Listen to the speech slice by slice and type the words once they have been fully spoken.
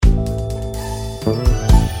Hello,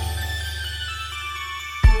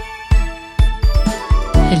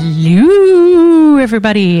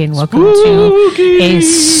 everybody, and welcome to a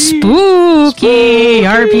spooky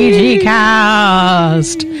RPG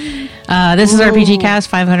cast. This is RPG cast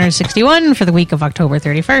 561 for the week of October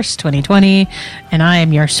 31st, 2020, and I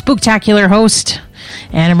am your spooktacular host,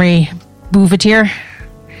 Anna-Marie Bouveteer.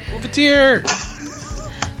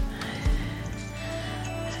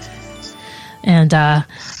 And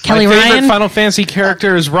Kelley My favorite Ryan Final Fantasy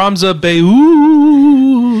character is Ramza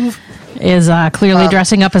Beyouv. Is clearly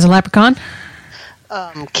dressing up as a leprechaun.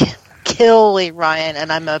 Kelley Ryan,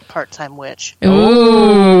 and I'm a part-time witch.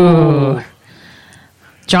 Ooh.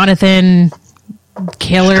 Jonathan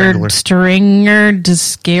Killer Strangler.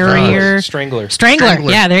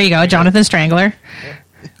 Strangler. Yeah, there you go. Jonathan Strangler.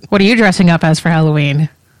 What are you dressing up as for Halloween?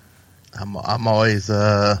 I'm always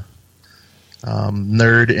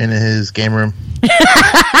nerd in his game room.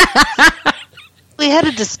 We had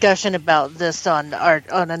a discussion about this on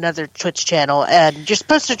another Twitch channel, and you're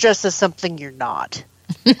supposed to dress as something you're not.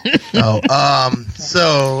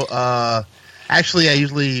 Actually, I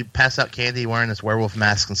usually pass out candy wearing this werewolf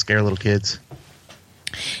mask and scare little kids.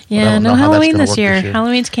 Yeah, no Halloween this year.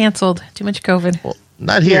 Halloween's canceled. Too much COVID. Well,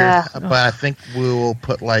 not here, but I think we will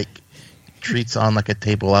put like treats on like a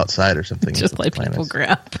table outside or something. Just like people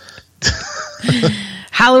grab.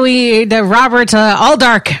 Halloween, Robert, all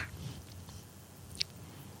dark.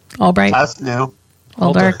 All bright. That's new.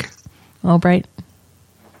 All dark. All bright.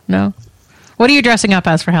 No. What are you dressing up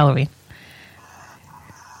as for Halloween?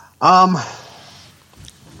 I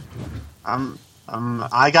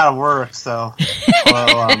gotta work, so.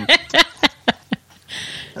 I'm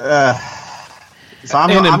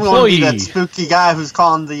going to be that spooky guy who's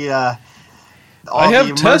calling the. I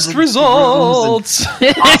have test results.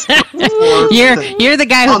 You're the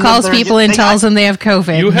guy who calls people and tells them they have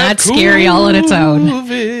COVID. That's scary all on its own.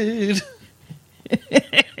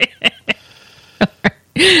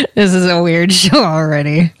 This is a weird show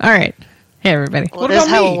already. All right. Hey, everybody. Well, what about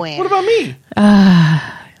Halloween? What about me?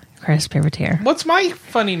 Chris Privateer. What's my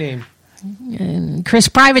funny name? Chris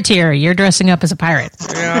Privateer. You're dressing up as a pirate.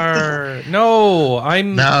 No,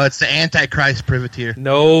 it's the Antichrist Privateer.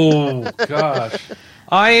 No, gosh.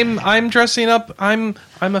 I'm dressing up. I'm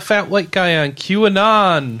a fat white guy on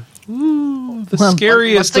QAnon. Ooh, the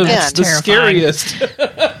scariest of the scariest.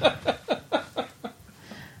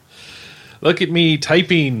 Look at me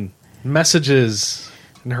typing messages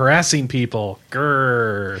and harassing people.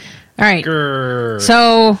 Grrr. All right. Grrr.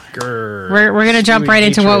 So Grrr. we're going to jump right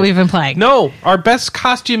into what we've been playing. No, our best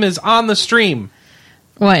costume is on the stream.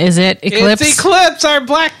 What is it? Eclipse? It's Eclipse, our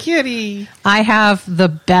black kitty. I have the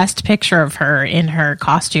best picture of her in her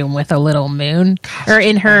costume with a little moon, or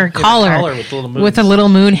in her collar with a little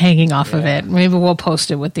moon hanging off of it. Maybe we'll post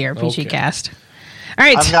it with the RPG cast. All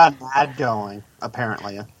right. I've got an ad going,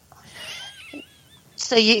 apparently.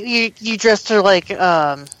 So you dressed her like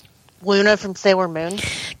Luna from Sailor Moon?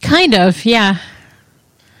 Kind of, yeah.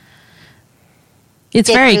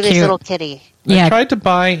 It's very cute. Little kitty. Yeah. I tried to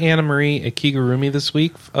buy Anna-Marie a Kigurumi this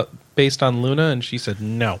week based on Luna, and she said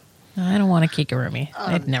no. I don't want a Kigurumi.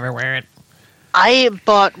 I'd never wear it. I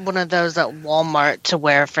bought one of those at Walmart to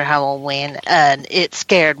wear for Halloween, and it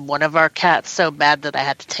scared one of our cats so bad that I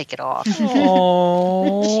had to take it off.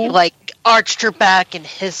 Aww. She arched her back and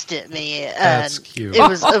hissed at me, and that's cute. It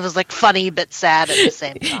was funny but sad at the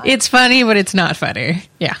same time. It's funny, but it's not funny.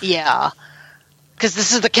 Yeah. Yeah. Because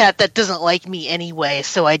this is the cat that doesn't like me anyway,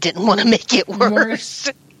 so I didn't want to make it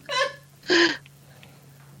worse.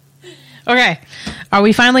 Okay. Are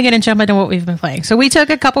we finally going to jump into what we've been playing? So we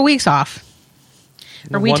took a couple weeks off.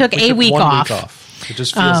 Or we took a week off. It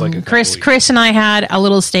just feels like a Chris and I had a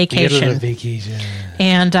little staycation. Vacation.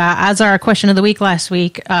 And as our question of the week last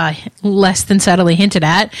week, less than subtly hinted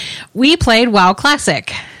at, we played WoW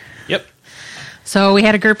Classic. Yep. So we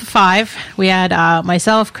had a group of 5. We had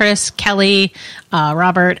myself, Chris, Kelley,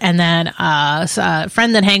 Robert, and then a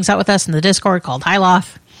friend that hangs out with us in the Discord called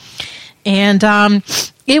Hyloth. And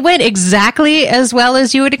it went exactly as well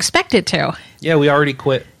as you would expect it to. Yeah, we already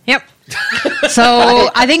quit. Yep. So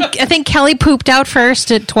I think Kelley pooped out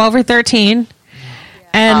first at 12 or 13.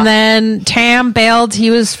 And then Tam bailed.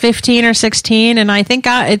 He was 15 or 16, and I think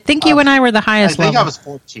you and I were the highest level. I think I was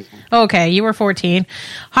 14. Okay, you were 14.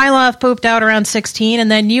 Hyloth pooped out around 16,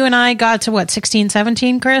 and then you and I got to, 16,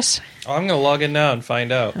 17, Chris? Oh, I'm going to log in now and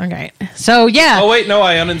find out. Okay. So, yeah. Oh, wait, no,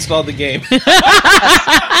 I uninstalled the game.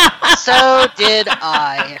 So did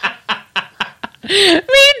I.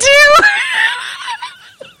 Me too!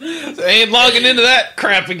 I ain't logging into that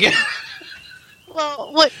crap again.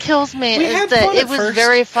 Well, what kills me is that it was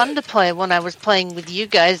very fun to play when I was playing with you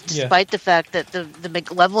guys, despite the fact that the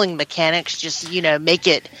leveling mechanics just, make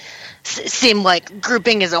it seem like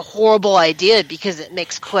grouping is a horrible idea because it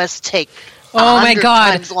makes quests take my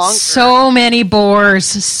God, so many boars,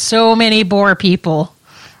 so many boar people.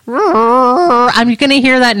 I'm going to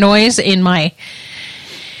hear that noise in my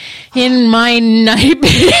nightmare.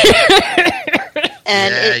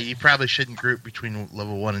 You probably shouldn't group between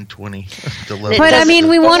level 1 and 20. But I mean,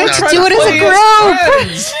 we wanted to do it as a group.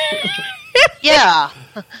 Yeah.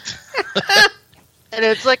 And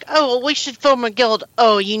it's like, we should form a guild.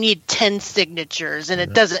 Oh, you need 10 signatures, and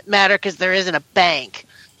it doesn't matter because there isn't a bank.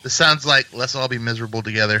 This sounds like let's all be miserable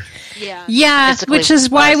together. Yeah, which is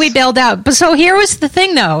why we bailed out. But so here was the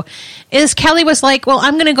thing, though, is Kelley was like, well,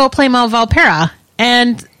 I'm going to go play Valpera.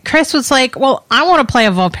 And Chris was like, well, I want to play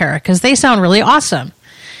a Valpera because they sound really awesome.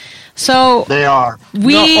 So they are.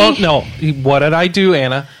 No. What did I do,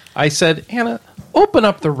 Anna? I said, Anna, open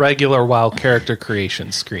up the regular WoW character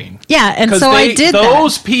creation screen. Yeah, and so I did that.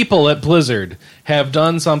 Those people at Blizzard have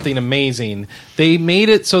done something amazing. They made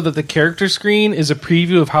it so that the character screen is a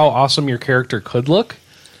preview of how awesome your character could look.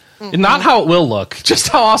 Mm-hmm. Not how it will look, just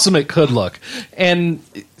how awesome it could look. And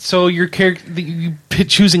so your character, you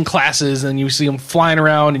choosing classes, and you see them flying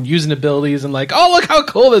around and using abilities, and like, oh, look how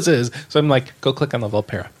cool this is. So I'm like, go click on the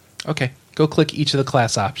Valpera. Okay, go click each of the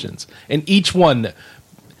class options. And each one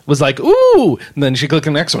was like, ooh, and then she clicked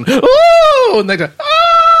the next one, ooh, and they go,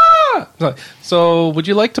 ah! So would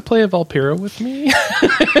you like to play a Valpera with me?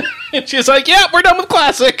 And she's like, yeah, we're done with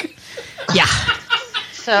Classic. Yeah.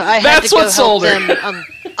 So I had to go help them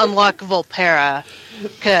unlock Valpera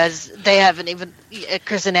because they haven't even.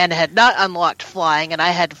 Chris and Anna had not unlocked flying, and I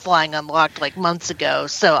had flying unlocked like months ago.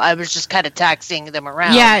 So I was just kind of taxiing them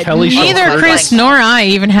around. Yeah, neither Chris nor I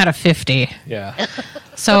even had a 50. Yeah.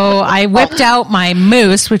 So I whipped out my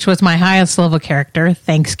Moose, which was my highest level character.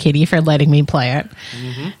 Thanks, Kitty, for letting me play it.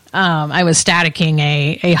 Mm-hmm. I was staticking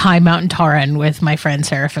a high mountain Tauren with my friend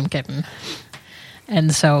Seraphim Kitten.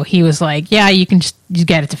 And so he was like, yeah, you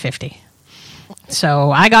get it to 50.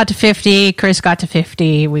 So I got to 50, Chris got to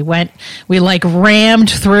 50. We rammed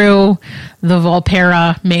through the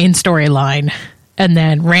Valpera main storyline and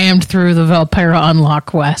then rammed through the Valpera unlock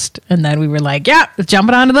quest. And then we were like, yeah, let's jump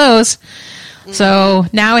it onto those. Mm-hmm. So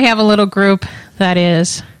now we have a little group that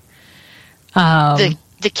is... the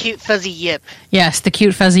cute fuzzy yip. Yes, the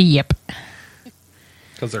cute fuzzy yip.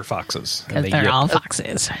 Because they're foxes. Because they're all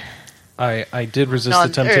foxes. I did resist the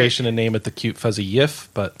temptation to name it the cute fuzzy yiff,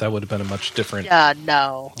 but that would have been a much different.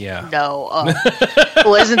 No. Yeah. No.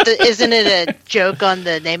 Well, isn't it a joke on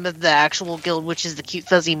the name of the actual guild, which is the cute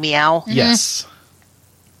fuzzy meow? Mm-hmm. Yes.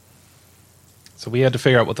 So we had to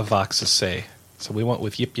figure out what the foxes say. So we went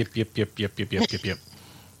with yip yip yip yip yip yip yip yip yip.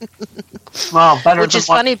 Well, better. Which is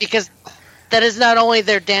funny because that is not only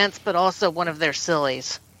their dance, but also one of their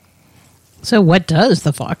sillies. So what does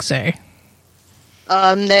the fox say?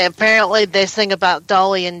 Apparently they sing about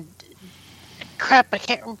Dolly and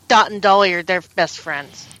Dot and Dolly are their best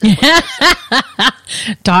friends.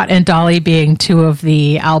 Dot and Dolly being two of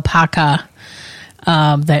the alpaca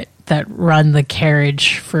that run the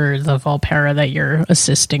carriage for the Valpera that you're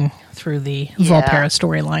assisting through the Valpera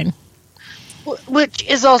storyline. Which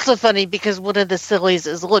is also funny because one of the sillies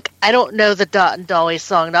is, look, I don't know the Dot and Dolly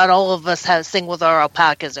song. Not all of us sing with our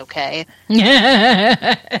alpacas, okay?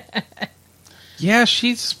 Yeah,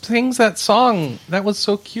 she sings that song. That was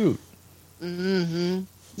so cute. Mm-hmm.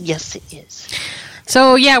 Yes, it is.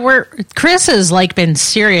 So, yeah, Chris has, been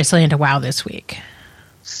seriously into WoW this week.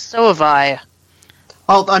 So have I.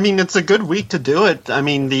 Well, I mean, it's a good week to do it. I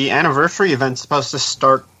mean, the anniversary event's supposed to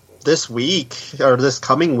start this week, or this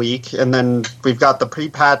coming week, and then we've got the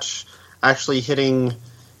pre-patch actually hitting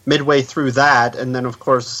midway through that, and then, of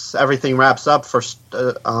course, everything wraps up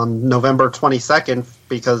on November 22nd,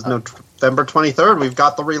 because November 23rd, we've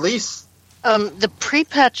got the release. The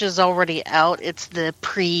pre-patch is already out. It's the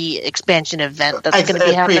pre-expansion event that's going to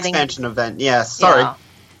be happening. Pre-expansion event, yes. Sorry. Yeah.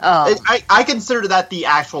 I consider that the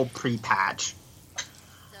actual pre-patch.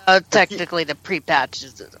 Technically, the pre-patch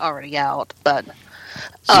is already out, but...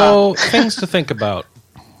 So, things to think about.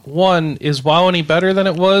 One, is WoW any better than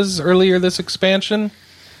it was earlier this expansion?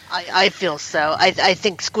 I feel so. I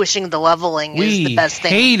think squishing the leveling is the best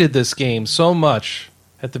thing. We hated this game so much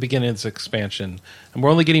at the beginning of this expansion. And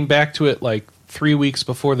we're only getting back to it 3 weeks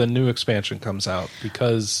before the new expansion comes out.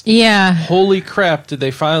 Because, holy crap, did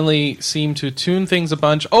they finally seem to tune things a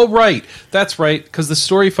bunch. Oh, right. That's right. Because the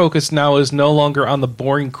story focus now is no longer on the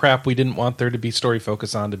boring crap we didn't want there to be story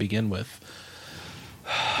focus on to begin with.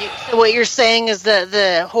 So what you're saying is that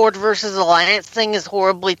the Horde versus Alliance thing is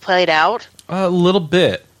horribly played out? A little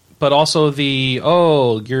bit, but also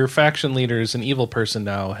your faction leader is an evil person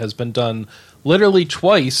now has been done literally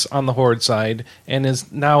twice on the Horde side and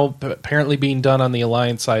is now apparently being done on the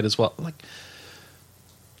Alliance side as well. Like,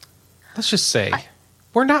 let's just say,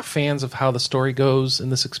 we're not fans of how the story goes in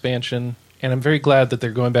this expansion, and I'm very glad that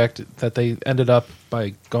they're going back that they ended up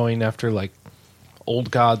by going after like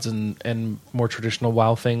old gods and more traditional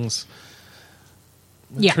WoW things.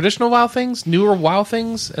 Yeah. Traditional WoW things, newer WoW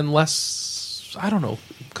things, and less. I don't know,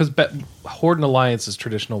 because Horde and Alliance is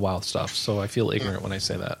traditional WoW stuff, so I feel ignorant when I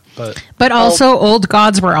say that. But also, old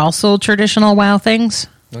gods were also traditional WoW things.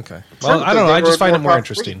 Okay. Well, I don't know. I just find it more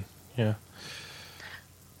interesting. Yeah.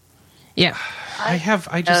 Yeah. I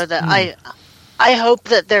hope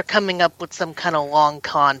that they're coming up with some kind of long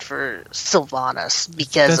con for Sylvanas,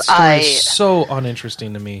 because that story is so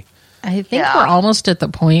uninteresting to me. I think we're almost at the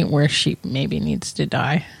point where she maybe needs to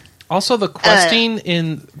die. Also, the questing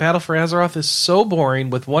in Battle for Azeroth is so boring,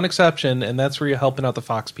 with one exception, and that's where you're helping out the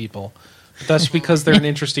Fox people. But that's because they're an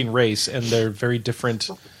interesting race, and they're very different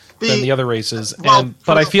than the other races.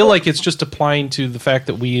 But I feel like it's just applying to the fact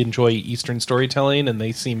that we enjoy Eastern storytelling, and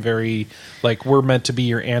they seem very like we're meant to be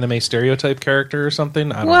your anime stereotype character or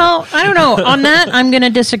something. I don't know. On that, I'm going to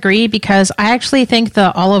disagree, because I actually think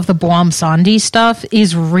all of the Boam Sandi stuff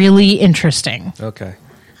is really interesting. Okay.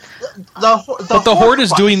 The Horde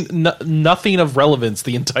is doing nothing of relevance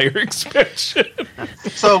the entire expansion.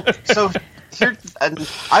 So here, and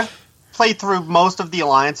I've played through most of the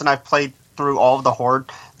Alliance, and I've played through all of the Horde.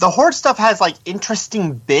 The Horde stuff has like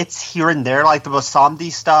interesting bits here and there, like the Bosamdi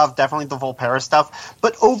stuff, definitely the Volpera stuff.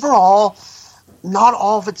 But overall, not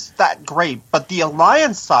all of it's that great. But the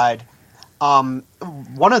Alliance side, one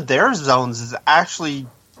of their zones is actually,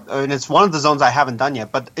 and it's one of the zones I haven't done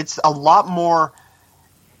yet, but it's a lot more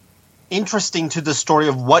interesting to the story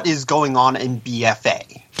of what is going on in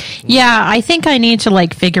BFA. Yeah, I think I need to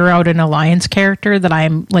like figure out an Alliance character that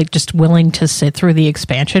I'm like just willing to sit through the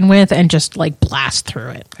expansion with and just like blast through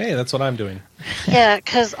it. Hey, that's what I'm doing. Yeah,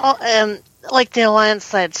 because like the Alliance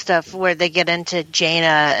side stuff where they get into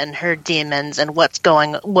Jaina and her demons and what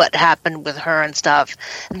happened with her and stuff,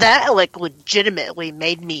 that like legitimately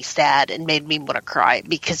made me sad and made me want to cry,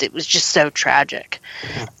 because it was just so tragic.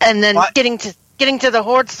 And then getting to the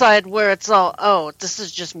Horde side where it's all, this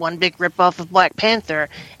is just one big ripoff of Black Panther,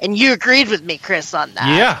 and you agreed with me, Chris, on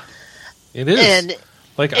that. Yeah, it is. And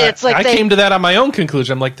I came to that on my own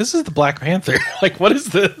conclusion. I'm like, this is the Black Panther. Like, what is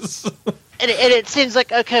this? And it seems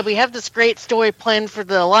like, okay, we have this great story planned for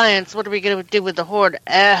the Alliance. What are we going to do with the Horde?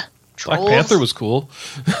 Trolls? Black Panther was cool.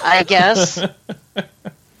 I guess.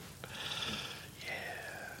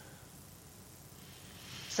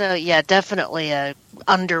 So yeah, definitely a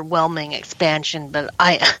underwhelming expansion, but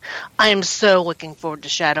I am so looking forward to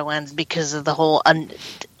Shadowlands because of the whole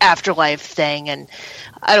afterlife thing, and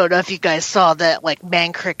I don't know if you guys saw that like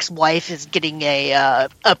Mancrick's wife is getting a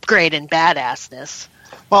upgrade in badassness.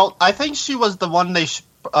 Well, I think she was the one they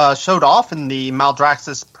showed off in the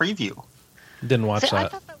Maldraxxus preview. Didn't watch that. I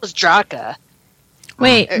thought that was Draka.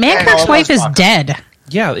 Wait, Mancrick's wife is dead.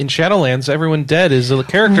 Yeah, in Shadowlands, everyone dead is a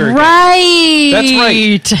character. Right. That's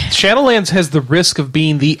right. Shadowlands has the risk of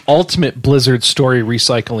being the ultimate Blizzard story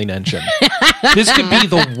recycling engine. This could be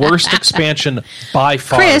the worst expansion by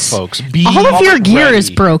far, Chris, folks. All of your gear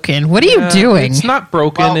is broken. What are you doing? It's not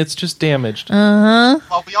broken. It's just damaged.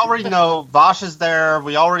 Well, we already know Vosh is there.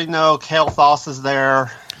 We already know Kael'thas is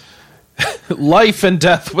there. Life and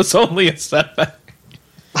death was only a setback.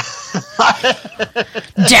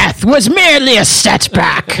 Death was merely a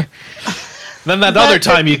setback. Then that other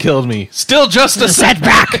time you killed me, still just a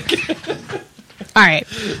setback. All right,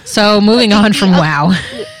 so moving on from WoW.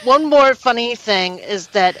 One more funny thing is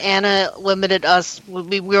that Anna limited us.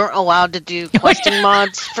 We weren't allowed to do questing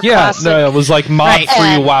mods for Classic. No, it was like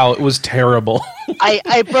mod-free WoW. It was terrible.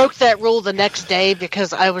 I broke that rule the next day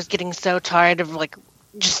because I was getting so tired of like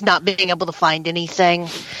just not being able to find anything,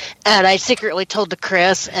 and I secretly told to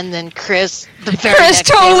Chris, and then Chris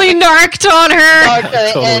totally narked on her,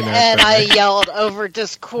 and I yelled over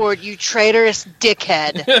Discord, "You traitorous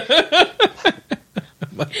dickhead!"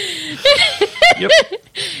 Yep.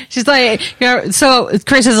 She's like, so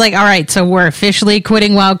Chris is like, all right, so we're officially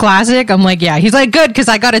quitting WoW Classic. I'm like, yeah. He's like, good, because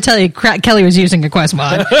I got to tell you, Kelley was using a quest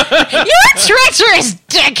mod. You treacherous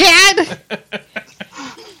dickhead.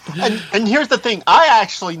 And here's the thing, I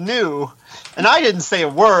actually knew, and I didn't say a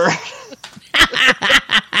word.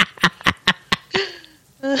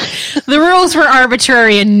 The rules were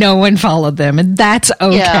arbitrary and no one followed them, and that's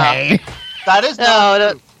okay. Yeah. That is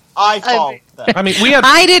I fault that. I mean,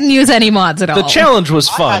 I didn't use any mods at all. The challenge was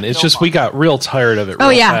fun. It's just we got real tired of it real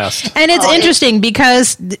fast. And it's interesting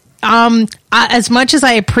because as much as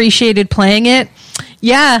I appreciated playing it,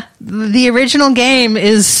 the original game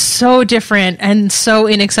is so different and so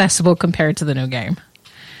inaccessible compared to the new game.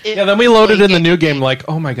 Then we loaded in the new game like,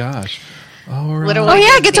 oh my gosh. Right.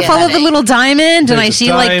 I get to follow the little diamond, and I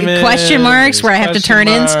see like question marks where I have to turn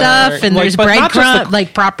in stuff, and there's breadcrumbs,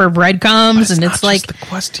 like proper breadcrumbs, and it's like the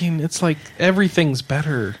questing. It's like everything's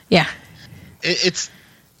better. Yeah, it's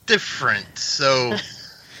different. So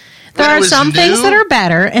there are some things that are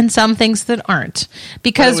better, and some things that aren't.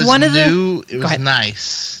 Because one of it was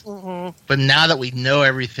nice, but now that we know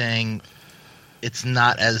everything. It's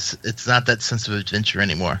not that sense of adventure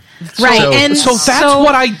anymore. Right. So that's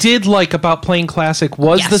what I did like about playing Classic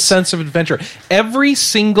was the sense of adventure. Every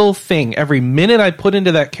single thing, every minute I put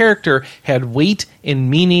into that character had weight and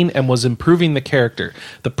meaning and was improving the character.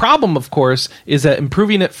 The problem, of course, is that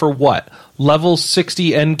improving it for what? Level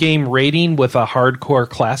 60 endgame rating with a hardcore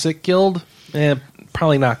Classic guild?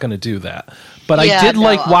 Probably not going to do that. But I did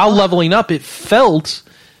while leveling up, it felt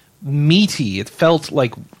meaty. It felt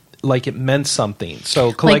like it meant something.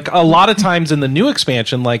 So like a lot of times in the new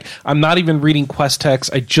expansion, like I'm not even reading quest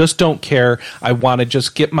text. I just don't care. I want to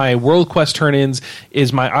just get my world quest turn-ins.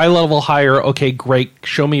 Is my eye level higher? Okay, great.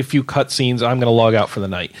 Show me a few cutscenes. I'm going to log out for the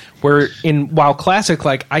night. Where in WoW Classic,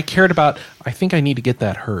 like I cared about, I think I need to get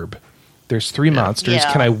that herb. There's 3 monsters. Yeah.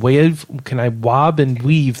 Can I wob and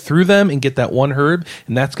weave through them and get that one herb?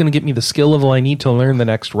 And that's going to get me the skill level I need to learn the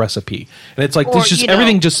next recipe. And it's like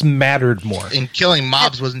everything just mattered more. And killing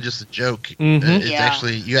mobs wasn't just a joke. Mm-hmm. It's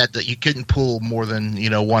actually you couldn't pull more than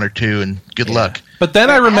 1 or 2, and good luck. But then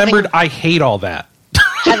I remembered I hate all that.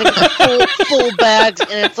 Having full bags,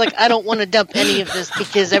 and it's like I don't want to dump any of this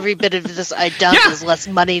because every bit of this I dump is less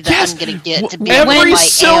money that I'm going to get to be every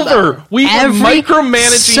silver. Ammo. We were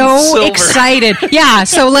micromanaging so silver. Excited. Yeah,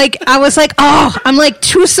 so like I was like, I'm like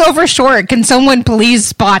 2 silver short. Can someone please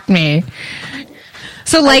spot me?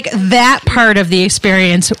 So, like, that part of the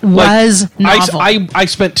experience was novel. I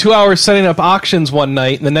spent 2 hours setting up auctions one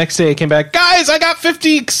night, and the next day I came back, guys, I got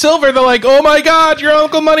 50 silver. They're like, oh my god, your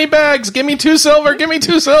Uncle Moneybags. Give me 2 silver. Give me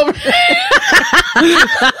 2 silver.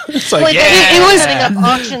 It's like, it was setting up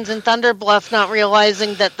auctions in Thunder Bluff, not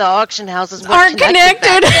realizing that the auction houses aren't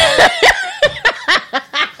connected.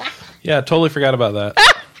 Yeah, totally forgot about that.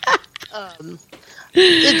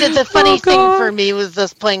 The funny thing for me was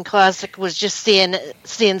this playing Classic was just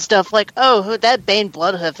seeing stuff like, oh, that Bane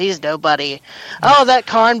Bloodhoof, he's nobody. Oh, that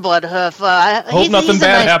Karn Bloodhoof. Hope nothing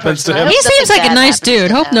bad happens to him. He seems like a nice dude.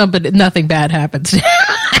 Hope nothing bad happens to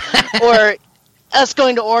him. Or us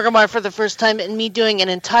going to Orgrimmar for the first time and me doing an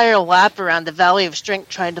entire lap around the Valley of Strength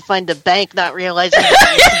trying to find a bank, not realizing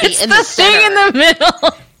that it needs to be in the center. Thing in the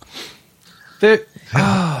middle.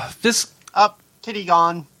 This up, Kitty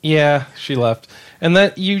gone. Yeah, she left. And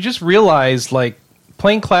that you just realize, like,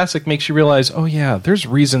 playing Classic makes you realize, oh yeah, there's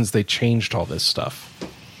reasons they changed all this stuff.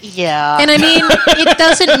 Yeah. And I mean, it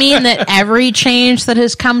doesn't mean that every change that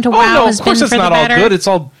has come to WoW has been for the better. Of course it's not all good. It's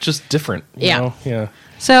all just different. You know? Yeah.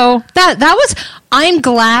 So that was, I'm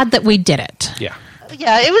glad that we did it. Yeah.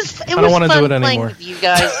 Yeah, it was fun playing with you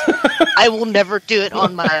guys. I will never do it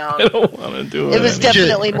on my own. I don't want to do it. It was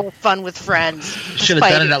definitely more fun with friends. Should have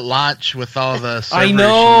done it at launch with all the server I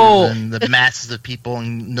know. issues and the masses of people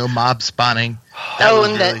and no mob spawning.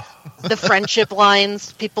 And the friendship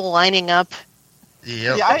lines, people lining up.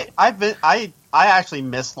 Yep. Yeah, I actually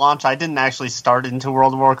missed launch. I didn't actually start into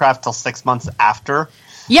World of Warcraft till 6 months after.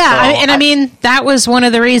 Yeah, I mean, that was one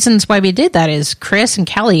of the reasons why we did that is Chris and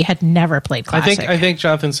Kelley had never played Classic. I think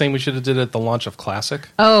Jonathan's saying we should have did it at the launch of Classic.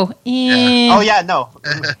 Oh, yeah. Oh, yeah, no.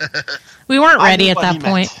 We weren't ready at that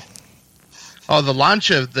point. Oh,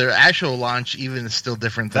 the actual launch even is still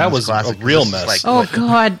different than that was Classic. A real mess.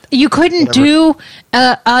 God. You couldn't do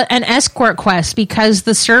an escort quest because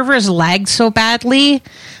the servers lagged so badly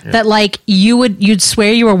that like you'd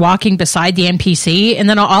swear you were walking beside the NPC and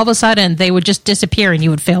then all of a sudden they would just disappear and you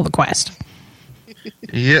would fail the quest.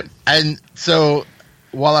 Yep. And so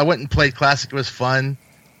while I went and played Classic, it was fun,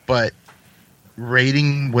 but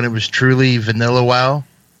raiding when it was truly vanilla WoW,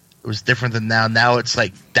 it was different than now. Now it's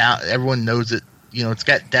like down. Everyone knows it. It's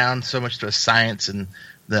got down so much to a science and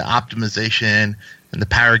the optimization and the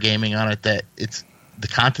power gaming on it that the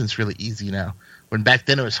content's really easy now. When back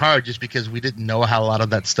then it was hard just because we didn't know how a lot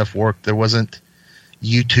of that stuff worked. There wasn't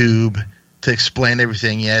YouTube to explain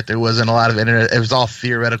everything yet. There wasn't a lot of internet. It was all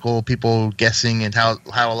theoretical, people guessing and how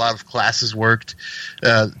a lot of classes worked.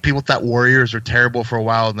 People thought warriors were terrible for a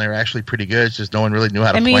while, and they were actually pretty good. It's just no one really knew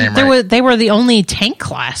how to play them right. They were the only tank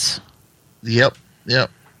class. Yep.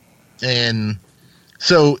 And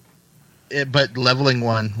so, but leveling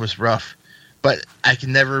 1 was rough. But I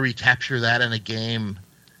can never recapture that in a game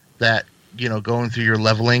that, going through your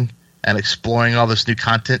leveling and exploring all this new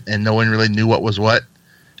content and no one really knew what was what.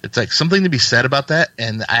 It's like something to be said about that,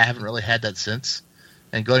 and I haven't really had that since.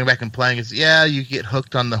 And going back and playing is, you get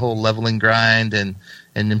hooked on the whole leveling grind and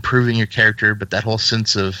improving your character, but that whole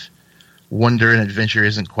sense of wonder and adventure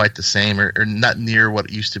isn't quite the same or not near what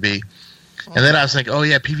it used to be. And then I was like,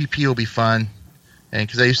 PvP will be fun. And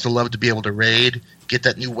because I used to love to be able to raid, get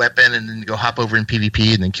that new weapon, and then go hop over in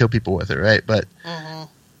PvP and then kill people with it, right? But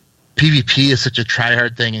PvP is such a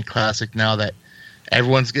try-hard thing in Classic now that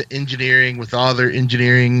everyone's engineering with all their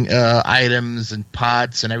engineering items and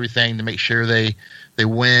pots and everything to make sure they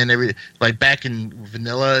win. Like back in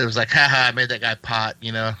Vanilla, it was like, haha, I made that guy pot. He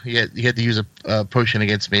had to use a potion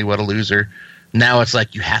against me. What a loser. Now it's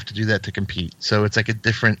like you have to do that to compete. So it's like a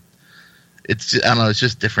different. I don't know. It's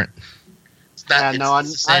just different.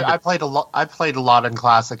 I played a lot. I played a lot in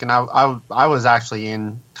Classic, and I was actually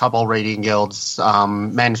in a couple raiding guilds.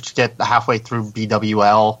 Managed to get halfway through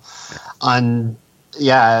BWL, and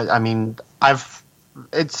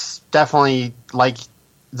it's definitely like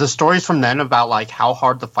the stories from then about like how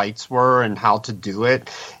hard the fights were and how to do it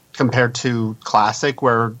compared to Classic,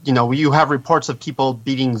 where you have reports of people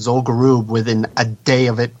beating Zul'Gurub within a day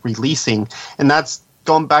of it releasing, and that's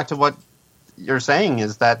going back to what you're saying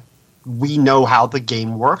is that we know how the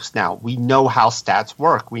game works now. We know how stats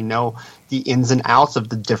work. We know the ins and outs of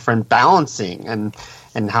the different balancing and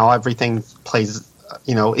how everything plays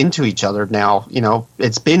into each other now.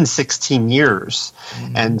 It's been 16 years.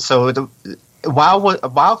 And so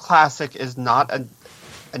while Classic is not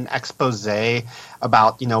an expose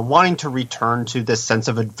about wanting to return to this sense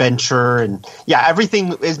of adventure and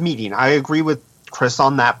everything is meeting. I agree with Chris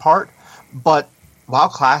on that part, but WoW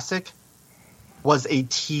Classic was a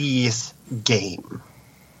tedious game.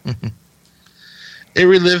 It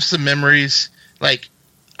relives some memories. Like,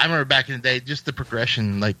 I remember back in the day, just the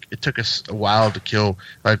progression, like, it took us a while to kill.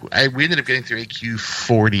 Like, we ended up getting through AQ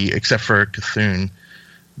 40, except for Cthulhu,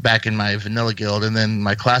 back in my vanilla guild. And then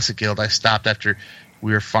my classic guild, I stopped after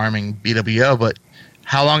we were farming BWO. But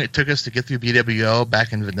how long it took us to get through BWO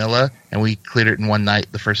back in vanilla, and we cleared it in one night,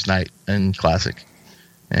 the first night in classic.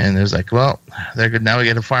 And it was like, well, they're good. Now we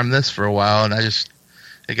got to farm this for a while, and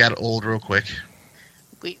it got old real quick.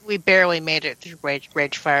 We barely made it through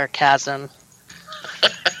Ragefire Chasm.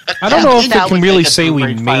 I don't know if we can really say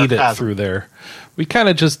we made it through there. We kind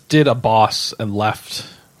of just did a boss and left,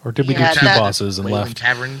 or did we do two bosses and left?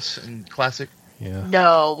 Taverns in classic. Yeah.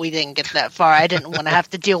 No, we didn't get that far. I didn't want to have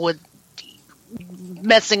to deal with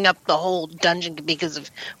messing up the whole dungeon because of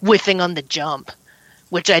whiffing on the jump,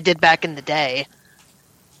 which I did back in the day.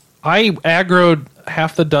 I aggroed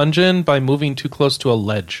half the dungeon by moving too close to a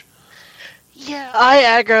ledge. Yeah,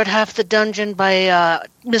 I aggroed half the dungeon by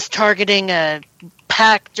mistargeting a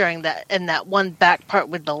pack in that one back part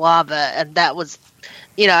with the lava, and that was,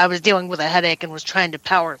 I was dealing with a headache and was trying to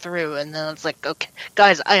power through, and then it's like, okay,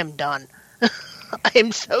 guys, I am done. I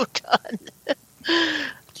am so done.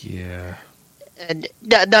 Yeah. And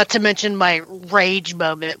not to mention my rage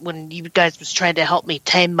moment when you guys was trying to help me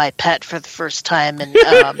tame my pet for the first time, and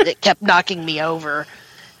it kept knocking me over.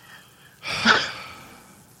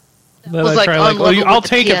 Then I try I'll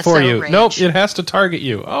take it for you. Rage. Nope, it has to target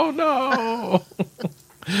you. Oh no!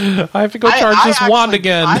 I have to go charge this wand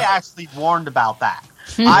again. I actually warned about that.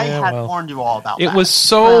 I had warned you all about that. It was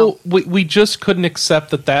so we just couldn't accept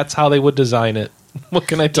that that's how they would design it. What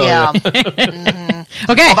can I tell you?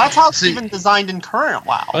 Mm-hmm. Okay. Well, that's how it's even designed in current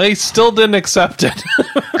WoW. They still didn't accept it.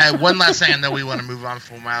 One last thing, I know we want to move on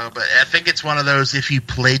for a while, but I think it's one of those, if you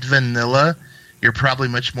played vanilla, you're probably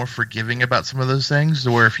much more forgiving about some of those things,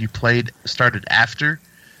 where if you started after,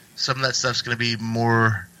 some of that stuff's going to be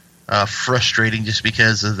more frustrating just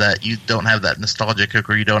because of that. You don't have that nostalgic hook,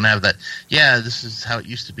 or you don't have that, this is how it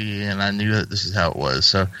used to be, and I knew that this is how it was.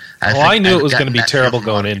 So I knew it was going to be terrible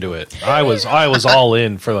going into it. I was all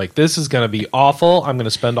in for like, this is going to be awful. I'm going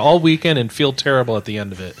to spend all weekend and feel terrible at the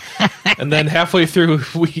end of it. And then halfway through,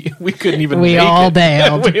 we couldn't even make all it.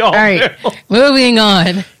 Bailed. We all right, bailed. Moving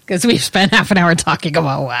on, because we've spent half an hour talking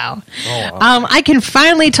about WoW. Oh, wow. I can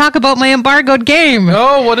finally talk about my embargoed game.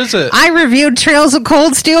 Oh, what is it? I reviewed Trails of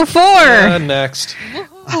Cold Steel 4. Next.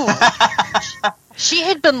 She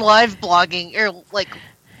had been live blogging, or like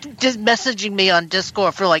just messaging me on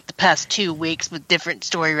Discord for like the past 2 weeks with different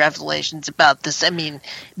story revelations about this. I mean,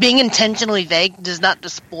 being intentionally vague does not to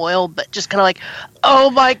spoil, but just kind of like,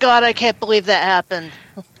 oh my god, I can't believe that happened.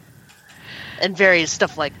 and various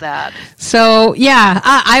stuff like that. So yeah,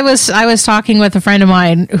 I was talking with a friend of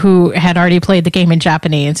mine who had already played the game in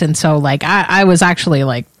Japanese, and so like I was actually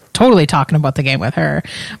like totally talking about the game with her.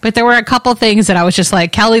 But there were a couple things that I was just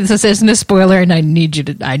like, Kelley, this isn't a spoiler, and I need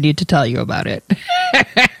to tell you about it.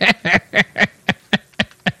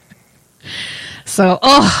 So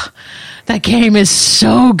that game is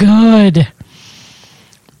so good.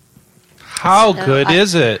 How good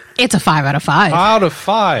is it? It's a 5 out of 5. Out of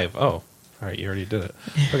 5. Oh, all right. You already did it.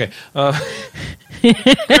 Okay.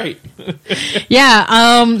 Great.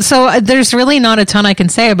 Yeah. So there's really not a ton I can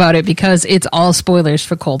say about it because it's all spoilers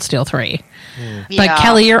for Cold Steel 3. But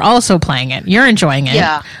Kelley, you're also playing it. You're enjoying it.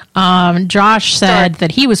 Yeah. Josh said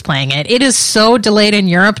that he was playing it. It is so delayed in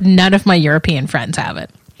Europe. None of my European friends have it.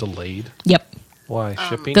 Delayed? Yep. Why?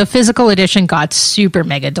 Shipping? The physical edition got super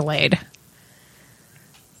mega delayed.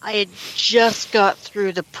 I had just got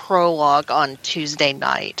through the prologue on Tuesday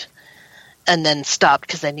night and then stopped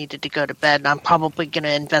because I needed to go to bed. And I'm probably going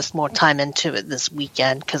to invest more time into it this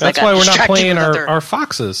weekend because I got why we're not distracted playing with our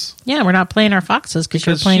Foxes. Yeah, we're not playing our Foxes because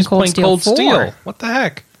you're playing she's Cold playing Steel 4. What the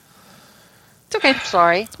heck? It's okay.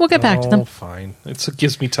 Sorry. We'll get back to them. Fine. It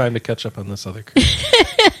gives me time to catch up on this other game.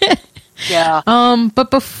 Yeah.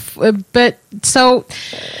 But so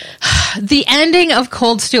the ending of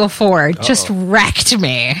Cold Steel 4 just wrecked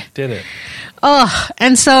me. Did it?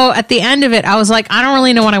 And so at the end of it, I was like, I don't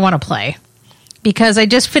really know what I want to play. Because I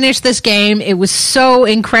just finished this game. It was so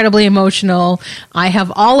incredibly emotional. I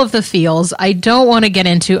have all of the feels. I don't want to get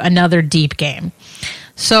into another deep game.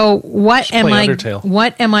 So what am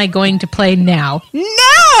I going to play now?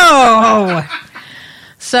 No!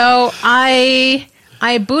 So I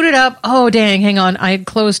booted up. Oh, dang. Hang on. I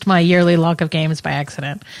closed my yearly log of games by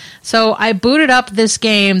accident. So I booted up this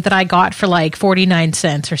game that I got for like 49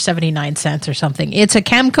 cents or 79 cents or something. It's a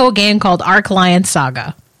Kemco game called Ark Lion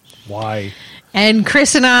Saga. Why? And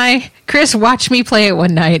Chris watched me play it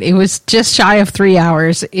one night. It was just shy of 3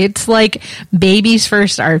 hours. It's like baby's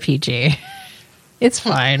first RPG. It's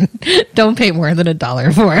fine. Don't pay more than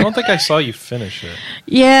 $1 for it. I don't think I saw you finish it.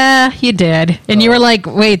 Yeah, you did. And you were like,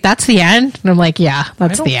 wait, that's the end? And I'm like, yeah,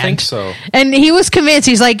 that's the end. I don't think so. And he was convinced.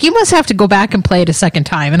 He's like, you must have to go back and play it a second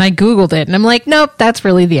time. And I Googled it. And I'm like, nope, that's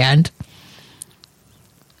really the end.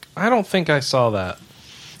 I don't think I saw that.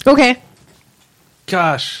 Okay.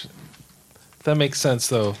 Gosh. That makes sense,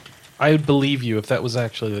 though. I would believe you if that was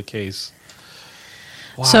actually the case.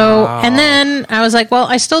 Wow. So, and then I was like, well,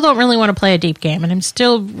 I still don't really want to play a deep game, and I'm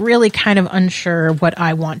still really kind of unsure what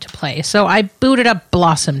I want to play. So I booted up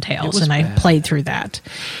Blossom Tales, and I played through that.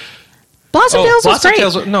 Blossom Tales was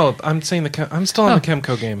great. No, I'm saying I'm still on the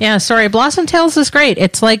Kemco game. Yeah, sorry. Blossom Tales is great.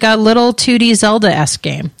 It's like a little 2D Zelda-esque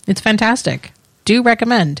game. It's fantastic. Do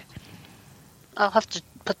recommend. I'll have to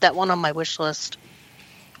put that one on my wish list.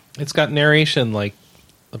 It's got narration like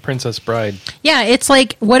The Princess Bride. Yeah, it's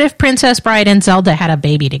like, what if Princess Bride and Zelda had a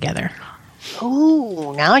baby together?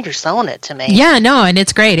 Ooh, now you're selling it to me. Yeah, no, and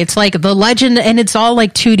it's great. It's like the legend, and it's all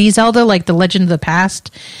like 2D Zelda, like the Legend of the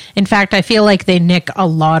Past. In fact, I feel like they nick a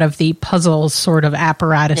lot of the puzzle sort of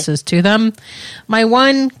apparatuses to them. My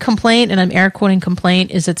one complaint, and I'm air quoting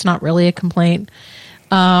complaint, is it's not really a complaint.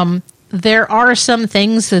 There are some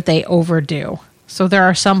things that they overdo. So there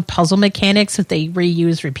are some puzzle mechanics that they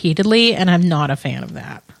reuse repeatedly, and I'm not a fan of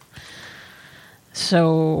that.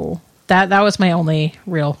 So that was my only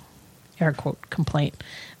real air quote complaint.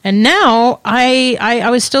 And now I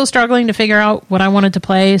was still struggling to figure out what I wanted to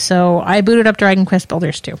play, so I booted up Dragon Quest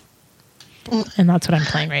Builders 2. And that's what I'm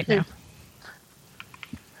playing right now.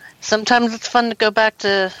 Sometimes it's fun to go back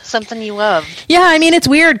to something you loved. Yeah, I mean, it's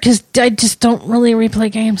weird because I just don't really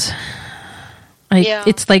replay games.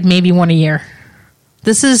 It's like maybe one a year.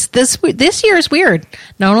 This year is weird.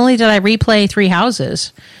 Not only did I replay 3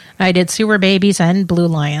 Houses, I did Sewer Babies and Blue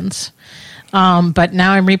Lions. But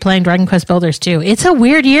now I'm replaying Dragon Quest Builders 2. It's a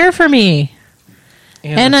weird year for me.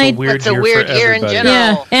 And it's a weird year in general.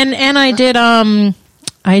 Yeah, and I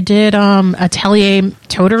did Atelier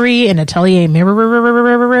Totally and Atelier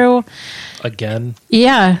Mirror. Again?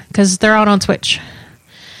 Yeah, because they're out on Switch.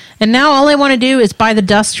 And now all I want to do is buy the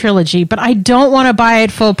Dust Trilogy, but I don't want to buy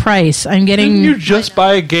it full price. Didn't you just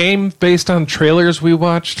buy a game based on trailers we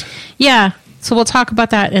watched? Yeah, so we'll talk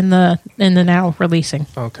about that in the now releasing.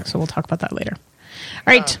 Okay. So we'll talk about that later.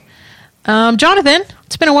 All right. Jonathan,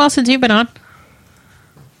 it's been a while since you've been on.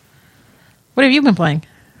 What have you been playing?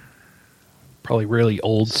 Probably really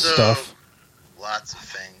old stuff. Lots of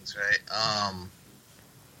things, right?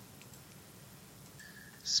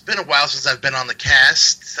 been a while since I've been on the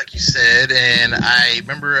cast, like you said, and I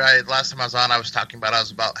remember last time I was on, I was talking about I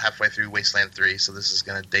was about halfway through Wasteland 3, so this is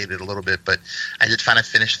going to date it a little bit, but I did finally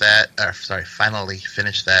finish that.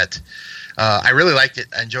 I really liked it.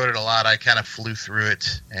 I enjoyed it a lot. I kind of flew through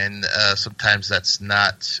it, and sometimes that's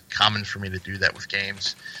not common for me to do that with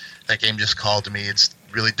games. That game just called to me. It's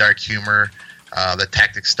really dark humor, the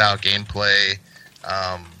tactics-style gameplay,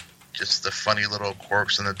 just the funny little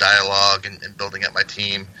quirks in the dialogue and building up my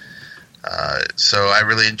team. So I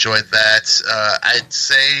really enjoyed that. I'd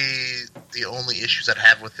say the only issues I'd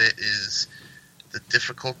have with it is the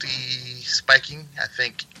difficulty spiking. I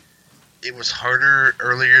think it was harder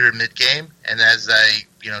earlier to mid-game, and as I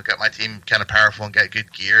got my team kind of powerful and got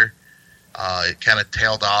good gear, it kind of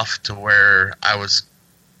tailed off to where I was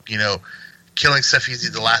killing stuff easy.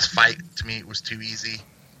 The last fight, to me, it was too easy.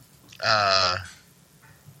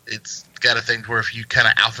 It's got a thing where if you kind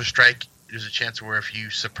of alpha strike, there's a chance where if you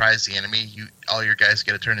surprise the enemy, all your guys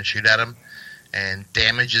get a turn to shoot at them. And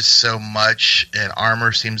damage is so much, and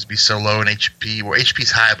armor seems to be so low, and HP, where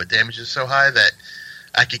HP's high, but damage is so high that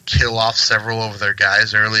I could kill off several of their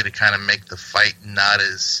guys early to kind of make the fight not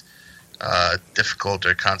as difficult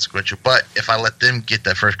or consequential. But if I let them get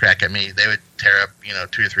that first crack at me, they would tear up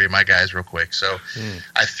 2 or 3 of my guys real quick. So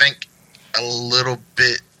I think a little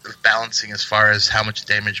bit of balancing as far as how much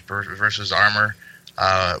damage versus armor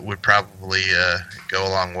would probably go a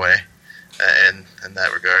long way in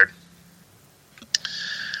that regard.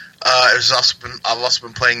 I've also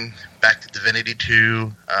been playing back to Divinity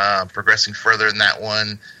 2, progressing further in that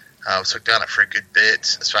one. I was hooked on it for a good bit,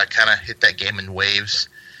 so I kind of hit that game in waves.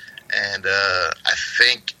 And I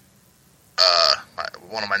think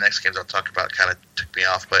one of my next games I'll talk about kind of took me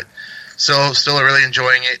off, but still really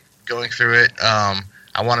enjoying it, going through it.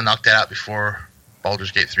 I want to knock that out before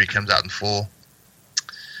Baldur's Gate 3 comes out in full,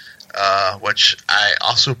 which I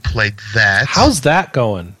also played that. How's that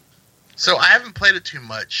going? So I haven't played it too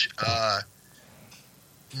much,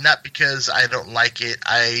 not because I don't like it.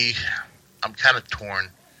 I'm kind of torn.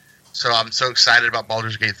 So I'm so excited about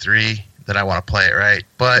Baldur's Gate 3 that I want to play it, right?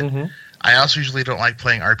 But I also usually don't like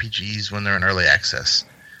playing RPGs when they're in early access.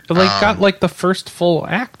 But they got the first full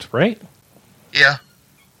act, right? Yeah.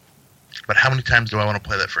 But how many times do I want to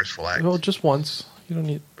play that first full act? Well, just once. You don't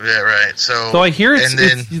need. Yeah, right. So I hear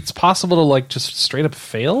it's possible to just straight up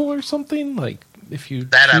fail or something. Like if you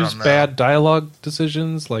choose bad dialogue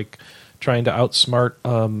decisions, like trying to outsmart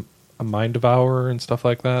a mind devourer and stuff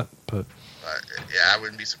like that. But yeah, I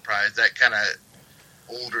wouldn't be surprised. That kind of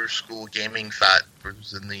older school gaming thought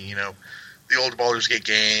was in the old Baldur's Gate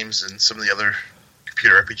games and some of the other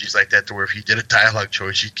computer RPGs like that, to where if you did a dialogue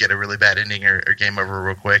choice, you'd get a really bad ending or game over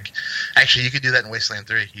real quick. Actually, you could do that in Wasteland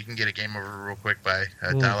 3. You can get a game over real quick by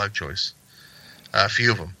a dialogue choice. A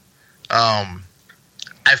few of them.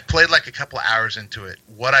 I've played a couple hours into it.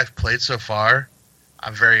 What I've played so far,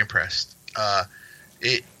 I'm very impressed. A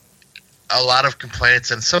lot of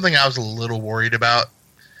complaints, and something I was a little worried about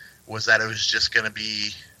was that it was just going to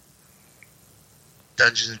be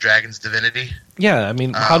Dungeons and Dragons Divinity. Yeah, I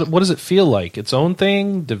mean, what does it feel like? Its own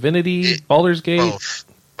thing? Divinity? Baldur's Gate?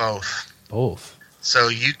 Both. So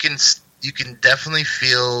you can definitely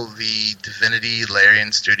feel the Divinity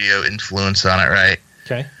Larian Studio influence on it, right?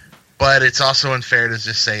 Okay. But it's also unfair to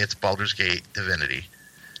just say it's Baldur's Gate Divinity.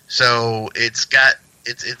 So it's got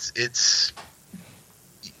it's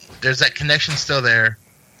there's that connection still there,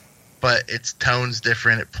 but its tone's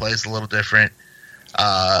different. It plays a little different.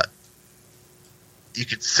 You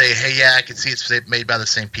could say, hey, yeah, I can see it's made by the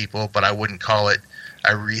same people, but I wouldn't call it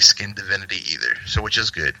a reskin Divinity either. So, which is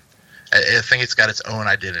good. I think it's got its own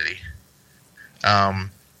identity.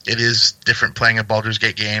 It is different playing a Baldur's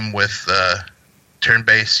Gate game with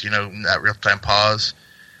turn-based, not real-time pause.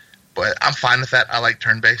 But I'm fine with that. I like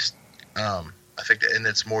turn-based. I think and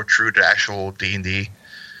it's more true to actual D&D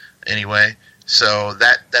anyway. So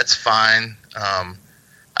that's fine. I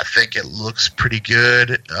think it looks pretty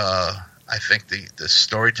good. I think the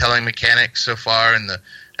storytelling mechanics so far and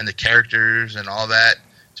the characters and all that,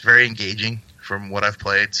 it's very engaging from what I've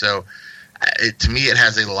played. So to me, it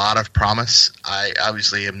has a lot of promise. I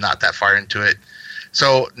obviously am not that far into it.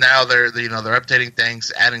 So now they're updating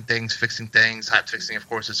things, adding things, fixing things. Hot fixing, of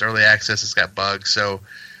course, it's early access. It's got bugs. So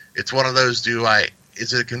it's one of those,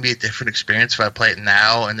 is it going to be a different experience if I play it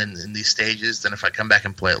now and then in these stages than if I come back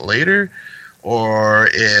and play it later? Or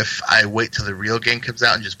if I wait till the real game comes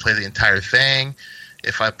out and just play the entire thing?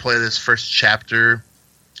 If I play this first chapter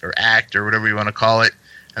or act or whatever you want to call it,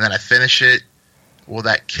 and then I finish it, will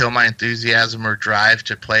that kill my enthusiasm or drive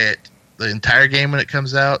to play it the entire game when it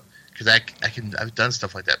comes out? Because I've done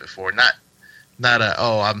stuff like that before.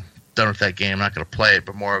 I'm done with that game. I'm not going to play it,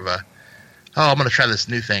 but more of a, I'm going to try this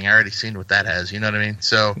new thing. I already seen what that has. You know what I mean?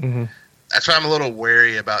 So that's why I'm a little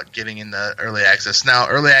wary about getting into early access. Now,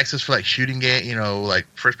 early access for like shooting game, like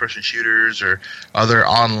first-person shooters or other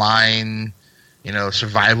online,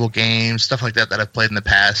 survival games, stuff like that I've played in the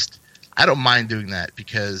past. I don't mind doing that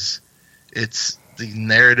because it's the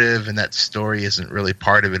narrative and that story isn't really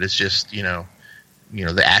part of it. It's just the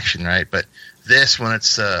action, right? But this, when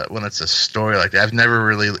it's a story like that, I've never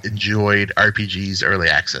really enjoyed RPGs early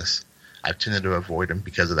access. I've tended to avoid them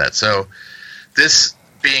because of that. So this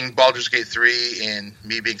being Baldur's Gate 3 and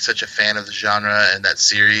me being such a fan of the genre and that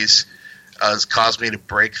series has caused me to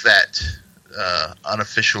break that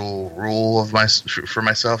unofficial rule for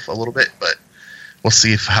myself a little bit, but we'll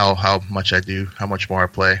see how much I do, how much more I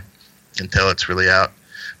play until it's really out.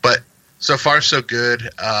 But so far, so good.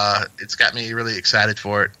 It's got me really excited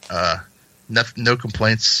for it. No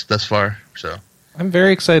complaints thus far. So I'm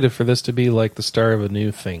very excited for this to be like the start of a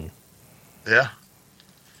new thing. Yeah,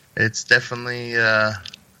 it's definitely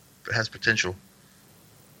has potential,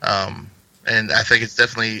 and I think it's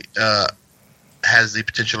definitely has the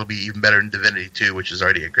potential to be even better than Divinity 2, which is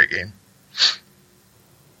already a great game.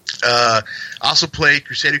 Also played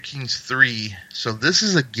Crusader Kings 3. So this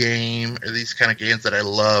is a game, or these kind of games that I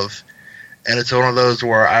love, and it's one of those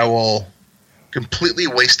where I will completely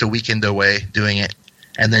waste a weekend away doing it,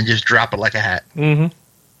 and then just drop it like a hat.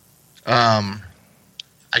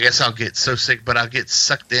 I guess I'll get so sick, but I'll get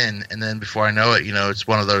sucked in, and then before I know it, it's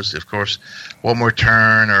one of those, of course, one more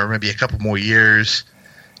turn or maybe a couple more years,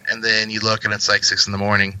 and then you look and it's like 6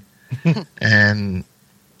 a.m. and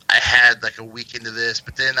I had like a week into this,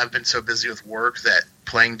 but then I've been so busy with work that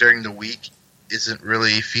playing during the week isn't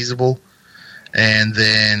really feasible. And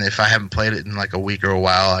then if I haven't played it in like a week or a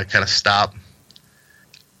while, I kind of stop.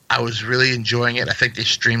 I was really enjoying it. I think they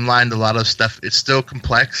streamlined a lot of stuff. It's still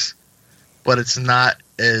complex, but it's not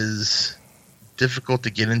as difficult to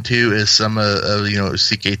get into as some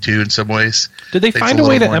CK2 in some ways. Did they find a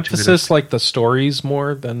way to emphasize like the stories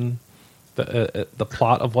more than the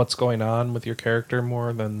plot of what's going on with your character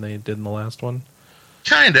more than they did in the last one?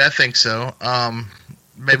 Kinda, I think so.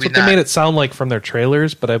 Maybe not. They made it sound like from their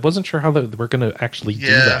trailers, but I wasn't sure how they were going to actually do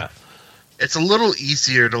that. It's a little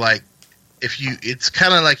easier to it's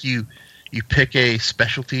kind of like you pick a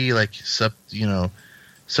specialty like subterfuge.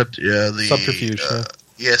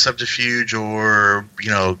 Subterfuge or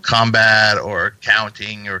combat or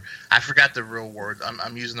accounting or I forgot the real word.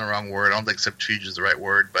 I'm using the wrong word. I don't think subterfuge is the right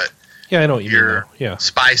word, but I know what you mean. Yeah,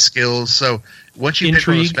 spy skills. So once you pick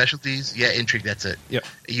one of those specialties, intrigue. That's it. Yep.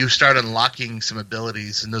 You start unlocking some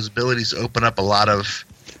abilities, and those abilities open up a lot of,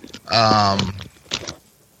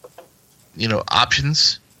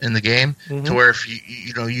 options in the game. To where if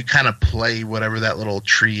you kind of play whatever that little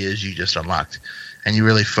tree is you just unlocked, and you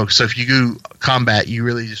really focus. So if you do combat, you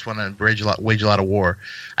really just want to wage a lot of war.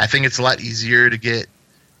 I think it's a lot easier to get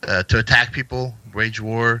to attack people, wage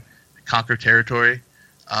war, conquer territory.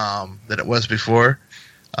 Than it was before,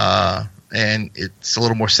 and it's a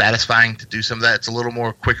little more satisfying to do some of that. It's a little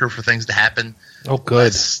more quicker for things to happen. Oh,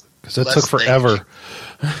 good, because it took forever.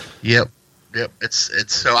 Yep.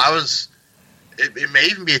 It's so I was. It may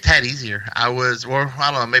even be a tad easier. I don't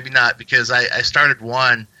know, maybe not, because I started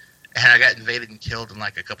one and I got invaded and killed in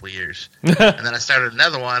like a couple of years, and then I started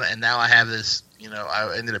another one, and now I have this.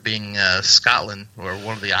 I ended up being Scotland or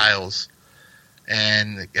one of the Isles,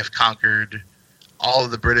 and I've conquered all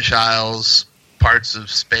of the British Isles, parts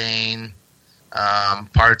of Spain,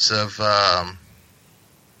 parts of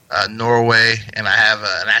Norway, and I have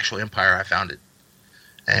an actual empire I founded.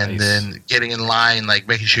 And then getting in line, like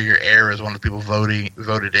making sure your heir is one of the people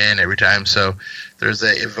voted in every time. So there's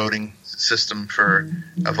a voting system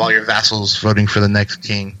of all your vassals voting for the next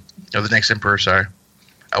king, or the next emperor, sorry.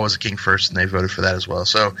 I was a king first, and they voted for that as well.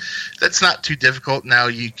 So that's not too difficult. Now,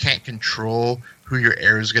 you can't control who your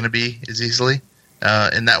heir is going to be as easily.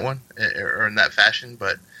 In that one, or in that fashion,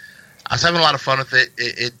 but I was having a lot of fun with it.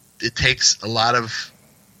 It takes a lot of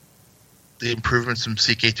the improvements from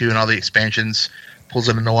CK2 and all the expansions, pulls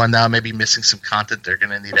it into one now, maybe missing some content they're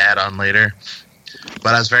going to need to add on later.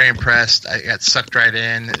 But I was very impressed. I got sucked right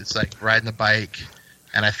in. It's like riding a bike,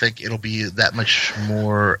 and I think it'll be that much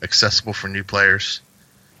more accessible for new players.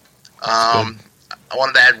 I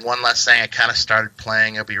wanted to add one last thing I kind of started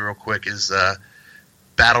playing. I'll be real quick, is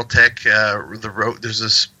BattleTech, there's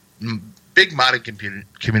this big modding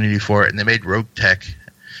community for it, and they made Rogue Tech,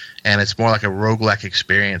 and it's more like a roguelike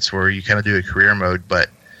experience where you kind of do a career mode, but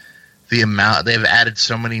they've added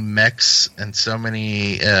so many mechs and so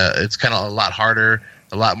many, it's kind of a lot harder.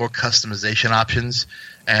 a lot more customization options.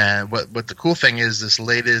 And what the cool thing is, this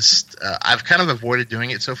latest, I've kind of avoided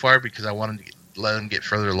doing it so far because I wanted to let them get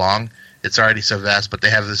further along. It's already so vast, but they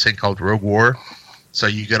have this thing called Rogue War. So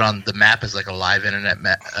you get on the map as like a live internet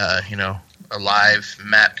map, a live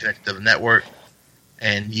map connected to the network,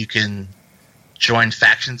 and you can join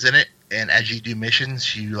factions in it. And as you do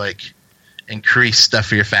missions, you like increase stuff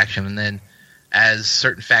for your faction, and then as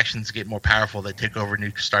certain factions get more powerful, they take over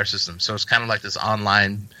new star systems. So it's kind of like this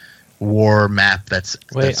online war map that's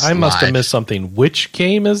I must have missed something. Which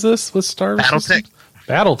game is this with star Battletech. systems?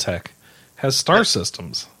 Battletech has star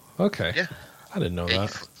systems. Okay. Yeah. I didn't know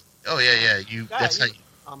that. That's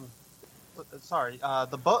how sorry.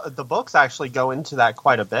 The books actually go into that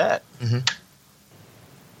quite a bit. Mm-hmm.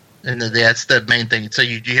 And that's the main thing. So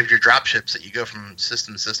you have your drop ships that you go from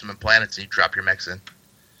system to system and planets, and you drop your mechs in.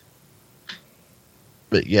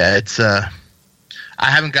 But yeah, it's I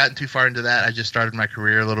haven't gotten too far into that. I just started my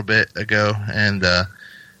career a little bit ago, and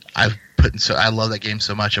I love that game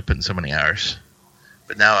so much. I put in so many hours.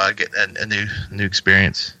 But now I get a new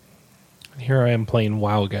experience. Here I am playing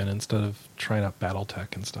WoW again instead of trying out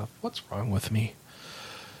BattleTech and stuff. What's wrong with me?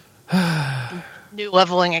 New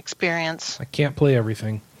leveling experience. I can't play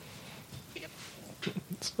everything.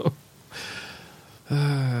 So,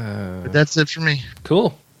 but that's it for me.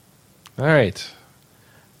 Cool. All right.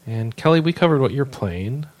 And Kelley, we covered what you're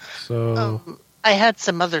playing. So I had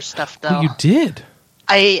some other stuff though. Oh, you did?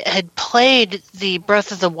 I had played the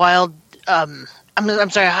Breath of the Wild. I'm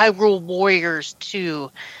sorry, Hyrule Warriors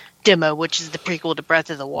 2 demo, which is the prequel to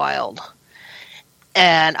Breath of the Wild.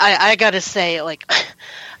 And I gotta say, like,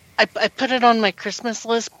 I put it on my Christmas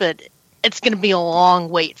list, but it's going to be a long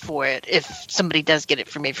wait for it if somebody does get it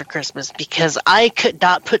for me for Christmas, because I could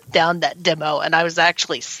not put down that demo, and I was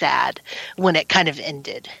actually sad when it kind of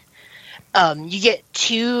ended. You get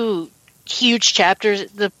 2 huge chapters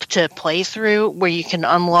to play through where you can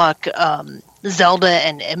unlock Zelda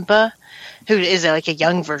and Impa, who is like a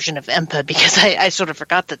young version of Impa, because I sort of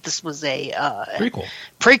forgot that this was a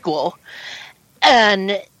prequel.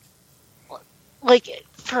 And like,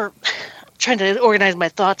 for trying to organize my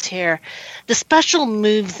thoughts here, the special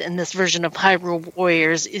moves in this version of Hyrule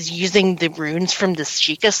Warriors is using the runes from the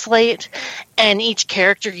Sheikah Slate, and each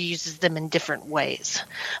character uses them in different ways.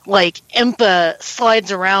 Like, Impa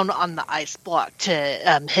slides around on the ice block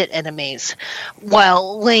to hit enemies,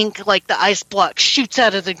 while Link, like, the ice block shoots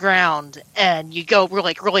out of the ground, and you go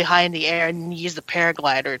really high in the air, and you use the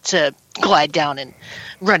paraglider to glide down and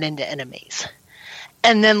run into enemies.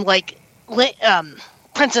 And then, like,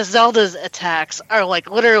 Princess Zelda's attacks are like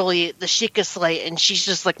literally the Sheikah Slate, and she's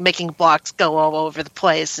just like making blocks go all over the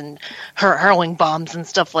place and hurling bombs and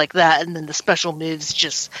stuff like that. And then the special moves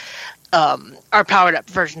just are powered up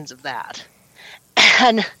versions of that.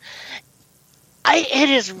 And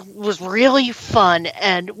was really fun.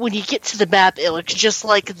 And when you get to the map, it looks just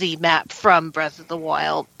like the map from Breath of the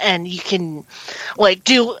Wild, and you can like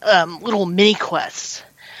do little mini quests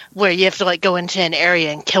where you have to like go into an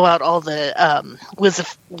area and kill out all the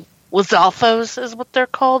Wizalfos is what they're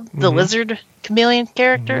called, the lizard chameleon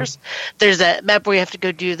characters. There's a map where you have to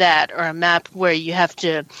go do that, or a map where you have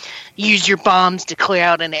to use your bombs to clear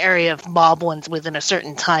out an area of moblins within a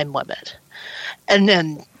certain time limit. And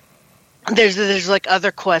then there's like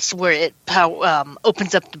other quests where it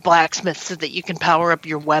opens up the blacksmith so that you can power up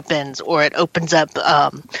your weapons, or it opens up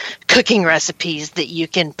cooking recipes that you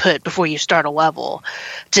can put before you start a level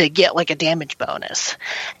to get like a damage bonus.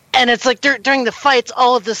 And it's like during the fights,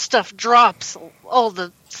 all of this stuff drops, all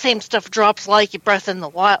the same stuff drops like Breath of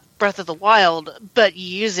the Wild, but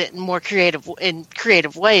you use it in more creative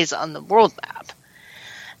ways on the world map.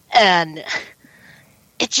 And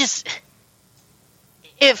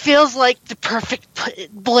it feels like the perfect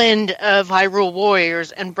blend of Hyrule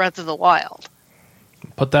Warriors and Breath of the Wild.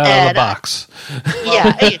 Put that on the box.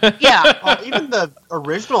 Yeah. Well, even the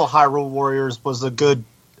original Hyrule Warriors was a good,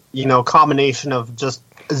 combination of just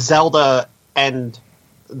Zelda and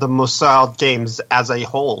the Musou games as a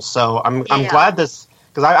whole. So I'm glad this,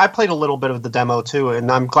 because I played a little bit of the demo too,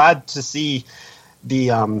 and I'm glad to see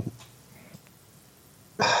the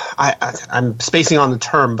I'm spacing on the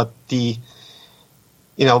term, but the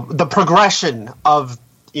progression of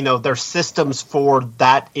their systems for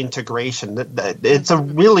that integration. It's a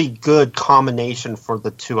really good combination for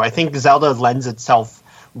the two. I think Zelda lends itself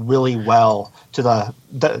really well to the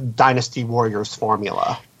Dynasty Warriors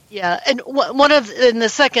formula. Yeah, and in the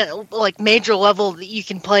second like major level that you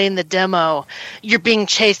can play in the demo, you're being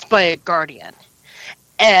chased by a guardian,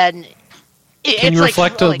 and can you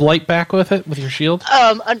reflect a light back with your shield?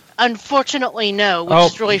 Unfortunately, no,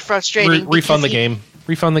 which is really frustrating. Refund the game.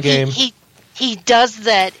 Refund the game. He does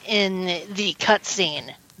that in the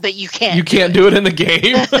cutscene, but you can't. You can't do it in the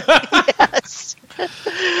game. Yes.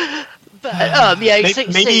 But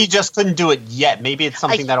maybe you just couldn't do it yet. Maybe it's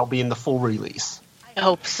something that'll be in the full release. I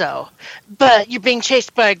hope so. But you're being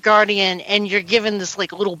chased by a guardian, and you're given this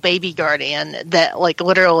like little baby guardian that like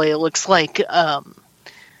literally looks like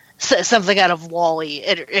something out of WALL-E.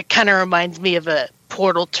 It kind of reminds me of a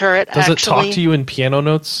portal turret. Does it talk to you in piano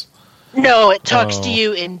notes? No, it talks to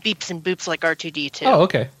you in beeps and boops like R2-D2. Oh,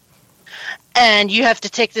 okay. And you have to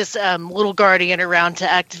take this little guardian around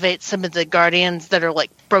to activate some of the guardians that are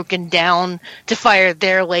like broken down to fire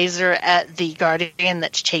their laser at the guardian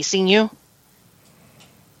that's chasing you.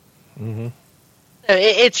 Mm-hmm. So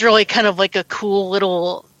it's really kind of like a cool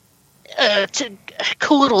little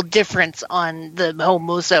difference on the whole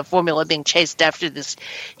Musa formula being chased after this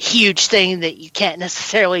huge thing that you can't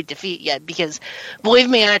necessarily defeat yet. Because, believe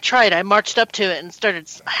me, I tried. I marched up to it and started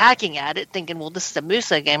hacking at it, thinking, well, this is a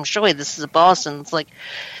Musa game. Surely this is a boss. And it's like,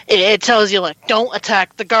 it tells you, like, don't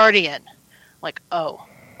attack the Guardian. Like, oh,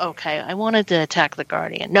 okay, I wanted to attack the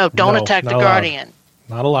Guardian. No, don't attack the Guardian.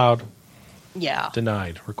 Not allowed. Yeah.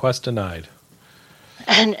 Denied. Request denied.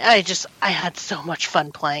 And I had so much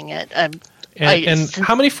fun playing it. And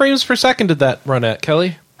how many frames per second did that run at,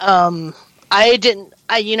 Kelley? I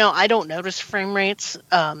don't notice frame rates.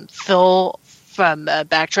 Phil from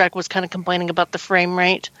Backtrack was kind of complaining about the frame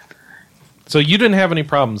rate. So you didn't have any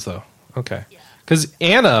problems, though? Okay. Because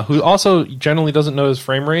Anna, who also generally doesn't notice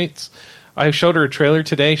frame rates, I showed her a trailer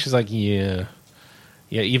today. She's like, yeah,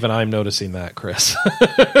 even I'm noticing that, Chris.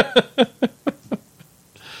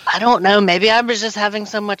 I don't know. Maybe I was just having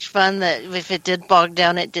so much fun that if it did bog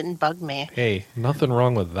down, it didn't bug me. Hey, nothing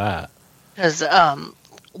wrong with that. Because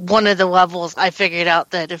one of the levels, I figured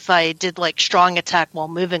out that if I did like strong attack while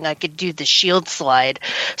moving, I could do the shield slide.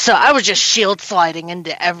 So I was just shield sliding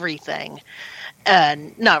into everything,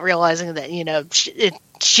 and not realizing that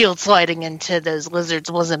shield sliding into those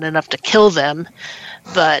lizards wasn't enough to kill them.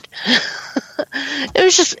 But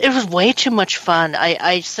it was way too much fun.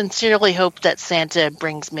 I sincerely hope that Santa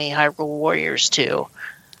brings me Hyrule Warriors 2.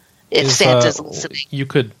 If Santa's listening. You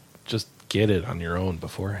could just get it on your own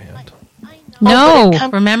beforehand. No,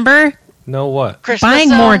 remember? No, what? Christmas Buying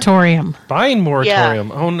zone? moratorium. Buying moratorium.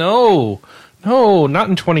 Yeah. Oh, no. No, not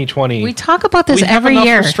in 2020. We talk about this every year. We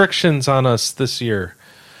have enough restrictions on us this year.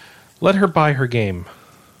 Let her buy her game.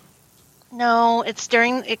 No,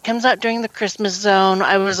 it comes out during the Christmas zone.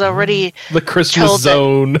 I was already the Christmas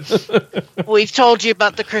zone. We've told you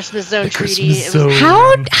about the Christmas zone treaty.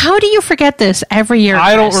 How do you forget this every year?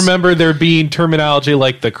 I don't remember there being terminology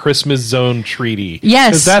like the Christmas zone treaty.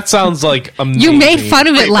 Yes, because that sounds like amazing. You made fun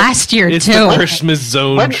of it last year it's too. The Christmas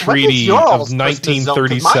zone treaty of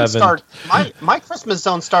 1937. My Christmas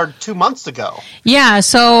zone started 2 months ago. Yeah,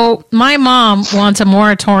 so my mom wants a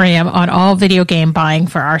moratorium on all video game buying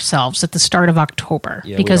for ourselves at the start of October,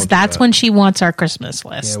 because that's when she wants our Christmas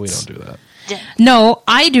lists. Yeah, we don't do that. No,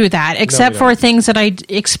 I do that, except for things that I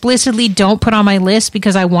explicitly don't put on my list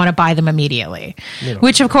because I want to buy them immediately.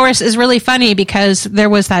 Which, of course, is really funny because there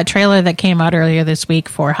was that trailer that came out earlier this week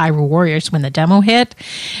for Hyrule Warriors when the demo hit.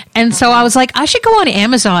 And so I was like, I should go on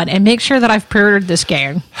Amazon and make sure that I've pre-ordered this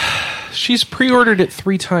game. She's pre-ordered it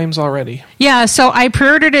 3 times already. Yeah, so I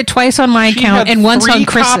pre-ordered it twice on my account and once on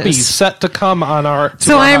Chris's. 3 copies set to come on our.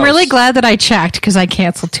 So I'm really glad that I checked because I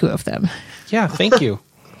canceled 2 of them. Yeah, thank you.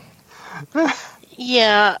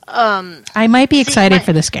 Yeah. I might be excited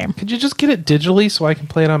for this game. Could you just get it digitally so I can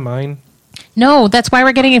play it on mine? No, that's why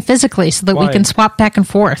we're getting it physically so that we can swap back and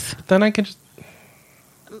forth. Then I can just.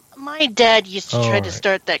 My dad used to try to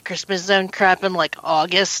start that Christmas zone crap in like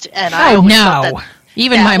August, and I always thought that.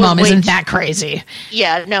 Even my mom isn't that crazy.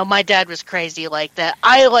 Yeah, no, my dad was crazy like that.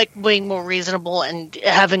 I like being more reasonable and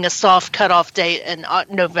having a soft cutoff date in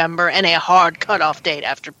November and a hard cutoff date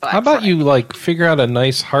after Black How about Friday. you figure out a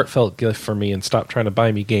nice heartfelt gift for me and stop trying to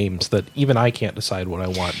buy me games that even I can't decide what I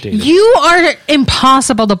want, David? You are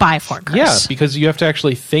impossible to buy for, Chris. Yeah, because you have to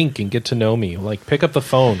actually think and get to know me. Like, pick up the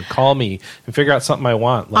phone, call me, and figure out something I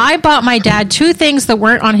want. Like, I bought my dad 2 things that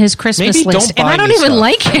weren't on his Christmas list, and I don't even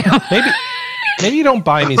like him. Maybe you don't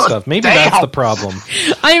buy me stuff. Maybe that's the problem.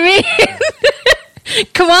 I mean,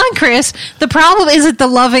 come on, Chris. The problem isn't the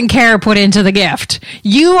love and care put into the gift.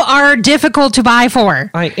 You are difficult to buy for.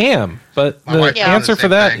 I am, but the answer for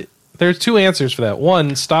that, there's 2 answers for that.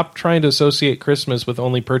 1, stop trying to associate Christmas with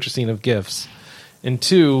only purchasing of gifts. And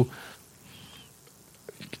 2...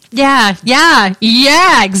 Yeah,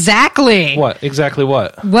 exactly. What? Exactly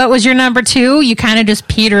what? What was your number 2? You kind of just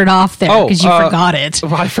petered off there because you forgot it.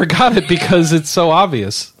 Well, I forgot it because it's so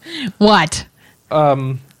obvious. What?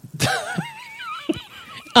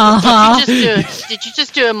 Did you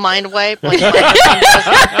just do a mind wipe like when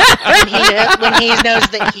he knows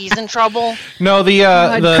that he's in trouble? No,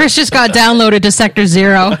 Chris just got downloaded to Sector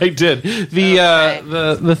 0. I did.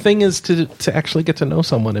 The thing is to actually get to know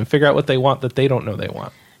someone and figure out what they want that they don't know they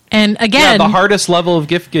want. And again, the hardest level of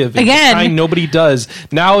gift giving. Again, the kind nobody does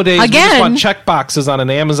nowadays. We just want check boxes on an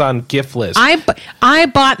Amazon gift list. I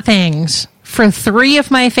bought things for 3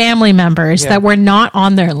 of my family members that were not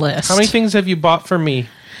on their list. How many things have you bought for me?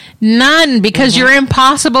 None, because you're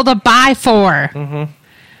impossible to buy for.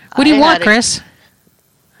 What do you want, Chris?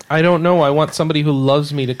 I don't know. I want somebody who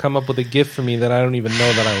loves me to come up with a gift for me that I don't even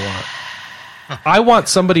know that I want. I want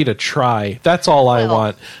somebody to try. That's all I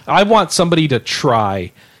want. I want somebody to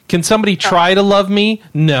try. Can somebody try to love me?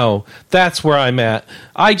 No. That's where I'm at.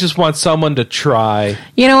 I just want someone to try.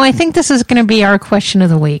 I think this is going to be our question of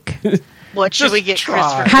the week. What should we get Chris for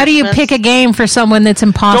Christmas? How do you pick a game for someone that's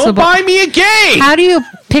impossible? Don't buy me a game! How do you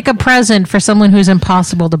pick a present for someone who's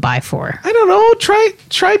impossible to buy for? I don't know.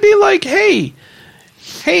 Try be like, hey,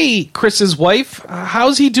 Chris's wife,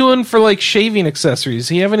 how's he doing for like shaving accessories?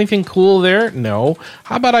 He have anything cool there? No.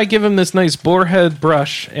 How about I give him this nice boarhead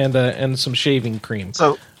brush and some shaving cream?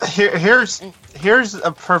 So here's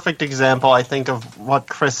a perfect example, I think, of what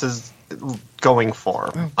Chris is going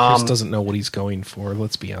for. Chris doesn't know what he's going for.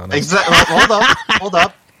 Let's be honest. Exactly. Hold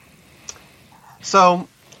up. So,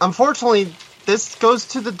 unfortunately, this goes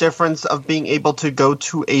to the difference of being able to go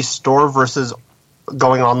to a store versus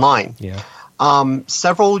going online. Yeah.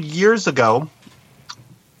 Several years ago,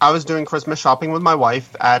 I was doing Christmas shopping with my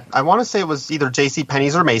wife at, I want to say it was either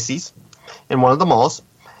JCPenney's or Macy's in one of the malls,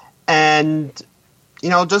 and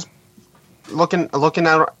just looking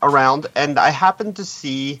around, and I happened to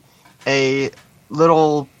see a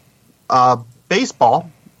little baseball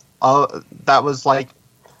that was like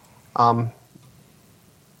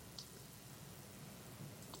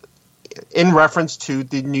in reference to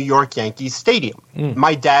the New York Yankees stadium.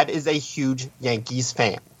 My dad is a huge Yankees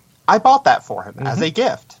fan. I bought that for him as a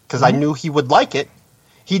gift because I knew he would like it.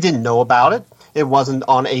 He didn't know about it. It wasn't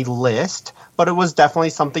on a list, but it was definitely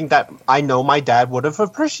something that I know my dad would have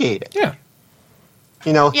appreciated. Yeah.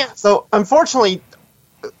 So unfortunately,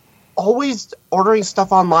 always ordering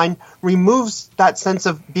stuff online removes that sense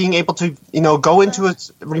of being able to, go into it,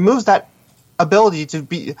 removes that ability to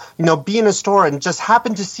be in a store and just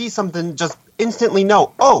happen to see something, just instantly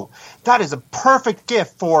know, oh, that is a perfect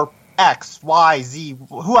gift for X, Y, Z,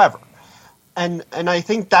 whoever. And I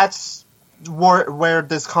think that's where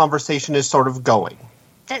this conversation is sort of going.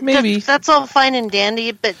 Maybe. That's all fine and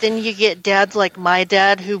dandy, but then you get dads like my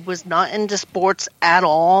dad who was not into sports at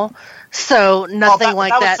all. So nothing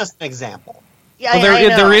like that. That was just an example. Yeah,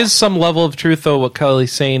 well, there is some level of truth, though, what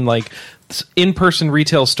Kelley's saying. Like, in-person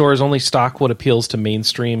retail stores only stock what appeals to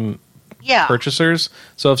mainstream purchasers.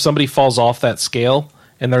 So if somebody falls off that scale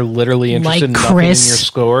and they're literally interested in nothing in your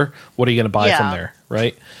store, what are you going to buy from there,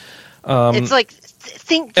 right? It's like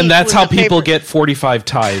ThinkGeek, and that's how people get 45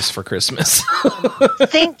 ties for Christmas.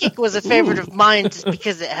 ThinkGeek was a favorite of mine just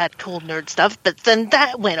because it had cool nerd stuff, but then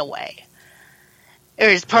that went away. Or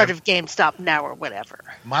is part of GameStop now or whatever.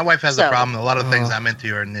 My wife has a problem. A lot of things I'm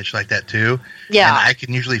into are niche like that too. Yeah. And I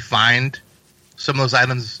can usually find some of those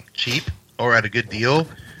items cheap or at a good deal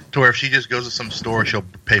to where if she just goes to some store, she'll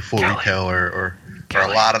pay full retail or a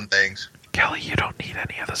lot of things. Kelley, you don't need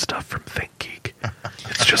any of the stuff from ThinkGeek.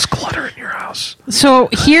 It's just clutter in your house. So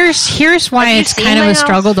here's why it's kind of a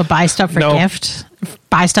struggle to buy stuff for gift.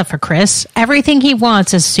 Buy stuff for Chris. Everything he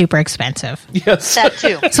wants is super expensive. Yes, that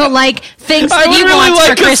too. So like things that he wants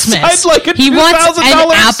for Christmas. He wants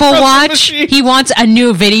an Apple Watch. He wants a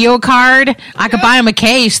new video card. I could buy him a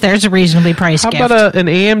case. There's a reasonably priced gift. How about an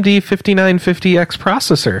AMD 5950X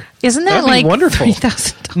processor? Isn't that like wonderful?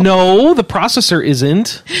 $3,000? No, the processor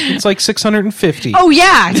isn't. It's like $650. Oh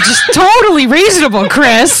yeah, just totally reasonable,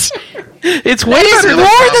 Chris. It's way better. More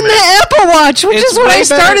than the Apple Watch, which is what I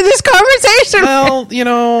started this conversation. Well,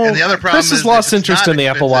 and the other problem Chris has lost interest in the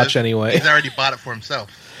Apple Watch anyway. He's already bought it for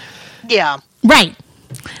himself. Yeah. Right.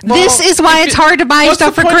 Well, this is why it's hard to buy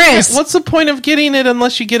stuff for Chris. What's the point of getting it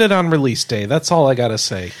unless you get it on release day? That's all I gotta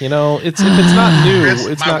say. If it's not new, Chris,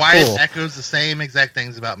 it's not cool. My wife echoes the same exact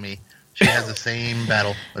things about me. She has the same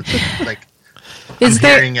battle. It's like I'm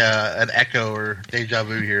hearing an echo or deja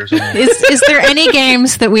vu here. Is there any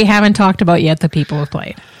games that we haven't talked about yet that people have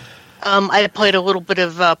played? I played a little bit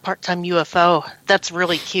of Part-Time UFO. That's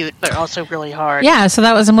really cute, but also really hard. Yeah, so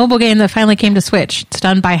that was a mobile game that finally came to Switch. It's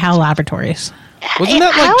done by HAL Laboratories. Wasn't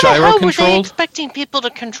that like gyro controlled? How were they expecting people to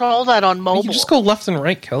control that on mobile? You just go left and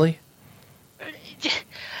right, Kelley.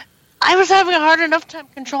 I was having a hard enough time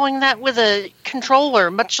controlling that with a controller,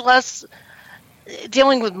 much less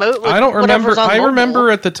dealing with I don't remember. I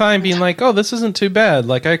remember at the time being like, "Oh, this isn't too bad."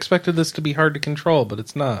 Like I expected this to be hard to control, but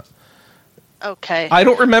it's not. Okay. I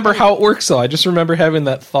don't remember how it works though. I just remember having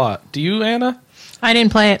that thought. Do you, Anna? I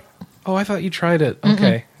didn't play it. Oh, I thought you tried it. Mm-mm.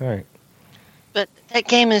 Okay, all right. But that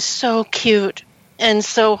game is so cute and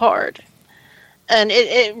so hard. And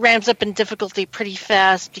it ramps up in difficulty pretty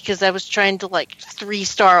fast because I was trying to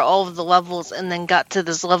 3-star all of the levels and then got to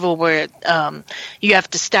this level where you have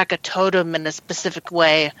to stack a totem in a specific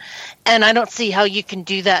way. And I don't see how you can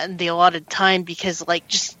do that in the allotted time because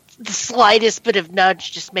just the slightest bit of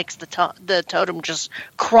nudge just makes the totem just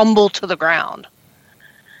crumble to the ground.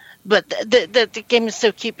 But the game is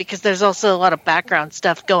so cute because there's also a lot of background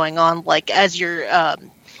stuff going on, as you're...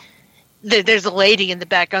 there's a lady in the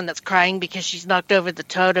background that's crying because she's knocked over the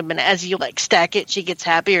totem, and as you stack it, she gets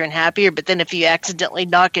happier and happier. But then if you accidentally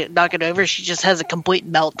knock it over, she just has a complete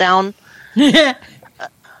meltdown. The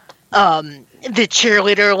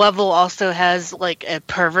cheerleader level also has a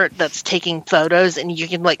pervert that's taking photos, and you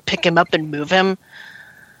can pick him up and move him.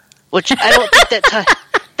 Which I don't think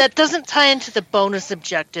that doesn't tie into the bonus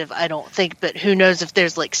objective, I don't think, but who knows if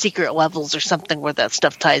there's secret levels or something where that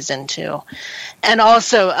stuff ties into. And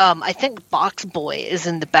also, I think Box Boy is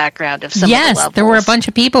in the background of some of the levels. Yes, there were a bunch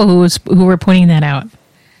of people who were pointing that out.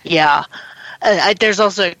 Yeah. There's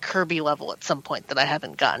also a Kirby level at some point that I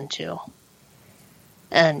haven't gotten to.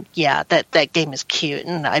 And yeah, that game is cute,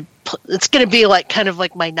 and it's going to be kind of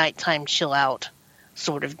my nighttime chill out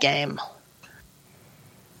sort of game.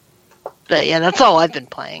 But yeah, that's all I've been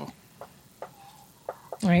playing.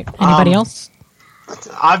 All right. Anybody else?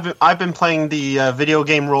 I've been playing the video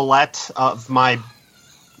game roulette of my.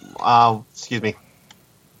 Excuse me.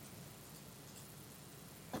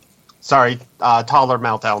 Sorry, toddler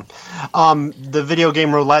meltdown. The video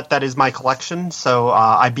game roulette that is my collection. So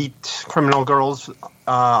I beat Criminal Girls with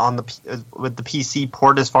the PC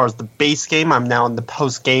port as far as the base game. I'm now in the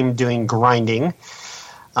post game doing grinding.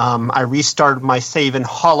 I restarted my save in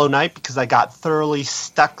Hollow Knight because I got thoroughly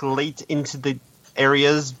stuck late into the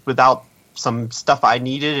areas without some stuff I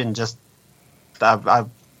needed, and just so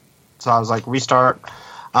I was restart.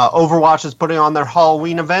 Overwatch is putting on their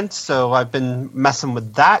Halloween event, so I've been messing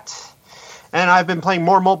with that, and I've been playing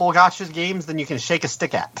more mobile gacha games than you can shake a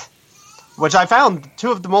stick at. Which I found 2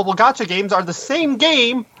 of the mobile gacha games are the same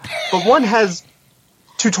game, but one has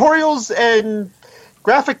tutorials and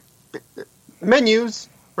graphic menus,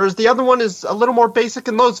 whereas the other one is a little more basic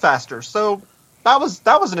and loads faster. So that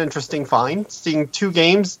was an interesting find, seeing 2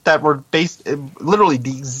 games that were based literally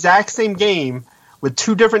the exact same game with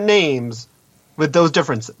 2 different names with those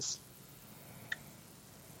differences.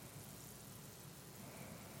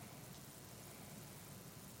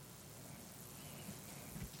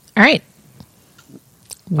 All right.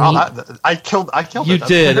 I killed you it. You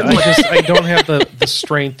did. I don't have the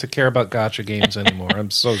strength to care about gacha games anymore. I'm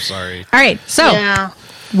so sorry. All right. So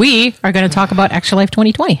we are going to talk about Extra Life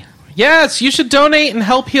 2020. Yes, you should donate and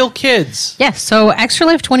help heal kids. Yes. So Extra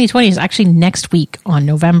Life 2020 is actually next week on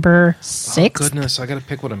November 6th. Oh, goodness. I got to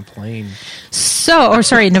pick what I'm playing.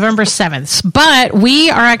 November 7th. But we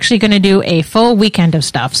are actually going to do a full weekend of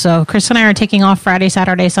stuff. So Chris and I are taking off Friday,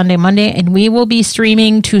 Saturday, Sunday, Monday, and we will be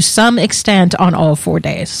streaming to some extent on all 4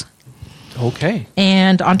 days. Okay.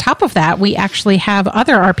 And on top of that, we actually have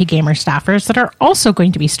other RP Gamer staffers that are also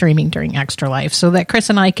going to be streaming during Extra Life so that Chris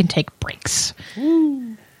and I can take breaks.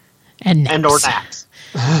 And or naps.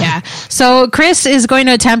 Yeah. So Chris is going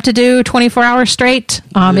to attempt to do 24 hours straight.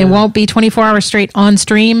 It won't be 24 hours straight on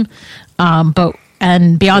stream.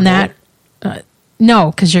 And beyond that, no,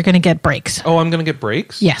 because you're going to get breaks. Oh, I'm going to get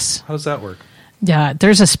breaks? Yes. How does that work?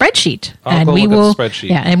 There's a spreadsheet. I'll go look at the spreadsheet.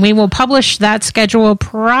 Yeah, and we will publish that schedule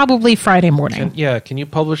probably Friday morning. Can you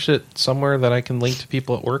publish it somewhere that I can link to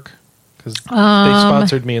people at work? Because they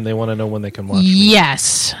sponsored me and they want to know when they can watch me.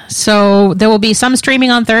 Yes. So there will be some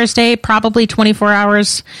streaming on Thursday, probably 24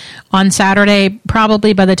 hours on Saturday.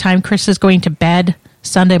 Probably by the time Chris is going to bed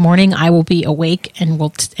Sunday morning, I will be awake and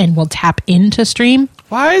will tap into stream.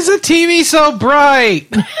 Why is the TV so bright?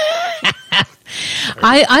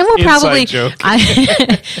 I will probably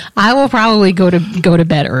I will probably go to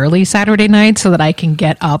bed early Saturday night so that I can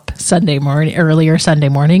get up earlier Sunday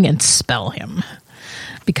morning and spell him.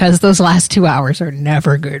 Because those last 2 hours are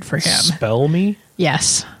never good for him. Spell me?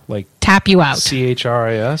 Yes. Like tap you out.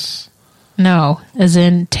 CHRIS? No, as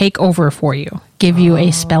in take over for you. Give you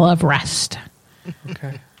a spell of rest.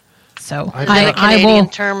 Okay. So I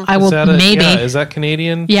will maybe. Yeah, is that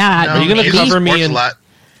Canadian? Yeah. Are you going to cover me in? Are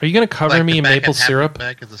you going to cover me in maple syrup?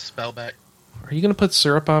 Back as a spell back. Are you going to put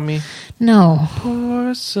syrup on me? No.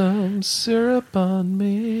 Pour some syrup on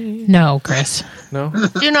me. No, Chris. No?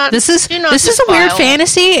 This is a weird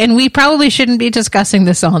fantasy, and we probably shouldn't be discussing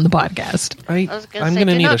this on the podcast. I'm going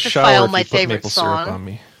to need a shower if you put maple syrup on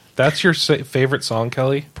me. That's your favorite song,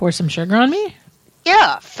 Kelley? Pour some sugar on me?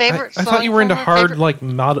 Yeah, favorite song. I thought you were into hard, like,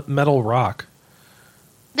 metal rock.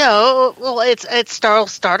 No, well, it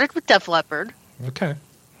started with Def Leppard. Okay.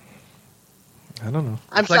 I don't know.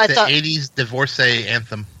 It's like the 80s divorcee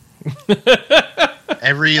anthem.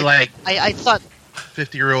 Every, I thought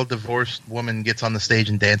 50-year-old divorced woman gets on the stage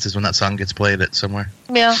and dances when that song gets played at somewhere.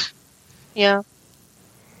 Yeah.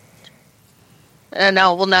 And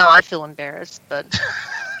now I feel embarrassed, but...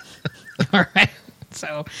 All right.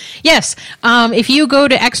 So, yes, if you go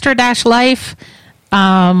to extra-life...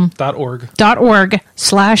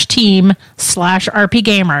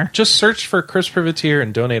 .org/team/RPGamer. Just search for Chris Privateer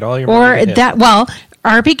and donate all your Or money.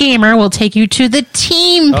 RP Gamer will take you to the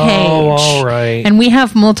team page. Oh, all right. And we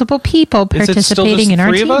have multiple people participating in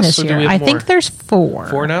our team this year. I think there's 4.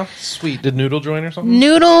 4 now? Sweet. Did Noodle join or something?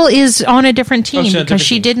 Noodle is on a different team because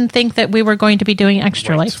she didn't think that we were going to be doing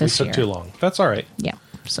Extra Life this year. We took too long. That's all right. Yeah.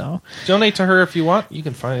 So donate to her if you want. You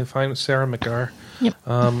can find Sarah McGar. Yep.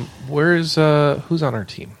 Who's on our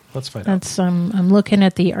team? Let's find out. I'm looking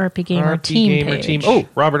at the RP Gamer team page. Oh,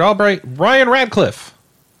 Robert Albright, Ryan Radcliffe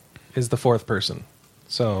is the 4th person.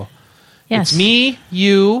 So it's me,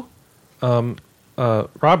 you,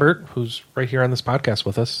 Robert, who's right here on this podcast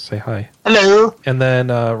with us. Say hi. Hello. And then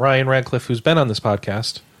Ryan Radcliffe, who's been on this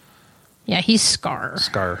podcast. Yeah, he's Scar.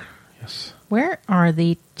 Scar, yes. Where are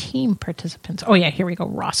the team participants? Oh, yeah, here we go.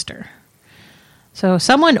 Roster. So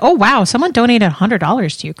someone donated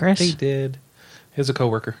 $100 to you, Chris. They did. He's a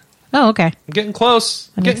coworker. Oh, okay. I'm getting close.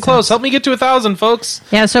 Help me get to 1,000, folks.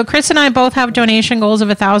 Yeah, so Chris and I both have donation goals of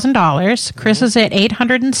 $1,000. Chris is at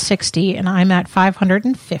 $860, and I'm at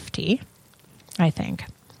 $550, I think.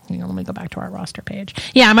 Let me go back to our roster page.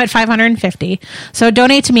 Yeah, I'm at $550. So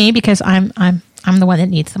donate to me because I'm the one that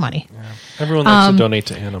needs the money. Yeah. Everyone likes to donate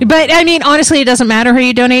to Anna. But, I mean, honestly, it doesn't matter who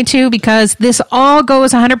you donate to because this all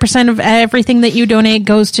goes 100% of everything that you donate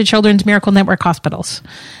goes to Children's Miracle Network hospitals.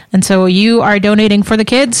 And so you are donating for the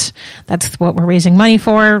kids. That's what we're raising money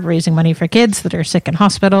for, raising money for kids that are sick in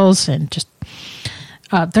hospitals. And just,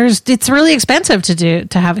 it's really expensive to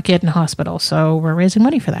have a kid in a hospital. So we're raising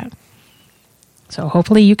money for that. So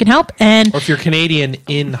hopefully you can help. Or if you're Canadian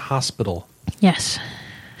in hospital. Yes.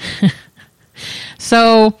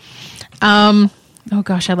 So, oh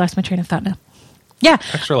gosh, I lost my train of thought now. Yeah.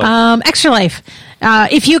 Extra Life. Extra Life.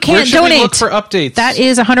 If you can't donate, we look for updates? That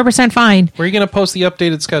is 100% fine. Where are you going to post the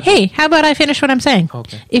updated schedule? Hey, how about I finish what I'm saying?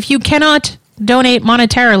 Okay. If you cannot donate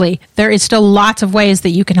monetarily, there is still lots of ways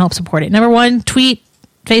that you can help support it. Number one, tweet,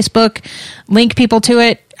 Facebook, link people to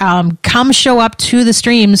it. Come show up to the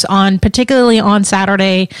streams particularly on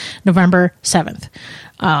Saturday, November 7th.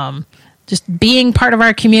 Just being part of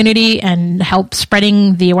our community and help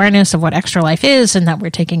spreading the awareness of what Extra Life is and that we're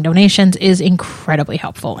taking donations is incredibly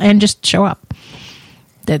helpful. And just show up.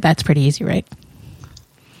 That's pretty easy, right?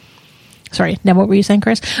 Sorry, now what were you saying,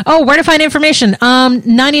 Chris? Oh, where to find information.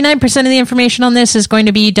 99% of the information on this is going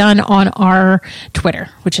to be done on our Twitter,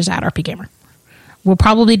 which is at RPGamer. We'll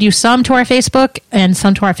probably do some to our Facebook and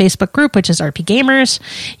some to our Facebook group, which is RP Gamers.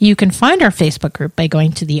 You can find our Facebook group by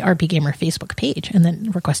going to the RP Gamer Facebook page and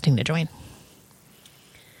then requesting to join.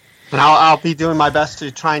 And I'll be doing my best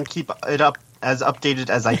to try and keep it up as updated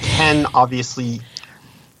as I can. Obviously,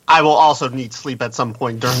 I will also need sleep at some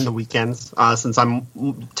point during the weekends since I'm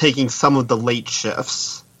taking some of the late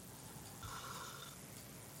shifts.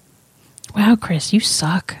 Wow, Chris, you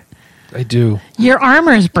suck. I do. Your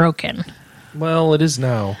armor is broken. Well, it is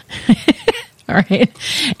now. All right.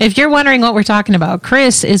 If you're wondering what we're talking about,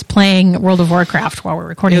 Chris is playing World of Warcraft while we're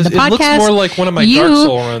recording the podcast. It looks more like one of my Dark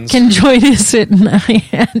Soul runs. You can join us at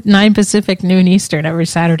 9 Pacific, noon Eastern every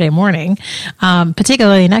Saturday morning,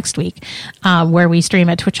 particularly next week, where we stream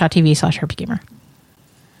at twitch.tv/RPGamer.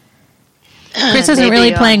 Chris isn't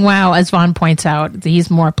really playing WoW, as Vaughn points out. He's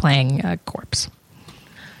more playing Corpse.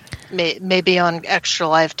 Maybe on Extra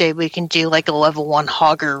Life Day we can do like a level 1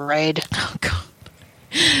 Hogger raid. Oh God!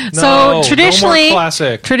 So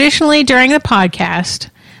traditionally during the podcast,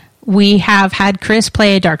 we have had Chris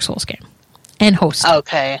play a Dark Souls game and host.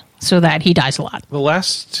 Okay. So that he dies a lot. The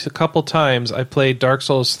last couple times I played Dark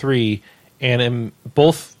Souls 3, and in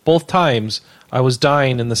both times I was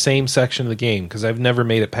dying in the same section of the game because I've never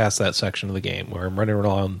made it past that section of the game where I'm running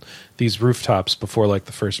around these rooftops before like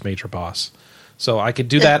the first major boss. So I could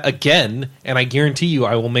do that again, and I guarantee you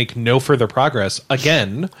I will make no further progress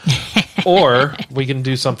again. Or we can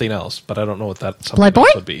do something else, but I don't know what that something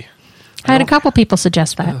else would be. I had a couple people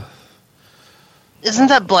suggest that. Isn't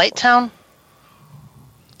that Blighttown?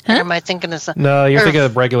 Huh? Or am I thinking of something? No, you're thinking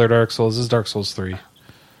of regular Dark Souls. This is Dark Souls 3.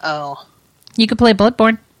 Oh. You could play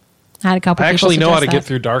Bloodborne. I had a couple I people actually know how to suggest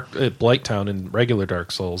get through Blighttown in regular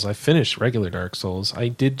Dark Souls. I finished regular Dark Souls. I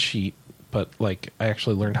did cheat, but I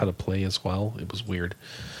actually learned how to play as well. It was weird.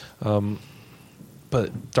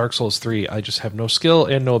 But Dark Souls 3, I just have no skill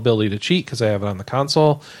and no ability to cheat because I have it on the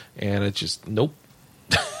console, and it just, nope.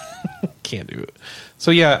 Can't do it. So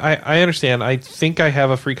yeah, I understand. I think I have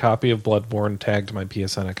a free copy of Bloodborne tagged to my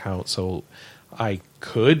PSN account, so I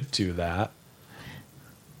could do that.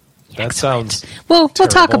 That Excellent. sounds We'll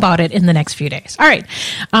talk terrible. about it in the next few days. All right.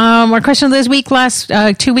 Our question of this week,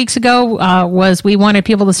 2 weeks ago, was we wanted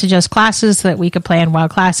people to suggest classes that we could play in WoW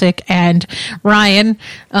Classic, and Ryan,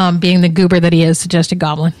 being the goober that he is, suggested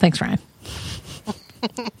Goblin. Thanks, Ryan.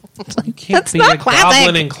 You can't be a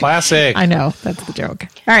goblin in Classic. I know. That's the joke.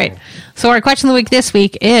 All right. So our question of the week this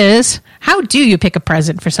week is, how do you pick a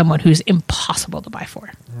present for someone who's impossible to buy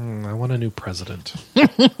for? I want a new president. No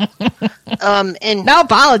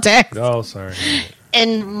politics. Oh, sorry.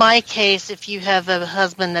 In my case, if you have a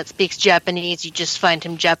husband that speaks Japanese, you just find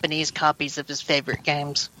him Japanese copies of his favorite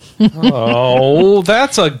games. Oh,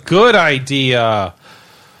 that's a good idea.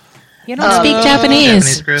 You don't speak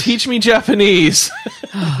Japanese. Teach me Japanese.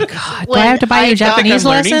 Oh, God. Do I have to buy you Japanese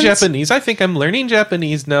lessons? Learning Japanese. I think I'm learning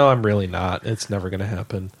Japanese. No, I'm really not. It's never going to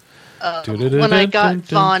happen. When I got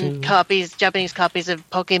Vaughn Japanese copies of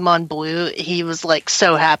Pokemon Blue, he was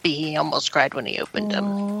so happy he almost cried when he opened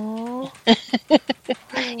them.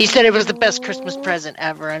 He said it was the best Christmas present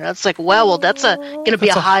ever, and it's like, wow, well, that's going to be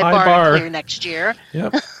a high bar to clear next year.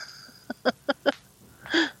 Yep.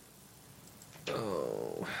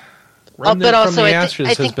 But also, I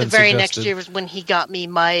think the very next year was when he got me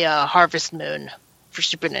my Harvest Moon for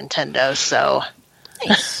Super Nintendo. So,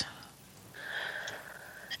 nice.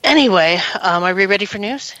 Anyway, are we ready for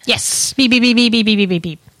news? Yes. Beep, beep, beep, beep, beep, beep, beep,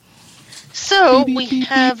 beep. So, we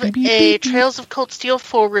have a Trails of Cold Steel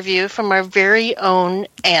 4 review from our very own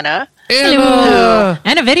Anna. Hello.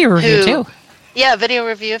 And a video review, too. Yeah, video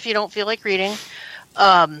review if you don't feel like reading.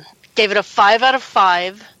 Gave it a 5 out of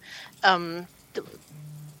 5.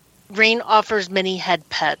 Rain offers many head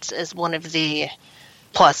pets as one of the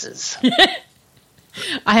pluses.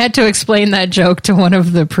 I had to explain that joke to one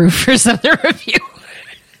of the proofers of the review.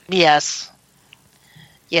 Yes.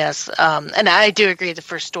 And I do agree the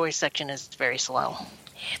first story section is very slow.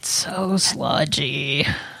 It's so sludgy.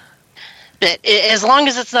 But as long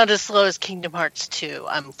as it's not as slow as Kingdom Hearts 2,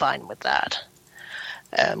 I'm fine with that.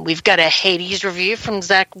 We've got a Hades review from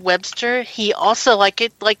Zach Webster. He also liked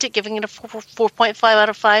it, giving it a 4.5 out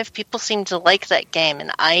of 5. People seem to like that game,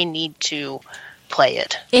 and I need to play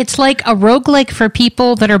it. It's like a roguelike for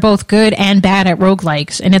people that are both good and bad at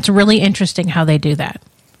roguelikes, and it's really interesting how they do that.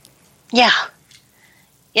 Yeah,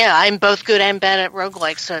 I'm both good and bad at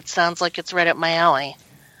roguelikes, so it sounds like it's right up my alley.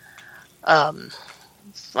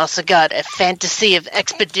 Also got a Fantasy of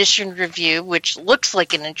Expedition review, which looks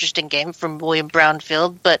like an interesting game from William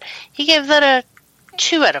Brownfield, but he gave that a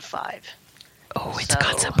 2 out of 5. Oh, it's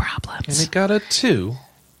got some problems. And it got a 2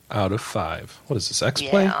 out of 5. What is this,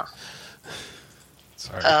 X-Play? Yeah.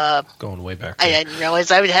 Sorry, going way back. I didn't realize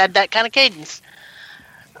I would have that kind of cadence.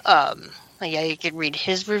 Yeah, you can read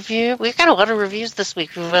his review. We've got a lot of reviews this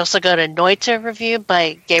week. We've also got a Noita review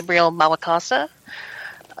by Gabriel Malacasa.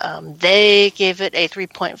 They gave it a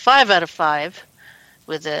 3.5 out of 5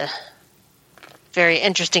 with a very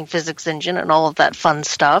interesting physics engine and all of that fun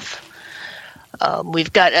stuff.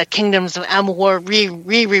 We've got a Kingdoms of Amalur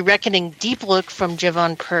Re-Reckoning Deep Look from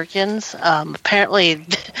Javon Perkins. Apparently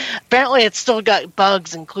it's still got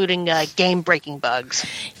bugs, including game-breaking bugs.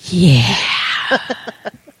 Yeah.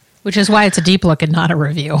 Which is why it's a deep look and not a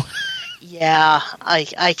review. Yeah,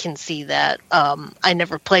 I can see that. I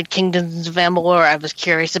never played Kingdoms of Amalur. I was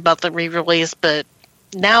curious about the re-release, but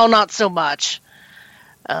now not so much.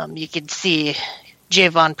 You can see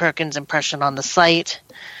Javon Perkins' impression on the site.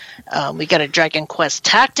 We got a Dragon Quest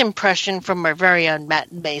Tact impression from our very own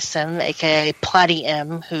Matt Mason, aka Platty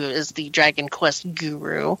M, who is the Dragon Quest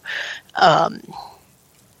guru.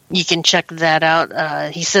 You can check that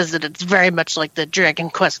out. He says that it's very much like the Dragon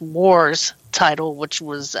Quest Wars title, which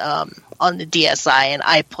was on the DSi, and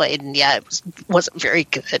I played, and yeah, it wasn't very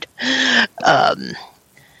good.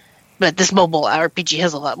 But this mobile RPG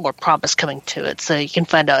has a lot more promise coming to it, so you can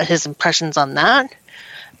find out his impressions on that.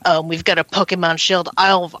 We've got a Pokemon Shield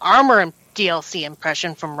Isle of Armor DLC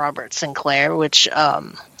impression from Robert Sinclair, which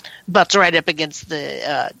butts right up against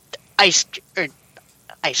the Ice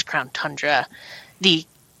Crown Tundra, the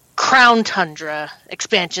Crown Tundra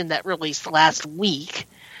expansion that released last week.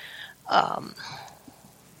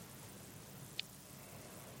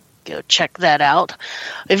 Go check that out.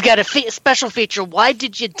 We've got a special feature, Why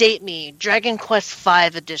Did You Date Me? Dragon Quest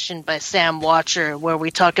V edition by Sam Watcher, where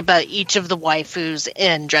we talk about each of the waifus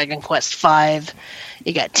in Dragon Quest V.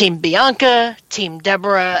 You got Team Bianca, Team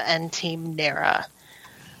Deborah, and Team Nera.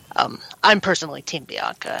 I'm personally Team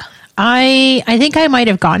Bianca. I think I might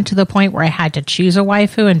have gotten to the point where I had to choose a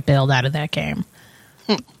waifu and build out of that game.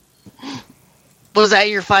 Was that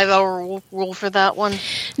your 5-hour rule for that one?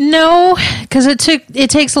 No, because it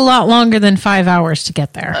takes a lot longer than 5 hours to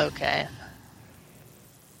get there. Okay.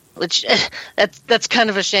 Which that's kind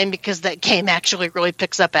of a shame because that game actually really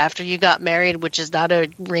picks up after you got married, which is not a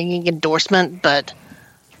ringing endorsement, but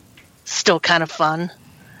still kind of fun.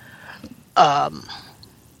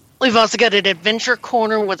 We've also got an adventure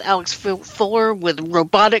corner with Alex Fuller with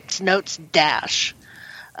Robotics Notes Dash.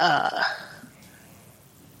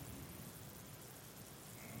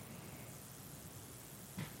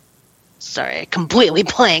 Sorry, I completely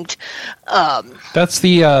blanked. That's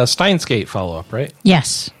the Steins Gate follow-up, right?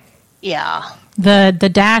 Yes. Yeah. The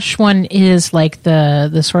Dash one is like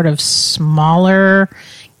the sort of smaller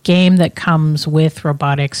game that comes with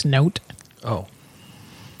Robotics Note. Oh.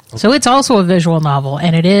 Okay. So it's also a visual novel,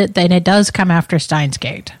 and it does come after Steins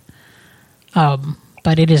Gate.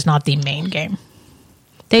 But it is not the main game.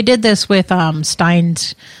 They did this with the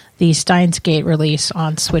Steins Gate release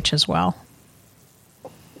on Switch as well.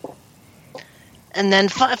 And then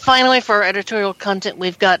finally, for our editorial content,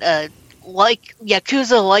 we've got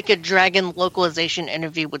Yakuza Like a Dragon localization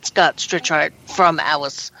interview with Scott Strichart from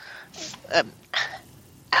Alex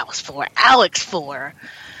Fuller,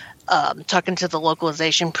 talking to the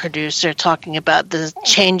localization producer, talking about the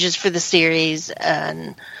changes for the series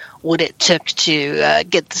and what it took to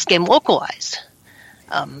get this game localized.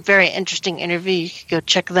 Very interesting interview. You can go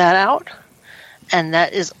check that out. And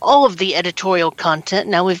that is all of the editorial content.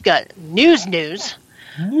 Now we've got news.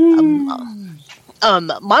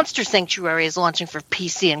 Monster Sanctuary is launching for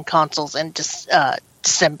PC and consoles in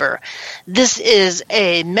December. This is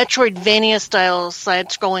a Metroidvania-style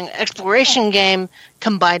side-scrolling exploration game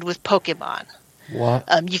combined with Pokemon.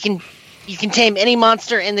 What? You can tame any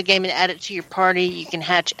monster in the game and add it to your party. You can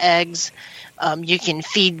hatch eggs. You can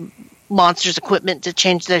feed monsters equipment to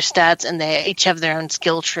change their stats, and they each have their own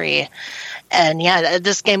skill tree. And yeah,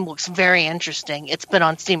 this game looks very interesting. It's been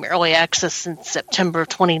on Steam Early Access since September of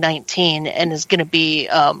 2019 and is going to be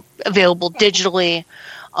available digitally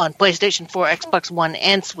on PlayStation 4, Xbox One,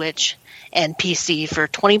 and Switch, and PC for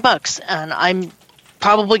 $20. And I'm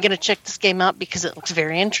probably going to check this game out because it looks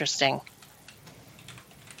very interesting.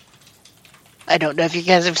 I don't know if you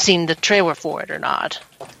guys have seen the trailer for it or not.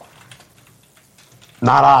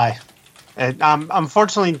 Not I.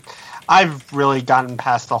 Unfortunately, I've really gotten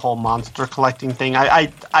past the whole monster collecting thing.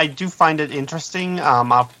 I do find it interesting,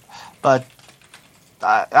 but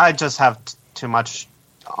I just have too much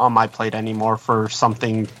on my plate anymore for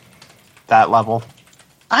something that level.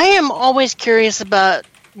 I am always curious about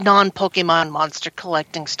non-Pokemon monster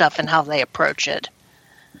collecting stuff and how they approach it.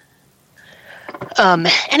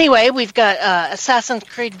 Anyway, we've got Assassin's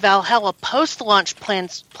Creed Valhalla post-launch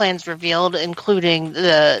plans revealed, including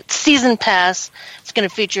the Season Pass. It's going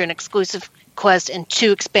to feature an exclusive quest and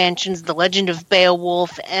 2 expansions, The Legend of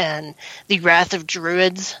Beowulf and The Wrath of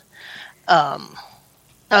Druids.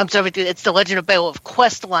 I'm sorry, it's The Legend of Beowulf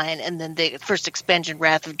quest line, and then the first expansion,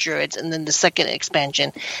 Wrath of Druids, and then the second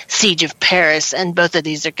expansion, Siege of Paris, and both of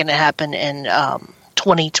these are going to happen in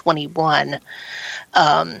 2021.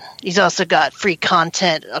 He's also got free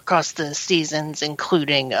content across the seasons,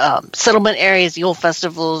 including settlement areas, Yule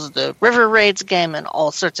festivals, the River Raids game, and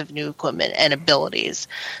all sorts of new equipment and abilities.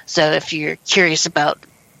 So if you're curious about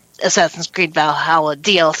Assassin's Creed Valhalla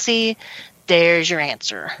DLC, there's your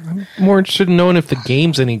answer. I'm more interested in knowing if the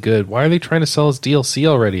game's any good. Why are they trying to sell us DLC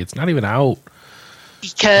already? It's not even out.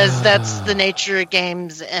 Because that's the nature of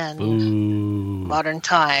games in modern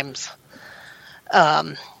times.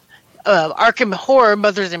 Arkham Horror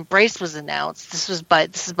Mother's Embrace was announced. This is by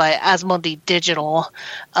Asmodee Digital.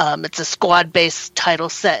 It's a squad-based title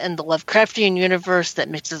set in the Lovecraftian universe that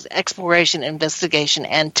mixes exploration, investigation,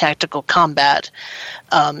 and tactical combat.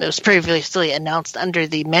 It was previously announced under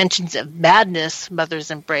the Mansions of Madness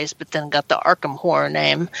Mother's Embrace, but then got the Arkham Horror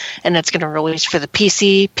name, and it's going to release for the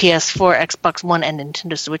PC, PS4, Xbox One, and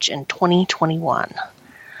Nintendo Switch in 2021.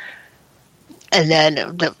 And then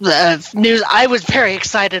the news I was very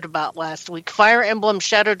excited about last week, Fire Emblem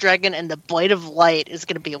Shadow Dragon and the Blade of Light is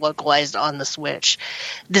going to be localized on the Switch.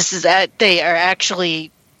 They are actually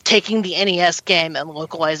taking the NES game and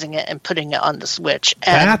localizing it and putting it on the Switch.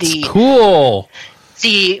 And that's cool.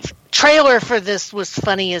 The trailer for this was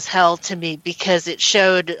funny as hell to me because it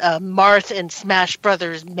showed Marth in Smash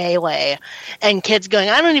Brothers Melee, and kids going,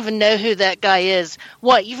 "I don't even know who that guy is."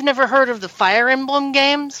 What, you've never heard of the Fire Emblem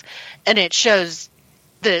games? And it shows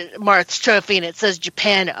the Marth's trophy, and it says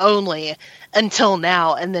Japan only until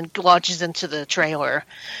now, and then launches into the trailer.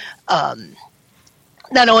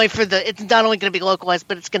 It's not only going to be localized,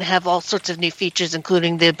 but it's going to have all sorts of new features,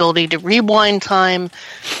 including the ability to rewind time,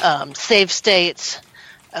 save states,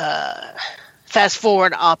 fast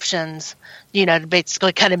forward options, to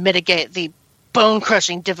basically kind of mitigate the bone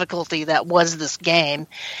crushing difficulty that was this game.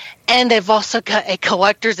 And they've also got a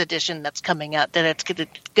collector's edition that's coming out that it's going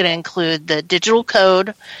to include the digital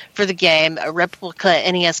code for the game, a replica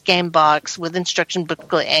NES game box with instruction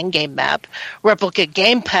booklet and game map, replica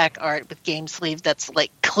game pack art with game sleeve that's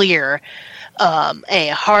like clear, a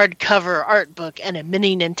hardcover art book, and a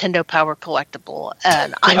mini Nintendo Power collectible.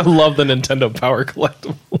 And I love the Nintendo Power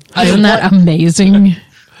collectible. Isn't that amazing?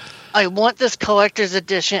 I want this collector's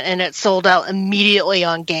edition, and it sold out immediately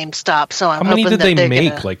on GameStop. So I'm hoping that they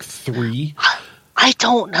make? Gonna, like 3? I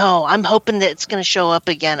don't know. I'm hoping that it's going to show up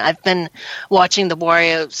again. I've been watching the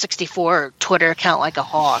Wario64 Twitter account like a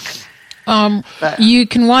hawk. You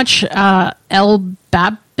can watch El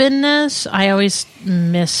Babinez. I always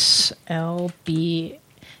miss LB.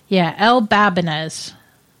 Yeah, El Babinez.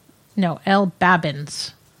 No, El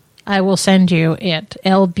Babins. I will send you it.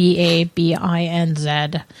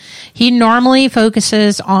 LBABINZ. He normally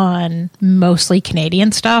focuses on mostly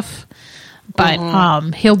Canadian stuff, but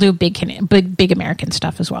he'll do big American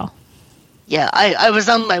stuff as well. Yeah, I was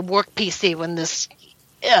on my work PC when this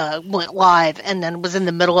went live, and then was in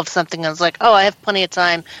the middle of something. I was like, "Oh, I have plenty of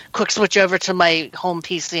time." Quick switch over to my home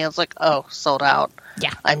PC. I was like, "Oh, sold out."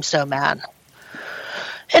 Yeah, I'm so mad.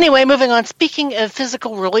 Anyway, moving on. Speaking of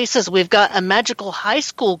physical releases, we've got a Magical High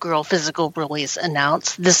School Girl physical release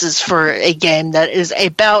announced. This is for a game that is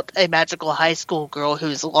about a magical high school girl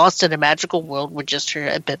who's lost in a magical world with just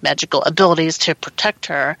her magical abilities to protect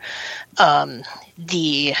her.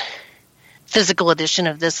 The physical edition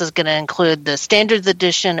of this is going to include the standard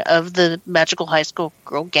edition of the Magical High School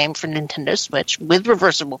Girl game for Nintendo Switch with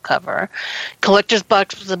reversible cover, collector's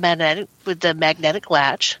box with the magnetic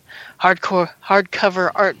latch,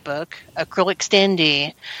 hardcover art book, acrylic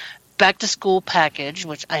standee, back to school package,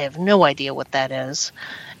 which I have no idea what that is,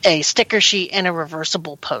 a sticker sheet, and a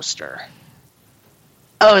reversible poster.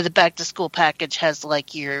 Oh, the back to school package has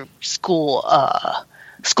like your school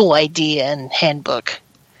ID and handbook.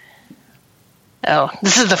 Oh,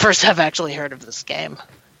 this is the first I've actually heard of this game.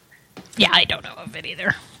 Yeah, I don't know of it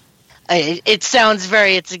either. It sounds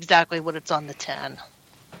it's exactly what it's on the tin.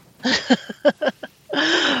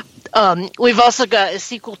 We've also got a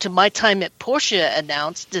sequel to My Time at Porsche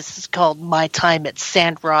announced. This is called My Time at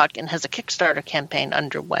Sandrock and has a Kickstarter campaign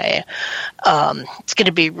underway. It's going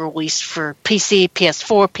to be released for PC,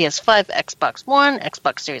 PS4, PS5, Xbox One,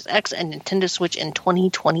 Xbox Series X, and Nintendo Switch in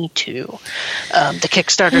 2022. The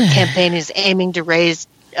Kickstarter campaign is aiming to raise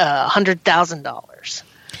 $100,000.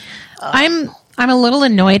 I'm a little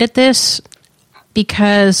annoyed at this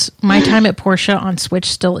because My Time at Porsche on Switch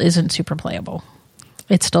still isn't super playable.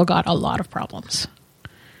 It's still got a lot of problems.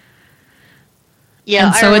 Yeah,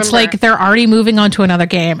 and so it's like they're already moving on to another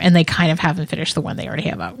game, and they kind of haven't finished the one they already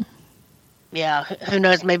have out. Yeah, who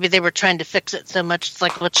knows? Maybe they were trying to fix it so much, it's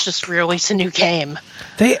like, let's just release a new game.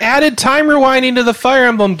 They added time rewinding to the Fire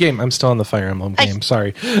Emblem game. I'm still on the Fire Emblem game,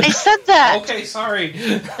 sorry. I said that! Okay, sorry.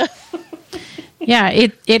 Yeah,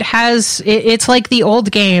 it's like the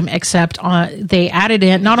old game, except they added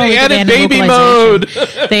in they added baby mode.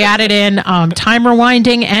 They added in time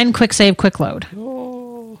rewinding and quick save, quick load.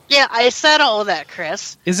 Oh. Yeah, I said all of that,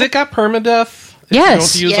 Chris. Is it got permadeath?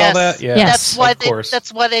 Yes. You don't use all that? Yeah. Yes.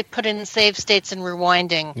 That's why they put in save states and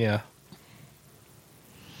rewinding. Yeah.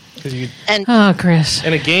 Chris.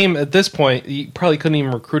 In a game at this point, you probably couldn't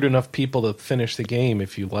even recruit enough people to finish the game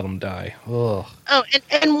if you let them die. Ugh. Oh,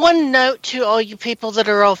 and one note to all you people that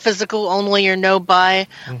are all physical only or no buy.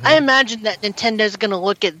 I imagine that Nintendo's going to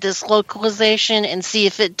look at this localization and see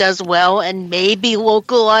if it does well and maybe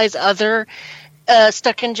localize other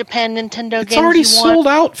stuck in Japan Nintendo games. It's already sold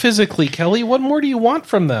out physically, Kelly. What more do you want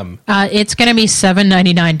from them? It's going to be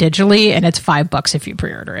 $7.99 digitally, and it's $5 if you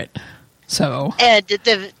pre-order it. So, and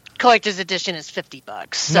the collector's edition is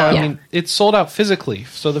 $50. So no, I mean, it's sold out physically.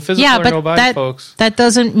 So the physical or no buy folks. That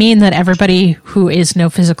doesn't mean that everybody who is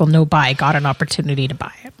no physical no buy got an opportunity to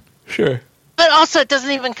buy it. Sure. But also, it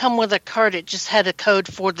doesn't even come with a card. It just had a code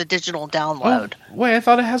for the digital download. Oh, wait, I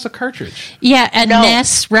thought it has a cartridge. Yeah, a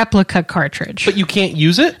NES replica cartridge. But you can't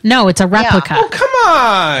use it? No, it's a replica. Yeah. Oh, come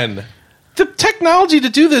on! The technology to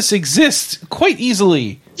do this exists quite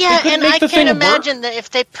easily. Yeah, and I can imagine that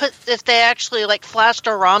if they actually like flashed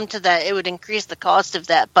a ROM to that, it would increase the cost of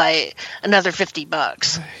that by another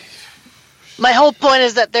 $50. My whole point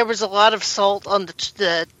is that there was a lot of salt on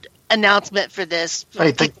the announcement for this.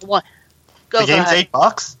 Wait, the game's ahead.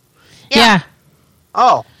 $8? Yeah.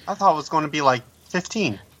 Oh, I thought it was going to be like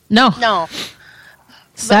 15. No.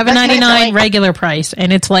 $7.99 regular price,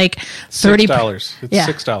 and it's like $30.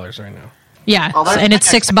 It's $6 right now. Yeah, and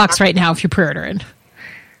it's $6 right now if you pre-order it.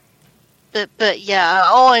 But yeah,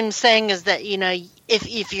 all I'm saying is that, you know,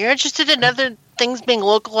 if you're interested in other things being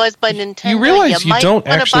localized by Nintendo, you realize you don't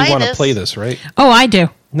actually want to play this, right? Oh, I do.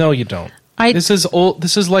 No, you don't. This is old.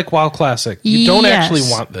 This is like WoW Classic. You don't actually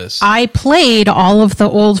want this. I played all of the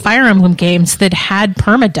old Fire Emblem games that had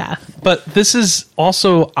permadeath. But this is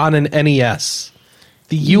also on an NES.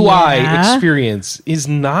 The UI experience is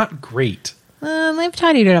not great. They've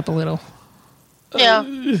tidied it up a little. Yeah.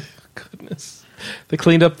 Goodness. They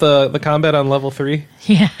cleaned up the combat on level 3?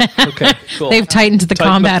 Yeah. Okay, cool. They've tightened the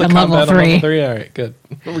combat on level 3. All right, good.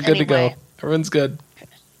 We're good to go. Everyone's good.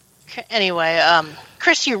 Anyway,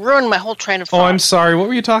 Chris, you ruined my whole train of thought. Oh, I'm sorry. What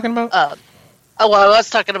were you talking about? I was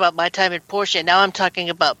talking about my time in Porsche. Now I'm talking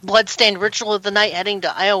about Bloodstained Ritual of the Night heading to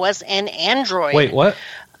iOS and Android. Wait, what?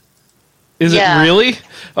 Is it really?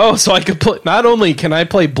 Oh, so I could play. Not only can I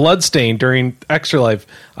play Bloodstained during Extra Life,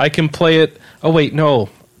 I can play it. Oh wait, no,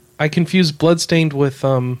 I confused Bloodstained with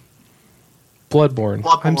Bloodborne.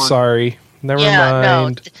 I'm sorry. Never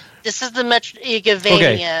mind. No, this is the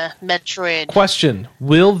Metroidvania Metroid. Question: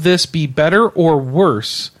 will this be better or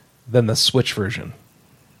worse than the Switch version?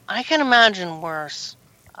 I can imagine worse.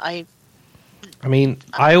 I mean,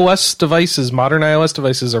 iOS devices, modern iOS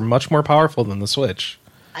devices, are much more powerful than the Switch.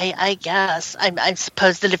 I guess. I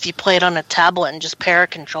suppose that if you play it on a tablet and just pair a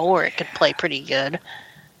controller, it could play pretty good.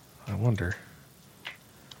 I wonder.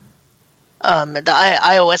 The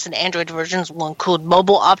iOS and Android versions will include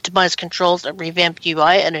mobile optimized controls, a revamped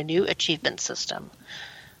UI, and a new achievement system.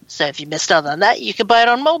 So if you missed out on that, you can buy it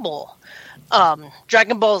on mobile.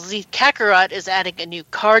 Dragon Ball Z Kakarot is adding a new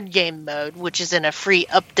card game mode, which is in a free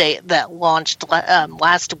update that launched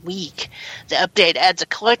last week. The update adds a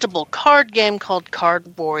collectible card game called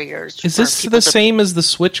Card Warriors. Is this the same as the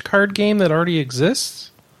Switch card game that already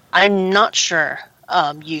exists? I'm not sure.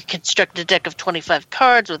 You construct a deck of 25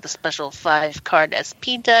 cards with a special 5-card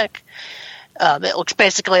SP deck. It looks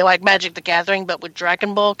basically like Magic the Gathering, but with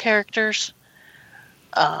Dragon Ball characters.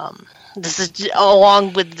 This is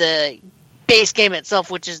along with the base game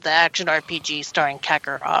itself, which is the action RPG starring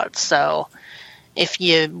Kakarot. So if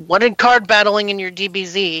you wanted card battling in your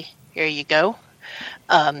DBZ, here you go.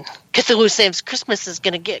 Cthulhu Saves Christmas is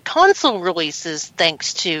going to get console releases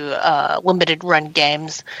thanks to limited run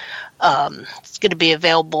games. It's going to be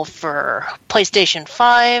available for PlayStation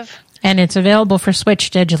 5. And it's available for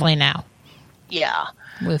Switch digitally now. Yeah.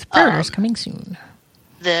 With pre-orders coming soon.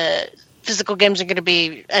 The physical games are going to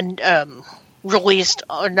be released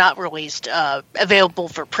or not released, available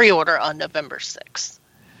for pre-order on November 6th.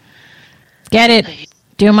 Get it.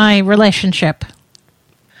 Do my relationship.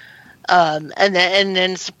 And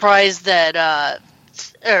then surprised that,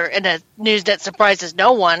 or in a news that surprises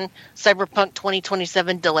no one, Cyberpunk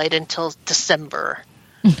 2027 delayed until December.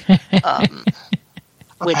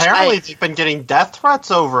 Apparently, they've been getting death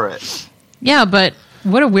threats over it. Yeah, but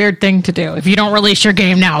what a weird thing to do. If you don't release your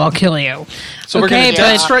game now, I'll kill you. So we're going to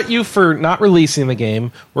death threat you for not releasing the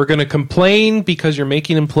game. We're going to complain because you're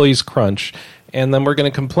making employees crunch. And then we're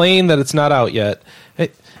going to complain that it's not out yet.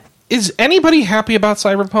 Is anybody happy about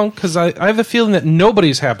Cyberpunk? Because I have a feeling that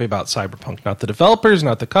nobody's happy about Cyberpunk. Not the developers,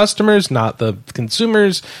 not the customers, not the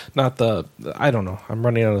consumers, not the... I don't know. I'm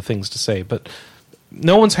running out of things to say. But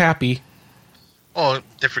no one's happy. Oh,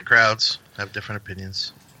 different crowds have different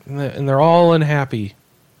opinions. And they're all unhappy.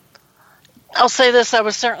 I'll say this. I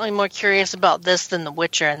was certainly more curious about this than The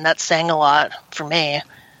Witcher, and that's saying a lot for me.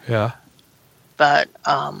 Yeah. But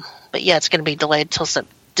yeah, it's going to be delayed till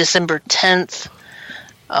December 10th.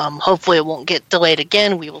 Hopefully it won't get delayed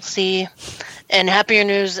again. We will see. And happier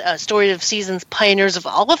news, Story of Seasons Pioneers of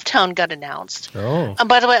Olive Town got announced. Oh.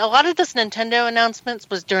 By the way, a lot of this Nintendo announcements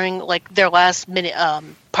was during like their last minute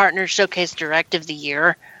partner showcase direct of the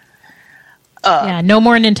year. Yeah, no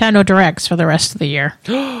more Nintendo Directs for the rest of the year.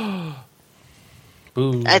 Boo.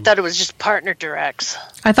 I thought it was just partner directs.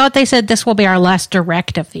 I thought they said this will be our last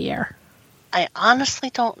direct of the year. I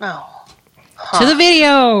honestly don't know. To the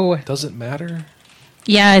video! Does it matter?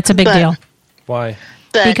 Yeah, it's a big deal. Why?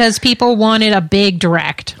 Because people wanted a big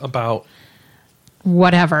direct. About?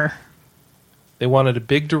 Whatever. They wanted a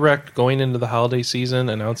big direct going into the holiday season,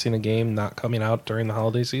 announcing a game not coming out during the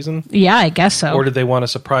holiday season? Yeah, I guess so. Or did they want a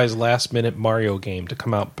surprise last-minute Mario game to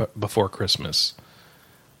come out before Christmas?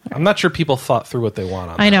 I'm not sure people thought through what they want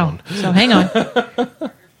on that. I know. One. So hang on.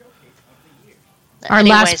 Our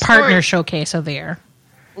last partner showcase of the year.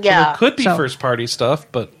 Yeah. So there could be first-party stuff,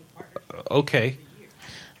 but okay.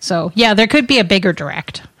 So, yeah, there could be a bigger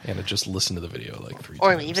direct. And just listen to the video like 3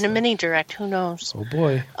 times. Or even a mini direct, who knows? Oh,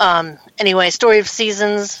 boy. Anyway, Story of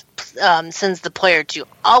Seasons sends the player to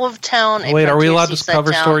Olive Town. Wait, are we allowed to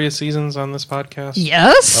cover Story of Seasons on this podcast?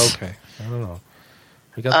 Yes. Okay. I don't know.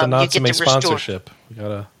 We got the Natsume sponsorship. We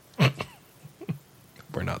gotta...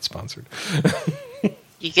 We're not sponsored.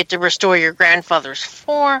 You get to restore your grandfather's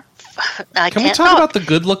form. Can we talk about the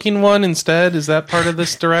good-looking one instead? Is that part of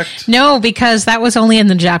this direct? No, because that was only in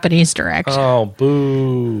the Japanese direct. Oh,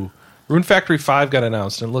 boo. Rune Factory 5 got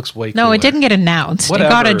announced, and it looks way cooler. No, it didn't get announced. Whatever.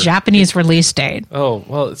 It got a Japanese release date. Oh,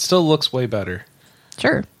 well, it still looks way better.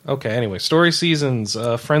 Sure. Okay, anyway, Story Seasons,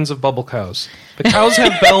 Friends of Bubble Cows. The cows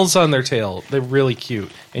have bells on their tail. They're really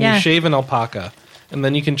cute. And you shave an alpaca. And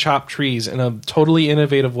then you can chop trees in a totally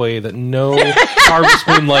innovative way that no Harvest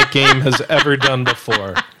Moon-like game has ever done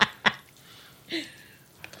before.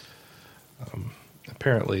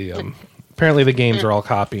 Apparently the games are all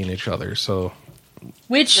copying each other. So,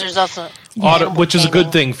 which there's also which is a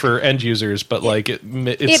good thing for end users, but like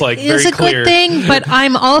it's like very clear. It is a good thing, but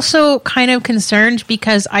I'm also kind of concerned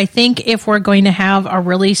because I think if we're going to have a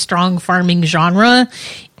really strong farming genre,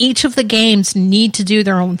 each of the games need to do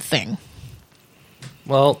their own thing.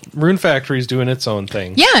 Well, Rune Factory is doing its own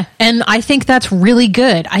thing. Yeah, and I think that's really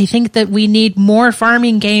good. I think that we need more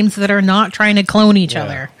farming games that are not trying to clone each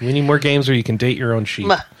other. We need more games where you can date your own sheep.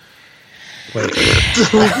 Wait.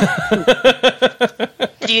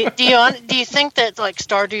 Do you think that like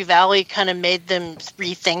Stardew Valley kind of made them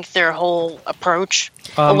rethink their whole approach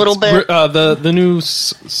a little bit? The new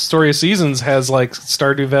Story of Seasons has like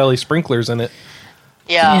Stardew Valley sprinklers in it.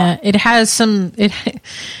 Yeah, it has some.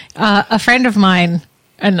 A friend of mine,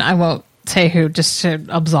 and I won't say who, just to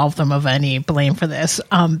absolve them of any blame for this,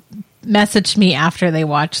 messaged me after they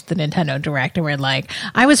watched the Nintendo Direct and were like,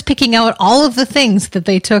 I was picking out all of the things that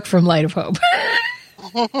they took from Light of Hope.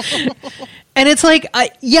 And it's like,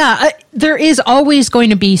 there is always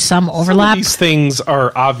going to be some overlap. Some of these things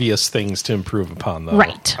are obvious things to improve upon, though.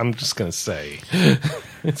 Right. I'm just going to say.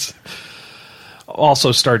 It's... Also,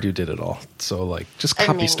 Stardew did it all. So, like, just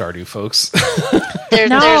copy Stardew, folks.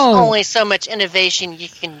 There's only so much innovation you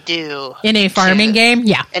can do. In a farming game?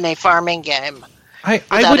 Yeah. In a farming game. I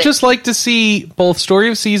would just like to see both Story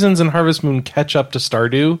of Seasons and Harvest Moon catch up to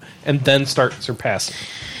Stardew and then start surpassing.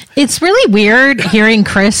 It's really weird hearing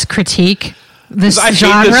Chris critique this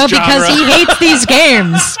genre because he hates these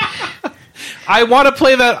games. I want to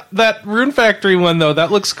play that Rune Factory one, though. That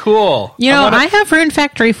looks cool. You know, I have Rune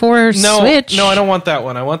Factory for Switch. No, I don't want that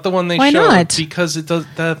one. I want the one they showed. Why not? Because it does.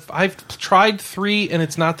 I've tried 3, and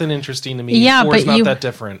it's not that interesting to me. Yeah, 4 is not that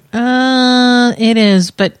different. It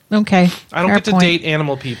is, but okay. I don't get to date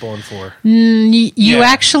animal people in 4. You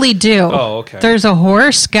actually do. Oh, okay. There's a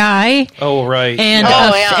horse guy. Oh, right.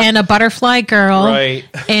 And a butterfly girl. Right.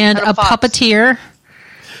 And a puppeteer.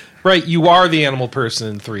 Right, you are the animal person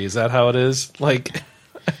in 3. Is that how it is? Like,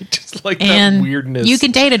 I just like that weirdness. You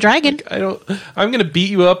can date a dragon. Like, I'm going to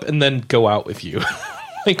beat you up and then go out with you.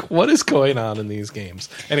 Like, what is going on in these games?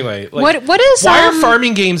 Anyway, like, what is why are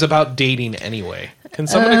farming games about dating anyway? Can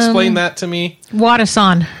someone explain that to me?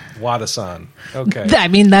 Wada-san. Okay. I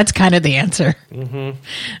mean, that's kind of the answer. Mm-hmm.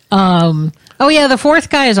 Oh yeah, the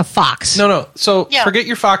 4th guy is a fox. No. So forget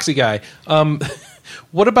your foxy guy.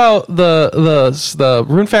 What about the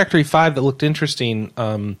Rune Factory 5 that looked interesting?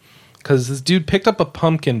 Because this dude picked up a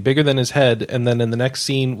pumpkin bigger than his head, and then in the next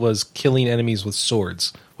scene was killing enemies with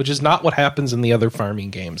swords, which is not what happens in the other farming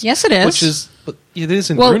games. Yes, it is. It is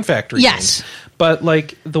in Rune Factory yes. games. But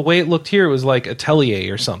like the way it looked here was like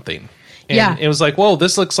Atelier or something. And it was like, whoa,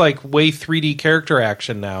 this looks like way 3D character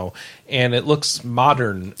action now, and it looks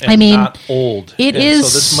modern and not old. It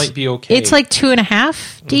is. So this might be okay. It's like 2.5D.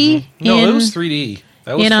 Mm-hmm. No, it was 3D.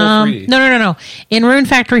 That was full 3D. No. In Rune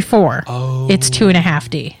Factory 4, it's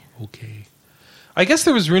 2.5D. Okay. I guess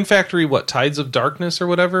there was Rune Factory, Tides of Darkness or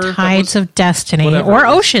whatever? Tides of Destiny. Or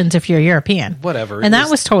Oceans if you're European. Whatever. And that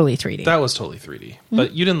was totally 3D. That was totally 3D. Mm-hmm.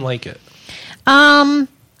 But you didn't like it.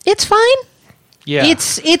 It's fine. Yeah.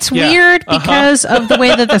 It's weird because of the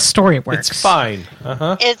way that the story works. It's fine.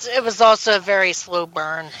 It was also a very slow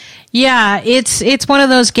burn. Yeah, it's one of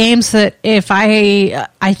those games that if I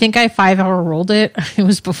think I 5-hour rolled it. It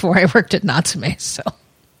was before I worked at Natsume, so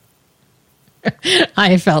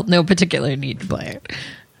I felt no particular need to play it.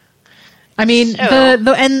 I mean,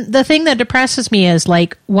 the thing that depresses me is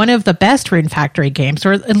like one of the best Rune Factory games,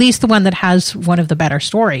 or at least the one that has one of the better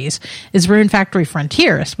stories, is Rune Factory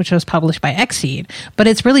Frontiers, which was published by Xseed, but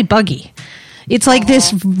it's really buggy. It's like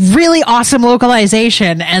this really awesome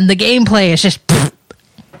localization, and the gameplay is just.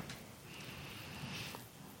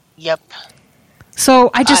 Yep.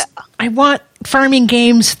 So I want farming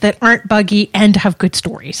games that aren't buggy and have good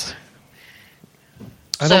stories.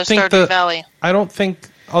 I don't think Stardew Valley. I don't think,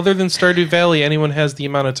 other than Stardew Valley, anyone has the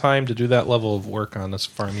amount of time to do that level of work on this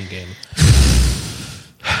farming game.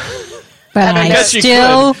 But I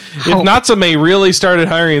still hope. If Natsume really started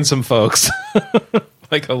hiring some folks,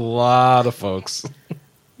 like a lot of folks.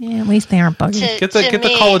 Yeah, at least they aren't buggy. Get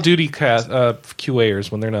the Call of Duty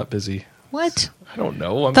QAers when they're not busy. What? I don't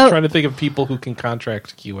know. I'm trying to think of people who can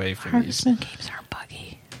contract QA for Harvest these. Moon games aren't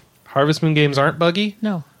buggy. Harvest Moon games aren't buggy?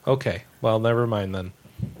 No. Okay. Well, never mind then.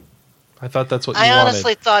 I thought that's what you wanted. wanted. I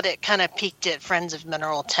honestly thought it kind of peaked at Friends of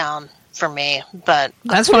Mineral Town for me, but...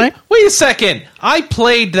 That's fine. Wait a second. I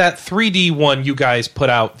played that 3D one you guys put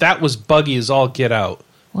out. That was buggy as all get out.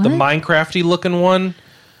 What? The Minecrafty looking one.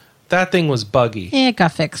 That thing was buggy. Yeah, it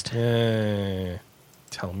got fixed.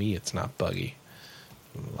 Tell me it's not buggy.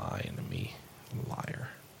 Lying to me. Liar.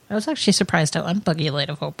 I was actually surprised how unbuggy Light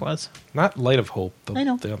of Hope was. Not Light of Hope, I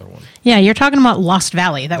know. the other one. Yeah, you're talking about Lost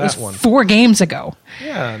Valley. That was one. 4 games ago.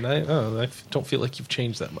 Yeah, and I don't feel like you've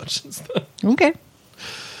changed that much since then. Okay.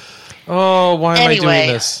 Oh, why am I doing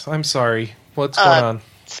this? I'm sorry. What's going on?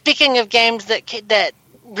 Speaking of games that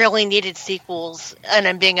really needed sequels, and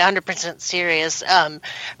I'm being 100% serious,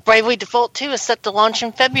 Bravely Default 2 is set to launch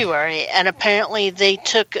in February, and apparently they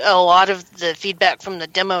took a lot of the feedback from the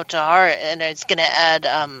demo to heart, and it's going to add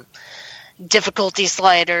difficulty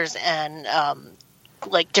sliders and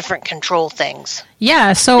like different control things.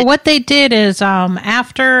 Yeah, so what they did is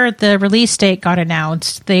after the release date got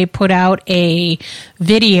announced, they put out a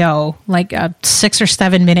video, like a 6 or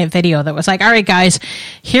 7 minute video that was like, all right, guys,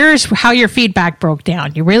 here's how your feedback broke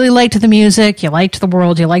down. You really liked the music, you liked the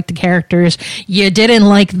world, you liked the characters, you didn't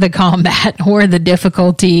like the combat or the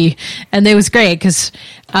difficulty, and it was great because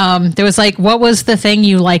there was like, what was the thing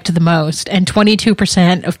you liked the most? And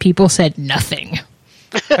 22% of people said nothing.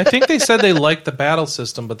 I think they said they liked the battle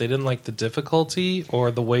system, but they didn't like the difficulty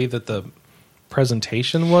or the way that the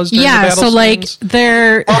presentation was during the battle so like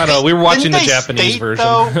they're... I don't know, we were watching the Didn't they Japanese state, version.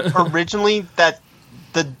 Though, originally that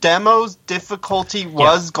the demo's difficulty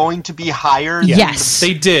was going to be higher Yes. than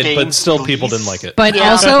They did, but game's still release. people didn't like it. But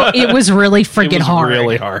also, it was really freaking It was hard.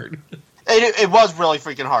 really hard. It was really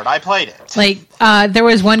freaking hard. I played it. Like, there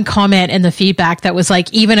was one comment in the feedback that was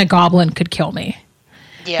like, even a goblin could kill me.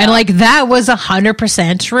 Yeah. And like that was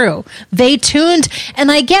 100% true. They tuned,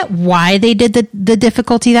 and I get why they did the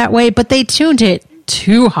difficulty that way, but they tuned it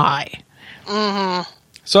too high. Mm-hmm.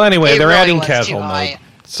 So anyway, they're really adding was casual too mode. high.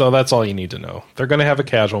 So that's all you need to know. They're going to have a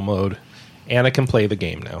casual mode. Anna can play the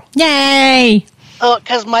game now. Yay! Oh,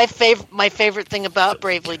 because my favorite thing about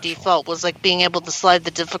Bravely Default was like being able to slide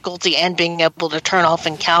the difficulty and being able to turn off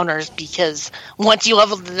encounters, because once you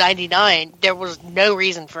leveled to 99, there was no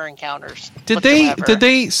reason for encounters. Did whatsoever.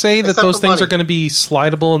 they say that Except those for things money. are going to be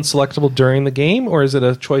slidable and selectable during the game, or is it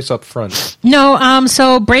a choice up front? No,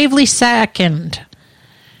 so Bravely Second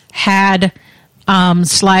had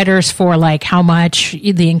sliders for like how much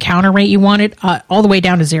the encounter rate you wanted, all the way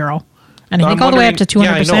down to 0. And I think all the way up to 200%.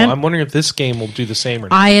 Yeah, I know. I'm wondering if this game will do the same or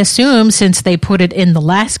not. I assume since they put it in the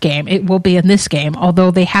last game, it will be in this game,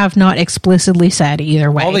 although they have not explicitly said either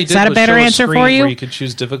way. All they Is did that a was better show answer screen for you? where you could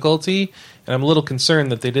choose difficulty, and I'm a little concerned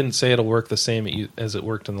that they didn't say it'll work the same as it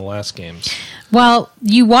worked in the last games. Well,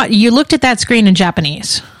 you looked at that screen in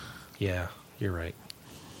Japanese. Yeah, you're right.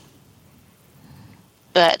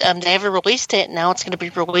 But they have a release date now. It's going to be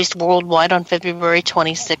released worldwide on February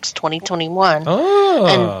 26, 2021. Oh.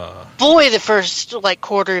 And boy, the first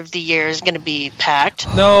quarter of the year is going to be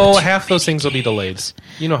packed. No, half those things will be delayed.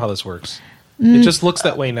 You know how this works. It just looks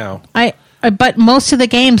that way now. But most of the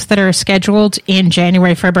games that are scheduled in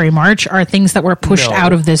January, February, March are things that were pushed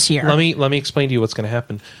out of this year. Let me explain to you what's going to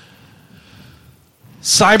happen.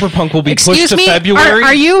 Cyberpunk will be Excuse pushed to me? February.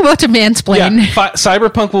 Are you about to mansplain? Yeah,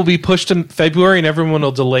 Cyberpunk will be pushed to February, and everyone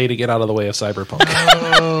will delay to get out of the way of Cyberpunk.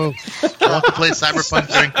 Oh, I want to play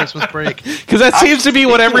Cyberpunk during Christmas break. Because that seems to be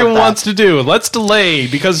what everyone wants to do. Let's delay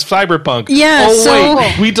because Cyberpunk. Yeah,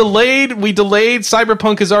 wait, we delayed.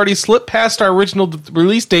 Cyberpunk has already slipped past our original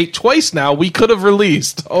release date twice now. We could have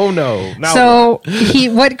released. Oh no! Now So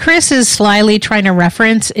what Chris is slyly trying to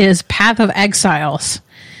reference is Path of Exiles.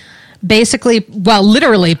 Basically,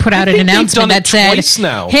 literally put out an announcement that said,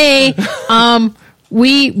 now. "Hey,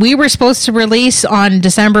 we were supposed to release on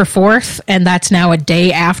December 4th, and that's now a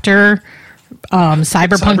day after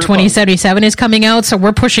Cyberpunk 2077 is coming out, so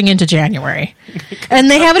we're pushing into January. And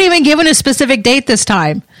they haven't even given a specific date this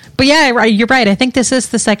time. But yeah, you're right. I think this is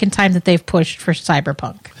the second time that they've pushed for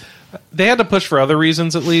Cyberpunk. They had to push for other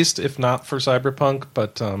reasons, at least, if not for Cyberpunk.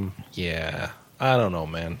 But yeah, I don't know,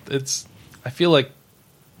 man. I feel like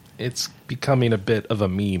it's becoming a bit of a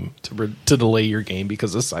meme to delay your game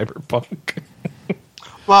because of Cyberpunk.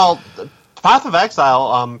 Well, Path of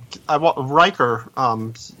Exile, Riker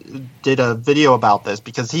did a video about this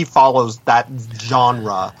because he follows that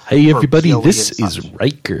genre. Hey, everybody, this is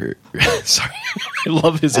Riker. Sorry, I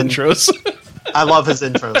love his intros. I love his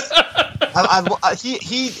intros.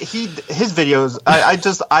 His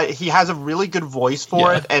videos. He has a really good voice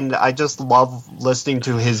for it, and I just love listening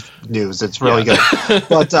to his news. It's really good.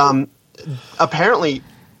 But apparently,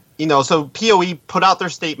 so PoE put out their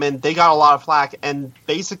statement. They got a lot of flack, and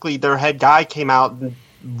basically their head guy came out and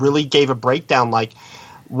really gave a breakdown. Like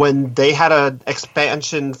when they had an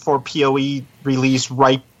expansion for PoE release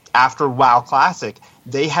right after WoW Classic,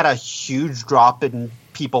 they had a huge drop in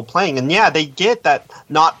people playing. And yeah, they get that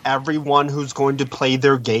not everyone who's going to play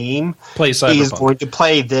their game is going to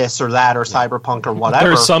play this or that or Cyberpunk or whatever.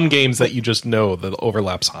 There are some games that you just know the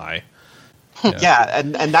overlap's high. Yeah,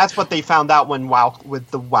 and that's what they found out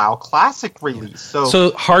with the WoW Classic release.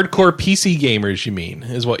 So hardcore PC gamers, you mean,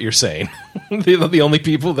 is what you're saying. The only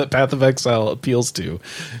people that Path of Exile appeals to.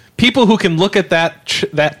 People who can look at that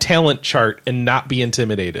talent chart and not be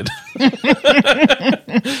intimidated.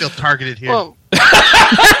 Feel targeted here. Well,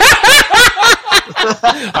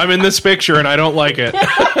 I'm in this picture and I don't like it.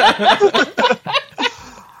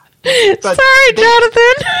 Sorry,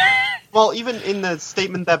 Jonathan. Well, even in the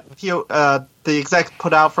statement that the exec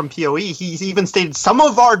put out from PoE, he even stated some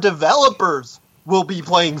of our developers will be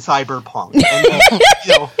playing Cyberpunk.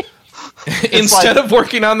 And, instead of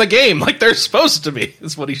working on the game like they're supposed to be,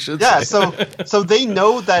 is what he should say. Yeah, so they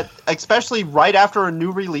know that, especially right after a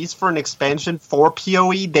new release for an expansion for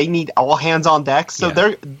PoE, they need all hands on deck.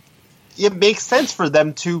 So it makes sense for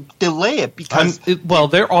them to delay it because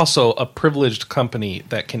they're also a privileged company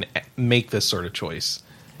that can make this sort of choice.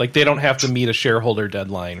 Like they don't have to meet a shareholder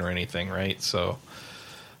deadline or anything, right? So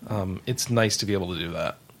it's nice to be able to do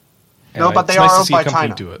that. And no, but they are owned by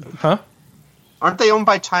China. Do it. Huh? Aren't they owned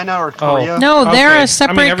by China or Korea? No, they're a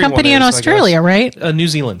separate company in Australia, right? New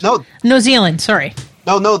Zealand. No, New Zealand. Sorry.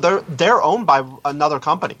 No, they're owned by another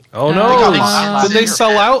company. Oh no! Did they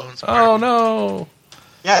sell out? Oh no!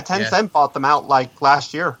 Yeah, Tencent bought them out like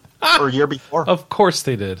last year or year before. Of course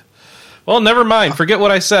they did. Well, never mind. Forget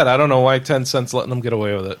what I said. I don't know why Tencent's letting them get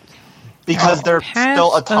away with it. Because they're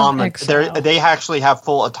still autonomous. They actually have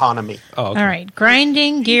full autonomy. Oh, okay. All right.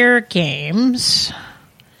 Grinding Gear Games.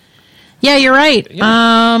 Yeah, you're right.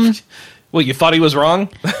 Yeah. Well, you thought he was wrong?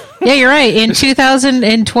 Yeah, you're right. In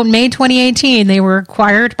May 2018, they were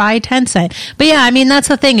acquired by Tencent. But yeah, I mean, that's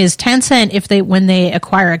the thing is Tencent, when they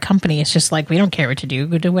acquire a company, it's just like, we don't care what you do.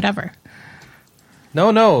 Go do whatever.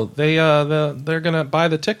 No, they're gonna buy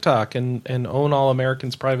the TikTok and own all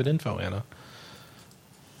Americans' private info, Anna.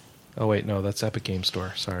 Oh wait, no, that's Epic Game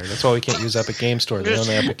Store. Sorry, that's why we can't use Epic Game Store. They own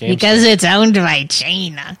the Epic Game because Store. It's owned by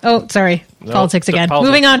China. Oh, sorry, politics again.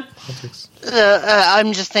 Moving on.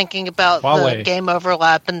 I'm just thinking about the game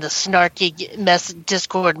overlap and the snarky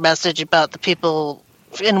Discord message about the people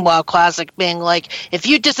in WoW Classic being like, if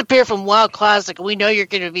you disappear from WoW Classic, we know you're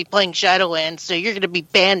going to be playing Shadowlands, so you're going to be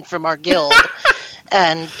banned from our guild.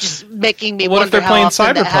 And just making me wonder how playing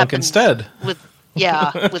Cyberpunk instead? With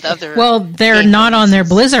other. Well, they're not on their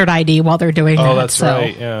Blizzard ID while they're doing that. Oh, that's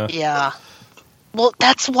right. Yeah. Yeah. Well,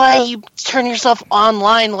 that's why you turn yourself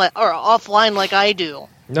online or offline like I do.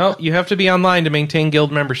 No, you have to be online to maintain guild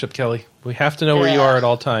membership, Kelly. We have to know where you are at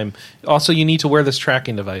all time. Also, you need to wear this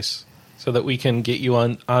tracking device so that we can get you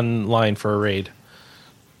online for a raid.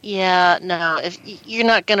 Yeah, no, if you're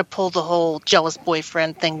not going to pull the whole jealous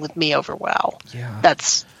boyfriend thing with me over WoW. Yeah.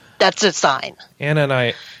 That's a sign.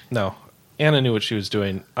 Anna knew what she was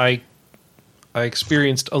doing. I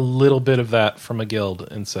experienced a little bit of that from a guild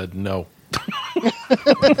and said no.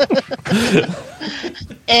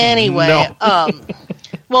 Anyway,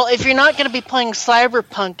 well, if you're not going to be playing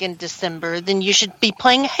Cyberpunk in December, then you should be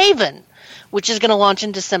playing Haven, which is going to launch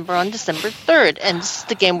in December on December 3rd. And this is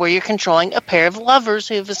the game where you're controlling a pair of lovers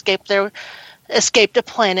who have escaped a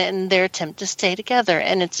planet in their attempt to stay together.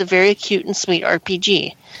 And it's a very cute and sweet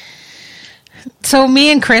RPG. So me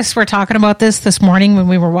and Chris were talking about this morning when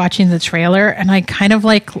we were watching the trailer, and I kind of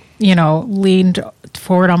leaned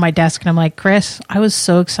forward on my desk and I'm like, Chris, I was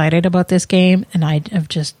so excited about this game and I have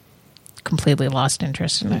just completely lost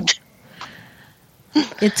interest in it.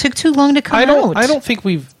 It took too long to come out. I don't think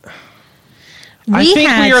we've... I think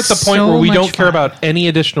we are at the point where we don't care about any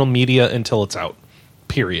additional media until it's out.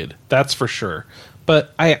 Period. That's for sure.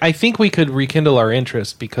 But I think we could rekindle our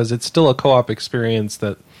interest because it's still a co-op experience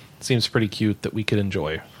that seems pretty cute that we could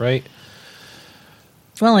enjoy, right?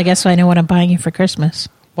 Well, I guess I know what I'm buying you for Christmas.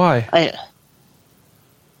 Why? I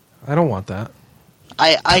don't want that.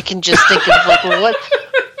 I can just think of like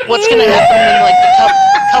what's going to happen when like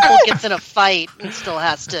the couple gets in a fight and still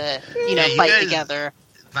has to fight together.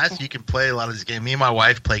 It's nice you can play a lot of these games. Me and my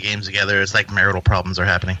wife play games together. It's like marital problems are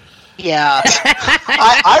happening. Yeah.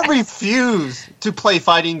 I refuse to play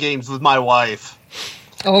fighting games with my wife.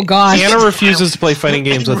 Oh, God. Anna refuses to play fighting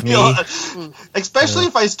games with me. Especially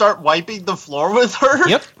if I start wiping the floor with her.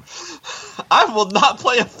 Yep. I will not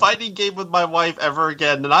play a fighting game with my wife ever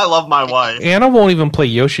again, and I love my wife. Anna won't even play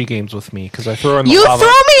Yoshi games with me because I throw her in the lava. lava. You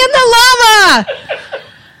throw me in the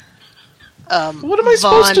lava! What am I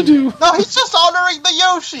supposed to do? No, he's just honoring the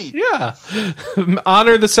Yoshi. Yeah.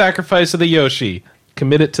 Honor the sacrifice of the Yoshi.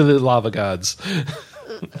 Commit it to the lava gods.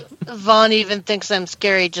 Vaughn even thinks I'm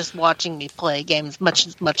scary just watching me play games,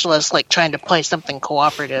 much less like trying to play something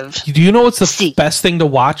cooperative. Do you know what's the best thing to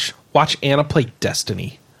watch? Watch Anna play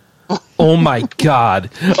Destiny. Oh my God.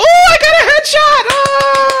 Oh, I got a headshot!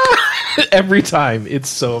 Ah! Every time. It's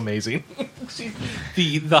so amazing.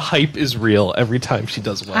 The hype is real every time she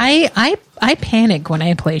does well. I panic when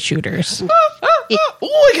I play shooters.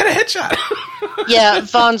 Oh, I got a headshot! Yeah,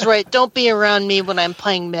 Vaughn's right. Don't be around me when I'm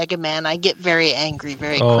playing Mega Man. I get very angry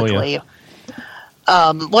very quickly. Yeah.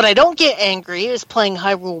 What I don't get angry is playing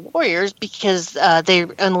Hyrule Warriors because they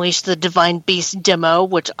unleashed the Divine Beast demo,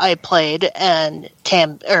 which I played and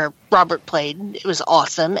Robert played. It was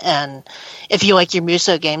awesome. And if you like your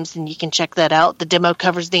Muso games, then you can check that out. The demo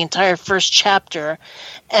covers the entire first chapter,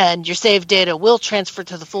 and your save data will transfer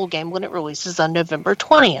to the full game when it releases on November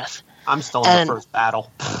 20th. I'm still in the first battle.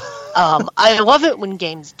 I love it when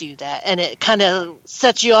games do that, and it kind of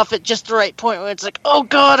sets you off at just the right point where it's like, oh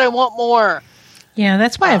God, I want more. Yeah,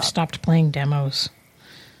 that's why I've stopped playing demos.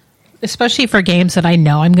 Especially for games that I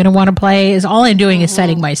know I'm going to want to play. Is all I'm doing is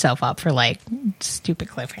setting myself up for like stupid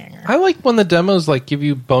cliffhanger. I like when the demos like give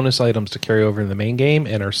you bonus items to carry over in the main game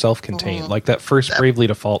and are self-contained, like that first Bravely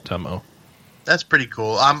Default demo. That's pretty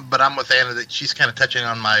cool. But I'm with Anna that she's kind of touching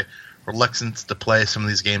on my reluctance to play some of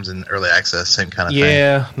these games in early access. Same kind of thing.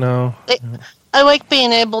 Yeah, no. I like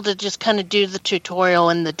being able to just kind of do the tutorial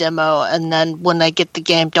in the demo, and then when I get the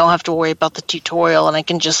game, don't have to worry about the tutorial, and I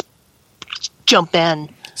can just jump in.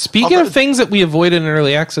 Speaking of things that we avoided in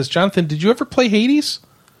early access, Jonathan, did you ever play Hades?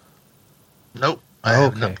 Nope. I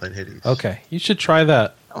have not played Hades. Okay. You should try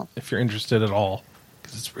that if you're interested at all.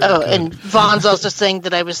 It's really good. And Vaughn's also saying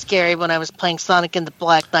that I was scary when I was playing Sonic and the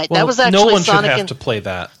Black Knight. That was actually no one Sonic should have to play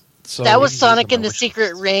that. So that was Sonic and the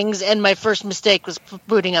Secret Rings, and my first mistake was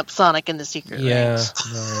booting up Sonic and the Secret Rings. Yeah,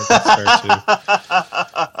 no, that's fair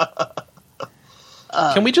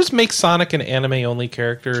too. Can we just make Sonic an anime-only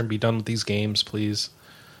character and be done with these games, please?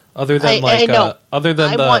 Other than the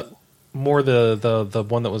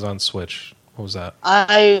one that was on Switch. What was that?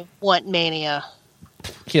 I want Mania.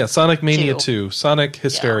 Yeah, Sonic Mania 2. Sonic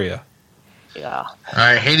Hysteria. Yeah. All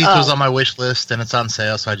right, Hades was on my wish list, and it's on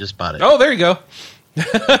sale, so I just bought it. Oh, there you go.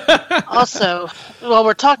 Also, while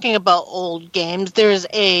we're talking about old games, there's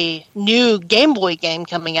a new Game Boy game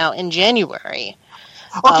coming out in January.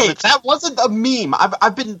 Okay, that wasn't a meme.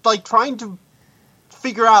 I've been like trying to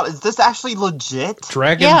figure out, is this actually legit?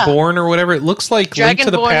 Dragonborn or whatever. It looks like Link to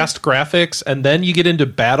the Past graphics, and then you get into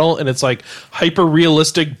battle, and it's like hyper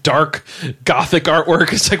realistic, dark, gothic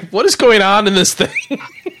artwork. It's like, what is going on in this thing?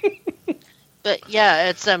 But yeah,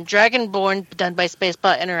 it's Dragonborn, done by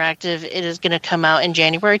Spacebot Interactive. It is going to come out in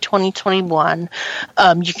January 2021.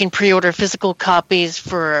 You can pre-order physical copies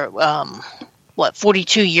for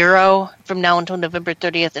 €42 from now until November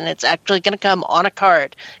 30th, and it's actually going to come on a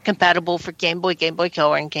card compatible for Game Boy, Game Boy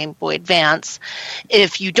Color, and Game Boy Advance.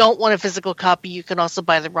 If you don't want a physical copy, you can also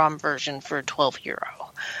buy the ROM version for €12.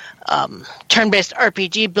 Turn-based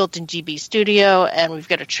RPG built in GB Studio, and we've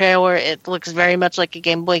got a trailer. It looks very much like a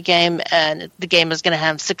Game Boy game, and the game is going to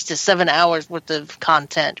have 6 to 7 hours worth of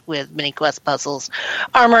content with mini quest puzzles,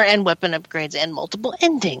 armor and weapon upgrades, and multiple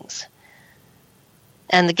endings.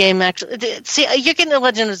 And the game actually... See, you're getting a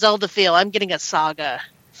Legend of Zelda feel. I'm getting a Saga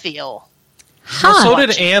feel. Well, so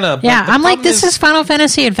did Anna. But yeah, I'm like, this is Final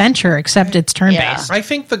Fantasy Adventure, except it's turn-based. I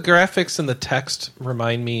think the graphics and the text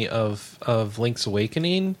remind me of Link's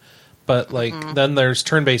Awakening, but like then there's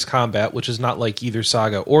turn-based combat, which is not like either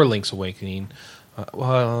Saga or Link's Awakening.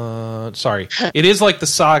 Sorry. It is like the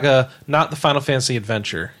Saga, not the Final Fantasy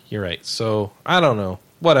Adventure. You're right. So, I don't know.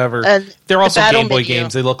 Whatever. They're also Game Boy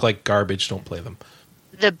games. They look like garbage. Don't play them.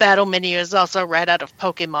 the battle menu is also right out of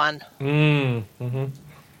Pokemon. Mm-hmm.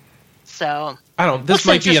 So I don't. This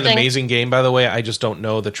might be an amazing game, by the way. I just don't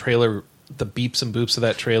know the trailer, the beeps and boops of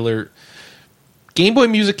that trailer. Game Boy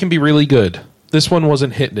music can be really good. This one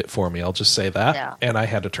wasn't hitting it for me. I'll just say that, and I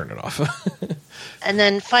had to turn it off. And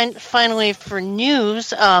then finally, for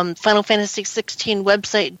news, Final Fantasy 16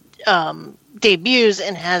 website debuts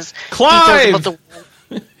and has Clive. About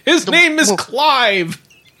His name is Clive.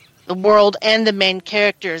 The world and the main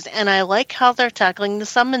characters, and I like how they're tackling the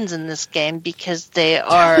summons in this game because they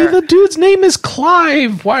are. Hey, the dude's name is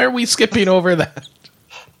Clive. Why are we skipping over that?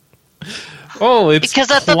 Oh, it's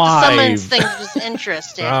because I Clive. thought the summons thing was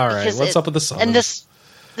interesting. All right, what's up with the summons? And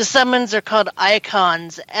the summons are called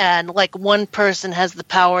icons, and like one person has the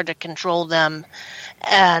power to control them,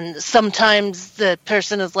 and sometimes the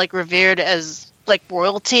person is like revered as like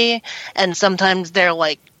royalty, and sometimes they're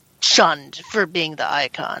like shunned for being the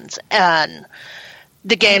icons. And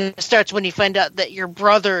the game starts when you find out that your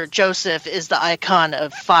brother Joseph is the icon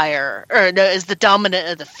of fire, or no, is the dominant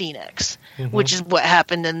of the Phoenix, which is what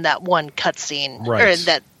happened in that one cutscene, or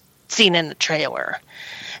that scene in the trailer.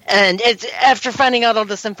 And it's after finding out all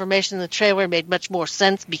this information, the trailer made much more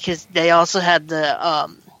sense because they also had the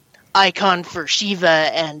icon for Shiva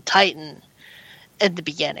and Titan at the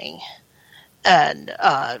beginning. And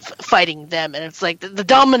fighting them, and it's like the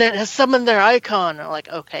dominant has summoned their icon. I'm like,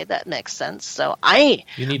 okay, that makes sense. So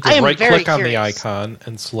you need to right click on the icon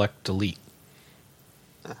and select delete.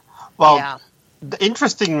 Well,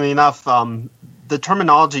 interestingly enough, the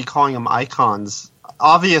terminology calling them icons,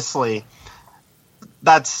 obviously,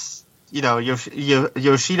 that's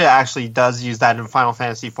Yoshida actually does use that in Final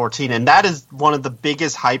Fantasy XIV, and that is one of the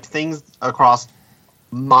biggest hype things across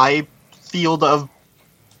my field of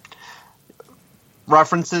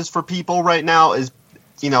references for people right now is,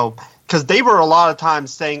 because they were a lot of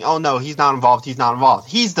times saying, oh no, he's not involved, he's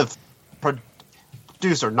the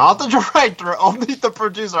producer, not the director, only the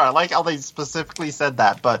producer. I like how they specifically said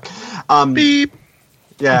that, but beep.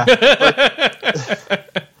 Yeah.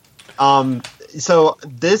 So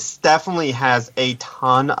this definitely has a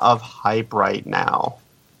ton of hype right now.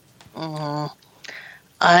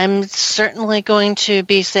 I'm certainly going to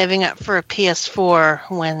be saving up for a PS4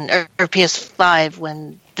 or PS5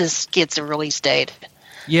 when this gets a release date.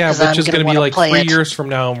 Yeah, which is going to be like 3 years from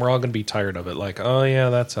now, and we're all going to be tired of it. Like, oh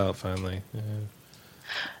yeah, that's out finally. Yeah.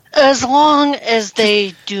 As long as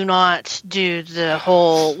they do not do the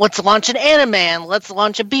whole let's launch an anime and let's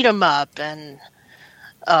launch a beat 'em up and.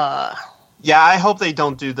 Yeah, I hope they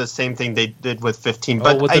don't do the same thing they did with 15.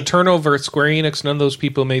 But with the turnover at Square Enix, none of those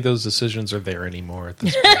people made those decisions are there anymore at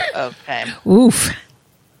this point. Okay. Oof. A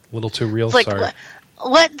little too real, like, sorry.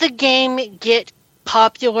 Let the game get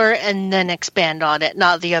popular and then expand on it,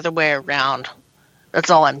 not the other way around. That's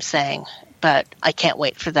all I'm saying. But I can't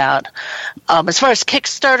wait for that. As far as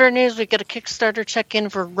Kickstarter news, we've got a Kickstarter check-in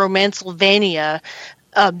for Romancevania.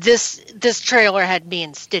 This trailer had me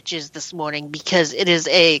in stitches this morning because it is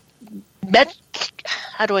a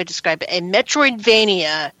how do I describe it? A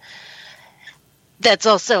Metroidvania that's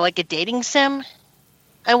also like a dating sim,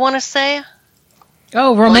 I want to say.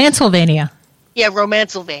 Oh, Romancevania. Yeah,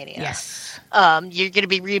 Romancevania. Yes. You're going to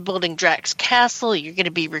be rebuilding Drax Castle. You're going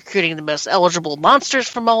to be recruiting the most eligible monsters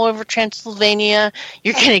from all over Transylvania.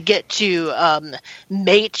 You're going to get to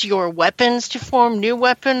mate your weapons to form new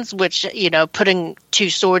weapons, which, putting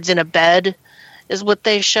two swords in a bed is what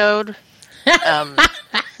they showed.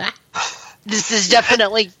 This is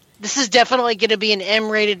definitely going to be an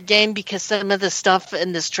M-rated game because some of the stuff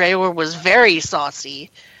in this trailer was very saucy.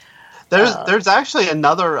 There's actually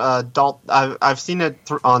another adult. I've seen it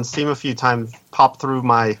on Steam a few times pop through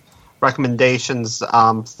my recommendations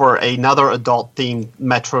for another adult-themed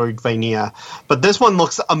Metroidvania, but this one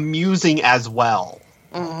looks amusing as well.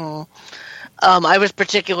 Mm-hmm. I was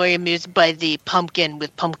particularly amused by the pumpkin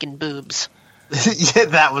with pumpkin boobs. Yeah,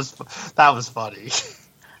 that was funny.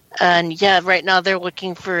 And yeah, right now they're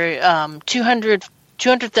looking for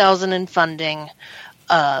 200,000 in funding.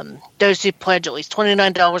 Those who pledge at least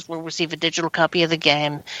 $29 will receive a digital copy of the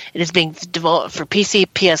game. It is being developed for PC,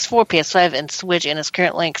 PS4, PS5, and Switch, and is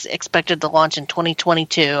currently expected to launch in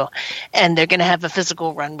 2022. And they're going to have a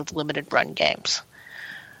physical run with limited run games.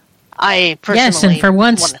 I personally yes, and for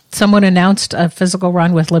once, someone announced a physical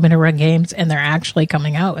run with limited run games, and they're actually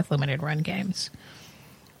coming out with limited run games.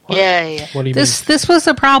 Yeah. What do you mean? This was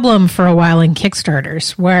a problem for a while in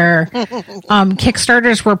Kickstarters, where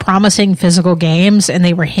Kickstarters were promising physical games, and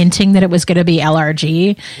they were hinting that it was going to be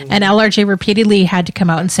LRG, and LRG repeatedly had to come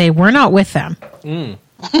out and say, "We're not with them."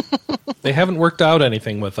 They haven't worked out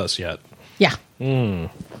anything with us yet. Yeah.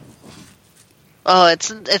 Oh,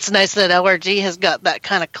 it's nice that LRG has got that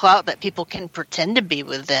kind of clout that people can pretend to be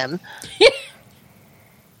with them.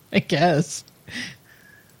 I guess.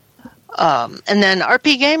 And then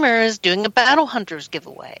RP Gamer is doing a Battle Hunters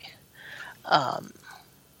giveaway.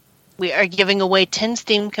 We are giving away 10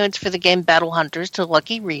 Steam codes for the game Battle Hunters to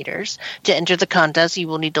lucky readers. To enter the contest, you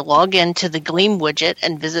will need to log in to the Gleam widget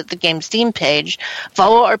and visit the game's Steam page,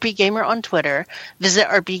 follow RP Gamer on Twitter, visit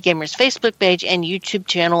RP Gamer's Facebook page and YouTube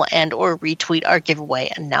channel, and or retweet our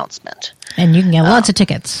giveaway announcement. And you can get lots of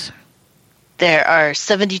tickets. There are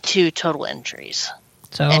 72 total entries.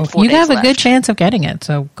 So you have a good chance of getting it,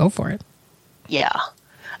 so go for it. Yeah.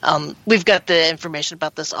 We've got the information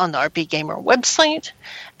about this on the RP Gamer website,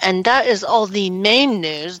 and that is all the main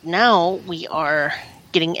news. Now we are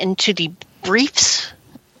getting into the briefs.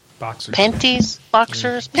 Boxers. Panties?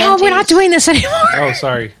 Boxers? No, panties? we're not doing this anymore. Oh,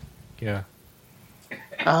 sorry. Yeah.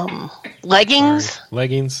 Leggings? Sorry.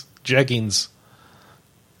 Leggings. Jeggings.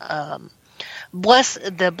 Bless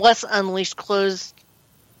Unleashed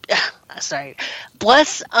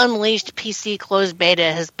Bless Unleashed PC closed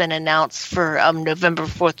beta has been announced for November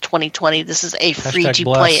 4th, 2020. This is a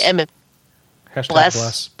free-to-play MMO.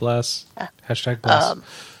 Bless. Hashtag bless.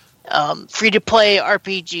 Free-to-play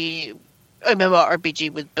RPG,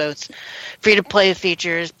 MMORPG with both free-to-play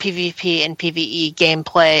features, PvP and PvE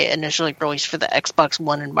gameplay, initially released for the Xbox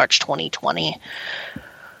One in March 2020.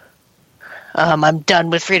 I'm done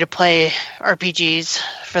with free-to-play RPGs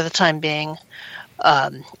for the time being.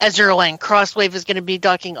 Azuralang Crosswave is going to be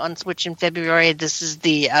docking on Switch in February. This is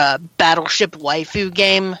the Battleship waifu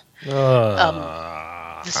game.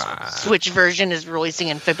 The Switch version is releasing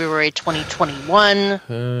in February 2021.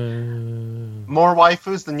 More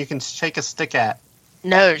waifus than you can shake a stick at.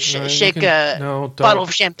 No, shake a bottle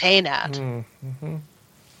of champagne at.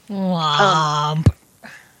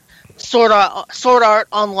 Sword Art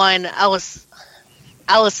Online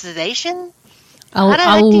Alicization?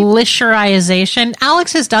 Alicization.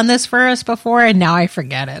 Alex has done this for us before, and now I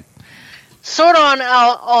forget it. Sword Art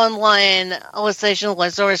Online Alicization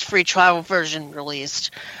Lazarus free trial version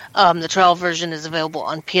released. The trial version is available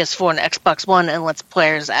on PS4 and Xbox One and lets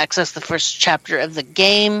players access the first chapter of the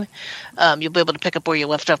game. You'll be able to pick up where you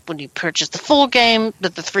left off when you purchase the full game,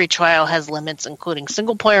 but the free trial has limits, including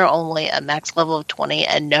single player only, a max level of 20,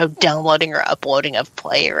 and no downloading or uploading of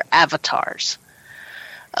player avatars.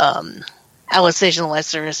 Alicization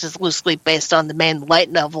Lazarus is loosely based on the main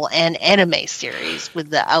light novel and anime series with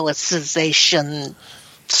the Alicization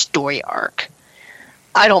story arc.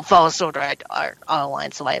 I don't follow Sword Art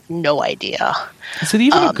Online, so I have no idea. Is it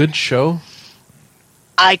even a good show?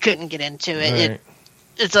 I couldn't get into it. Right.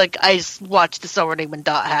 It's like I watched this already when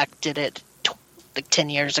Dot Hack did it like 10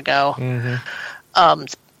 years ago. Mm-hmm.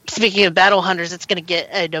 Speaking of Battle Hunters, it's going to get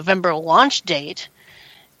a November launch date,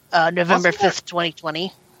 November 5th,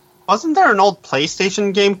 2020. Wasn't there an old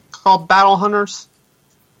PlayStation game called Battle Hunters?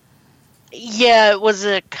 Yeah, it was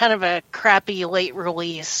a kind of a crappy late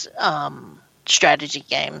release strategy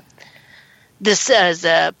game. This has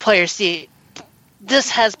players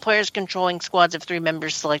controlling squads of 3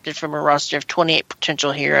 members selected from a roster of 28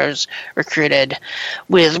 potential heroes recruited,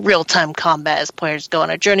 with real-time combat as players go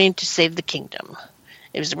on a journey to save the kingdom.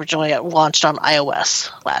 It was originally launched on iOS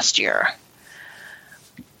last year.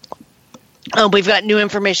 We've got new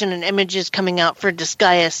information and images coming out for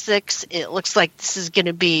Disgaea 6. It looks like this is going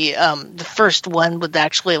to be the first one with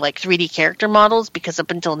actually like 3D character models, because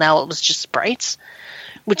up until now it was just sprites,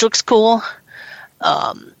 which looks cool.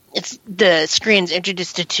 It's the screen's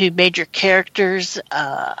introduced to 2 major characters.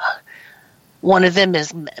 One of them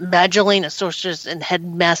is Magdalene, a sorceress and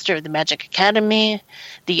headmaster of the Magic Academy.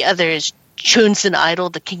 The other is Chunsin Idol,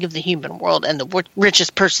 the king of the human world and the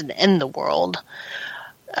richest person in the world.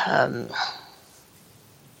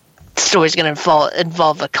 The story's going to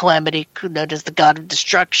involve a calamity known as the God of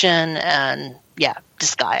Destruction, and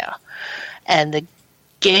Disgaea. And the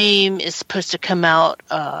game is supposed to come out,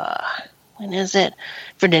 when is it?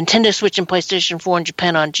 For Nintendo Switch and PlayStation 4 in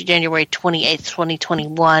Japan on January 28th,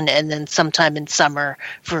 2021, and then sometime in summer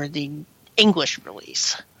for the English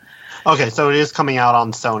release. Okay, so it is coming out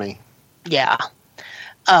on Sony. Yeah.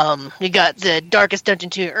 You got the Darkest Dungeon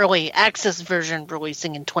 2 early access version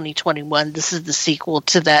releasing in 2021. This is the sequel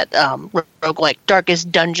to that roguelike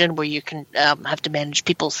Darkest Dungeon, where you can have to manage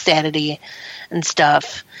people's sanity and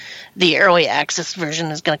stuff. The early access version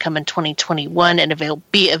is going to come in 2021 and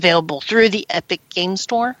be available through the Epic Game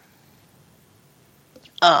Store.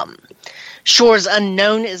 Shores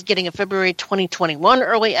Unknown is getting a February 2021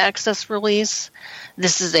 early access release.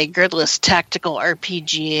 This is a gridless tactical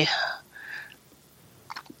RPG.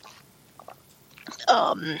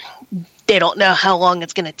 They don't know how long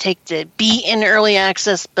it's going to take to be in early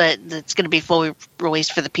access, but it's going to be fully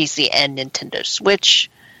released for the PC and Nintendo Switch.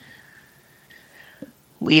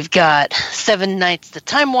 We've got Seven Nights the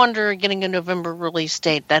Time Wanderer getting a November release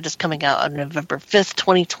date. That is coming out on November 5th,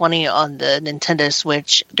 2020 on the Nintendo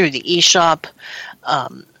Switch through the eShop.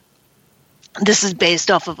 This is based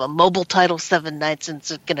off of a mobile title, Seven Nights, and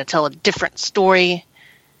it's going to tell a different story.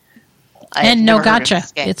 And no gotcha.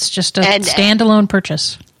 It's just a standalone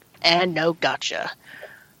purchase. And no gotcha.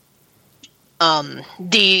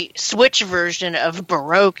 The Switch version of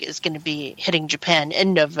Baroque is going to be hitting Japan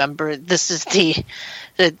in November. This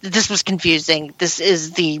was confusing. This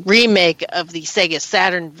is the remake of the Sega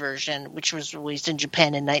Saturn version, which was released in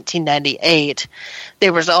Japan in 1998.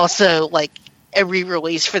 There was also a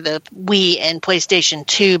re-release for the Wii and PlayStation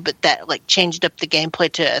 2, but that changed up the gameplay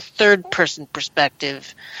to a third-person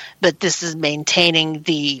perspective. But this is maintaining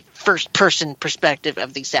the first-person perspective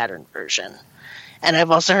of the Saturn version. And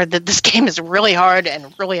I've also heard that this game is really hard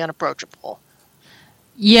and really unapproachable.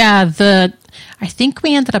 Yeah, I think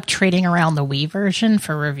we ended up trading around the Wii version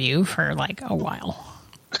for review for a while.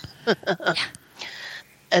 Yeah.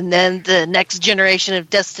 And then the next generation of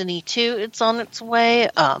Destiny 2, it's on its way.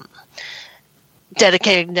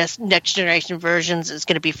 Dedicated next generation versions is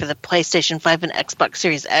going to be for the PlayStation 5 and Xbox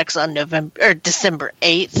Series X on December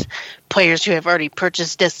 8th. Players who have already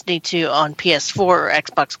purchased Destiny 2 on PS4 or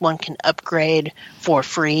Xbox One can upgrade for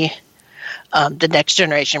free. The next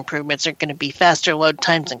generation improvements are going to be faster load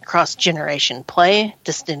times and cross-generation play.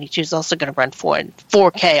 Destiny 2 is also going to run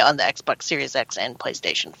 4K on the Xbox Series X and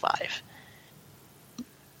PlayStation 5.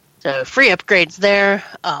 So free upgrades there.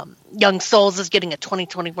 Young Souls is getting a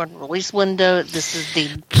 2021 release window. This is the...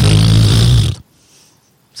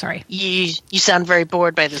 Sorry. You sound very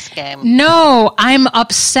bored by this game. No, I'm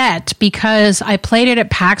upset because I played it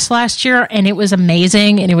at PAX last year and it was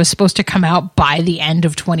amazing and it was supposed to come out by the end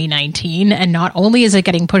of 2019, and not only is it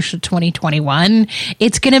getting pushed to 2021,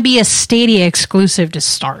 it's going to be a Stadia exclusive to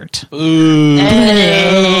start. Ooh.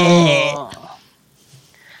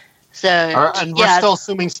 So, and we're still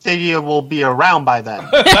assuming Stadia will be around by then.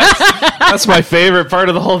 That's my favorite part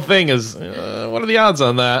of the whole thing is, what are the odds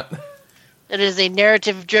on that? It is a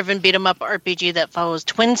narrative-driven beat-em-up RPG that follows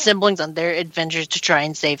twin siblings on their adventures to try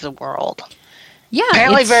and save the world. Yeah.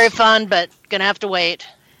 Apparently very fun, but gonna have to wait.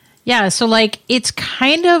 Yeah, so it's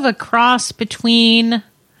kind of a cross between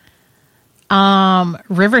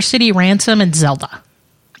River City Ransom and Zelda.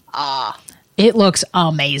 It looks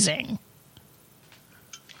amazing.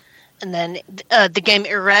 And then the game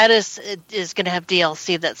Erratus is going to have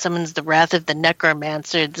DLC that summons the Wrath of the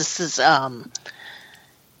Necromancer. This is, I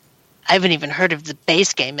haven't even heard of the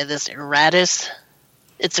base game of this Erratus.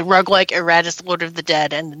 It's a roguelike Erratus Lord of the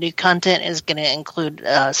Dead, and the new content is going to include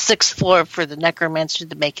 6th floor for the Necromancer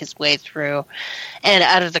to make his way through, and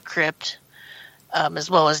Out of the Crypt, as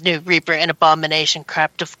well as new Reaper and Abomination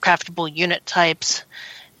craftable unit types.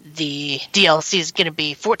 The DLC is going to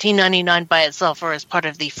be $14.99 by itself or as part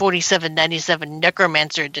of the $47.97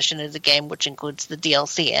 Necromancer edition of the game, which includes the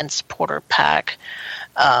DLC and supporter pack.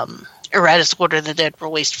 Erratus Lord of the Dead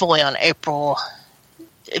released fully on PC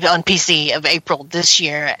of April this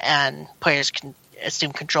year, and players can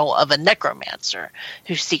assume control of a necromancer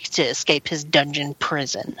who seeks to escape his dungeon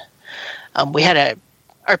prison. We had a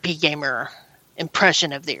RP Gamer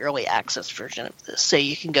impression of the early access version of this, so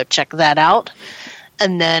you can go check that out.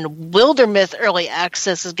 And then Wildermyth Early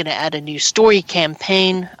Access is going to add a new story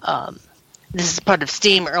campaign. This is part of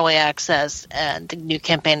Steam Early Access, and the new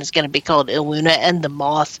campaign is going to be called Illuna and the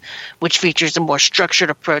Moth, which features a more structured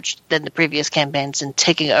approach than the previous campaigns in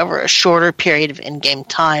taking over a shorter period of in-game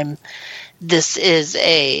time. This is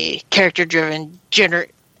a character-driven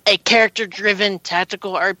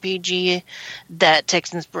tactical RPG that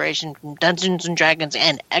takes inspiration from Dungeons & Dragons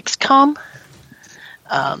and XCOM.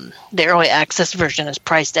 The early access version is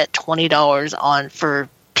priced at $20 for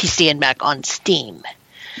PC and Mac on Steam.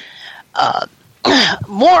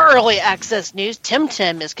 More early access news. Tim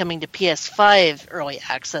is coming to PS5 early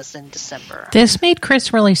access in December. This made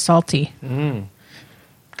Chris really salty.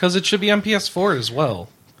 Because it should be on PS4 as well.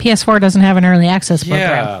 PS4 doesn't have an early access program.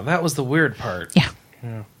 Yeah, that was the weird part. Yeah.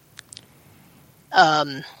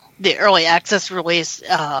 The early access release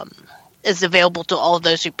is available to all of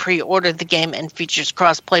those who pre-ordered the game and features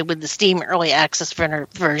cross-play with the Steam Early Access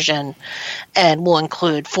version, and will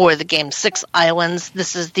include 4 of the game's 6 islands.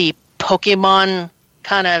 This is the Pokemon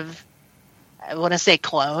kind of, I want to say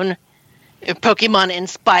clone, a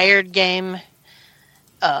Pokemon-inspired game.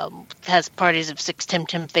 Has parties of 6 Tim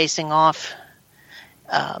facing off.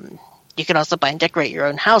 You can also buy and decorate your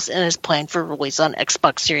own house, and is planned for release on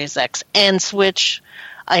Xbox Series X and Switch.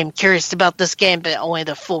 I'm curious about this game, but only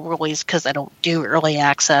the full release because I don't do early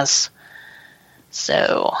access.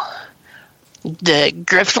 So, the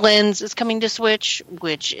Griftlands is coming to Switch,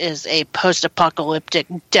 which is a post-apocalyptic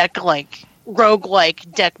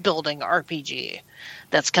roguelike deck building RPG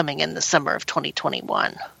that's coming in the summer of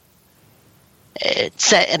 2021. It's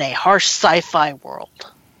set in a harsh sci-fi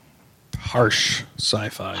world. Harsh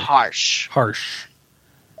sci-fi. Harsh.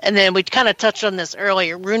 And then we kind of touched on this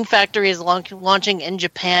earlier. Rune Factory is launching in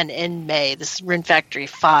Japan in May. This is Rune Factory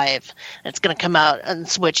 5. It's going to come out on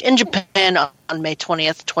Switch in Japan on May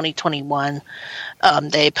 20th, 2021.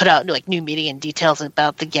 They put out like new media and details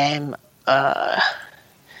about the game.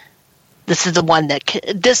 This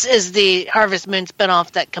is the Harvest Moon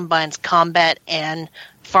spinoff that combines combat and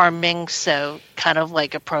farming, so kind of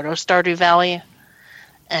like a proto Stardew Valley.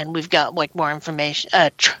 And we've got like more information,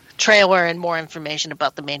 trailer and more information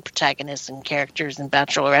about the main protagonists and characters and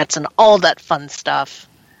bachelorettes and all that fun stuff.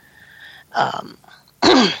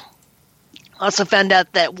 Also found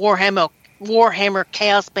out that Warhammer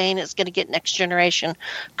Chaos Bane is going to get next generation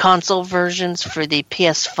console versions for the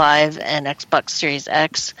PS5 and Xbox Series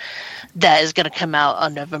X. That is going to come out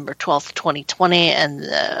on November 12th, 2020, and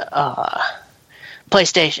the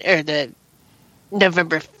PlayStation or the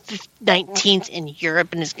November 19th in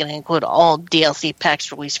Europe, and is going to include all DLC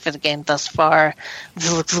packs released for the game thus far.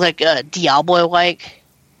 This looks like a Diablo-like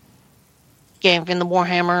game in the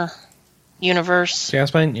Warhammer universe.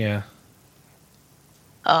 Jasmine, yeah.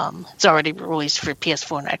 It's already released for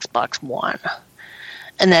PS4 and Xbox One.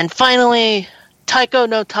 And then finally, Taiko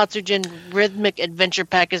no Tatsujin Rhythmic Adventure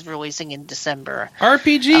Pack is releasing in December.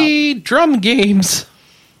 RPG drum games.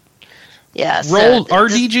 Yeah,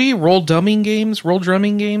 RDG, roll drumming games.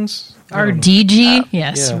 RDG,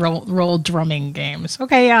 yes, yeah. Roll drumming games.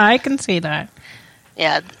 Okay, yeah, I can see that.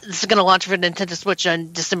 Yeah, this is going to launch for Nintendo Switch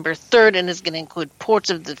on December 3rd, and is going to include ports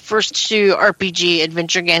of the first two RPG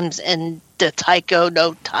adventure games in the Taiko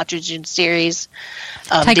no Tatsujin series.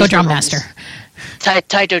 Taiko Drum Master.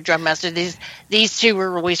 Taito Drum Master. These two were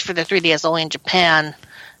released for the 3DS only in Japan,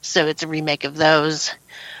 so it's a remake of those.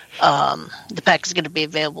 The pack is going to be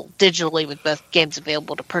available digitally with both games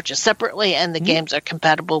available to purchase separately, and the games are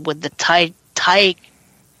compatible with the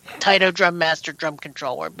Taito Drum Master drum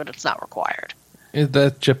controller, but it's not required. Is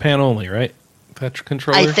that Japan only, right? That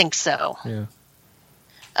controller? I think so. Yeah.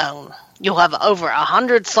 You'll have over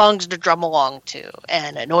 100 songs to drum along to,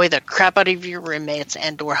 and annoy the crap out of your roommates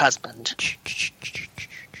and/or husband.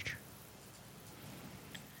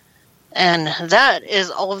 And that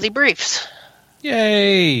is all of the briefs.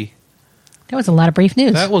 Yay! That was a lot of brief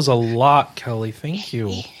news. That was a lot, Kelley. Thank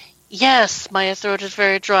you. Yes, my throat is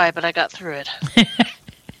very dry, but I got through it.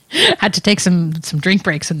 Had to take some drink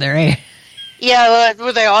breaks in there, eh? Yeah,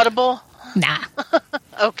 were they audible? Nah.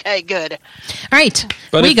 Okay, good. All right.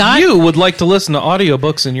 But if you would like to listen to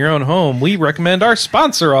audiobooks in your own home, we recommend our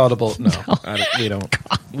sponsor, Audible. No. We don't.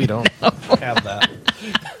 We don't have that.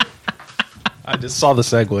 I just saw the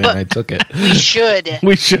segue and I took it. We should.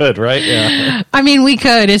 We should, right? Yeah. I mean, we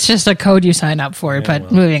could. It's just a code you sign up for,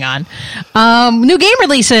 but moving on. New game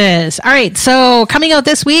releases. All right, so coming out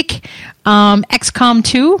this week, XCOM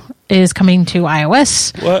 2 is coming to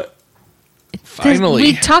iOS. What? Finally.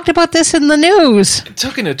 We talked about this in the news. It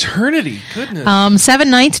took an eternity. Goodness. 7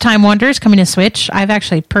 Nights Time Wonders coming to Switch. I've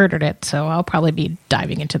actually pre-ordered it, so I'll probably be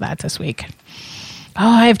diving into that this week. Oh,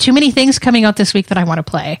 I have too many things coming out this week that I want to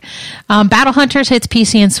play. Battle Hunters hits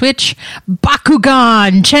PC and Switch.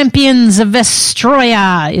 Bakugan Champions of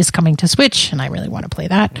Vestroia is coming to Switch, and I really want to play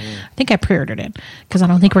that. I think I pre-ordered it, because I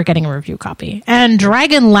don't think we're getting a review copy. And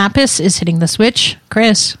Dragon Lapis is hitting the Switch.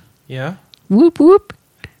 Chris. Yeah? Whoop, whoop.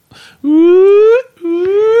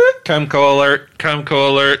 Chemco alert.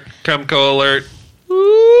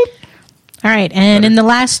 Whoop. All right, and in the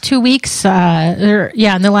last 2 weeks, in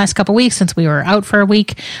the last couple weeks since we were out for a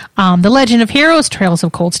week, The Legend of Heroes, Trails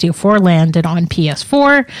of Cold Steel 4 landed on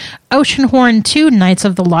PS4. Oceanhorn 2, Knights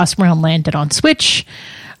of the Lost Realm landed on Switch.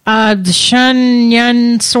 The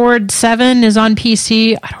Shunyun Sword 7 is on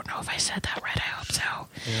PC. I don't know if I said that right. I hope so.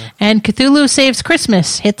 Yeah. And Cthulhu Saves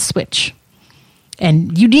Christmas hits Switch.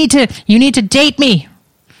 And you need to date me.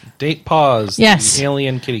 Date pause. Yes. The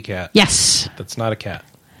alien kitty cat. Yes. That's not a cat.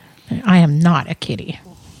 I am not a kitty.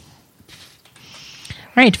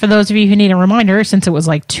 All right, for those of you who need a reminder, since it was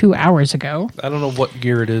like 2 hours ago. I don't know what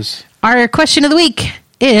gear it is. Our question of the week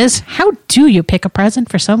is, how do you pick a present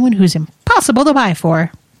for someone who's impossible to buy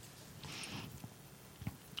for?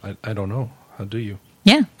 I don't know. How do you?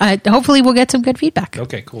 Yeah, hopefully we'll get some good feedback.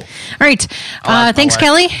 Okay, cool. All right. Thanks,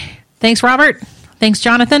 Kelley. Thanks, Robert. Thanks,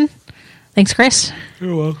 Jonathan. Thanks, Chris.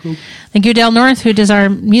 You're welcome. Thank you, Del North, who does our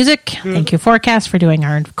music. Yeah. Thank you, Forecast, for doing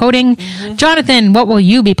our coding. Mm-hmm. Jonathan, what will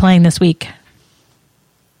you be playing this week?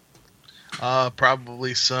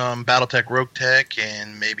 Probably some BattleTech Rogue Tech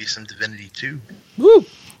and maybe some Divinity 2. Woo!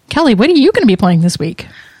 Kelley, what are you going to be playing this week?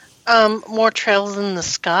 More Trails in the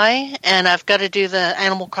Sky, and I've got to do the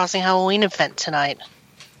Animal Crossing Halloween event tonight.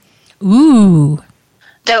 Ooh.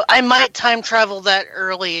 Though I might time travel that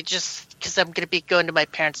early just because I'm going to be going to my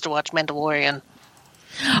parents to watch Mandalorian.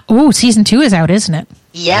 Oh, season 2 is out, isn't it?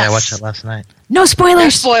 Yes. Yeah, I watched it last night. No spoilers!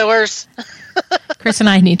 No spoilers! Chris and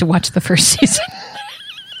I need to watch the first season.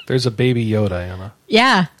 There's a baby Yoda, Anna.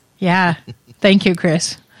 Yeah. Thank you,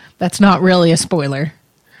 Chris. That's not really a spoiler.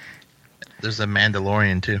 There's a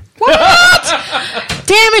Mandalorian, too. What?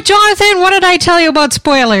 Damn it, Jonathan. What did I tell you about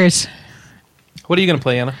spoilers? What are you going to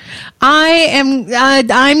play, Anna? I'm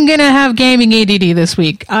going to have gaming ADD this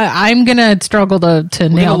week. I'm going to struggle to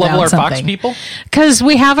nail down our something. Fox people? Because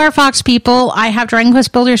we have our Fox people. I have Dragon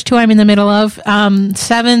Quest Builders 2 I'm in the middle of.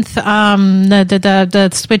 7th, the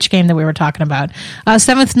Switch game that we were talking about.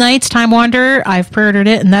 7th Nights, Time Wanderer, I've pre-ordered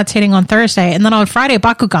it, and that's hitting on Thursday. And then on Friday,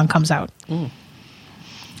 Bakugan comes out.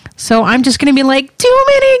 So I'm just going to be like, too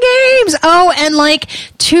many games. Oh, and like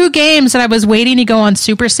 2 games that I was waiting to go on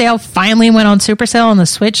super sale finally went on super sale on the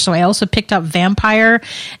Switch. So I also picked up Vampire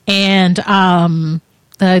and the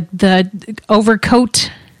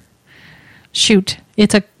Overcoat. Shoot,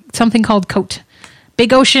 it's something called Coat.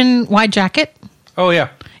 Big Ocean Wide Jacket. Oh, yeah.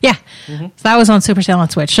 Yeah. Mm-hmm. So that was on super sale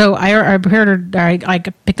on Switch. So I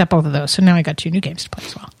picked up both of those. So now I got 2 new games to play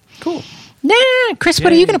as well. Cool. Nah, Chris,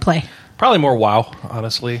 what are you going to play? Probably more WoW,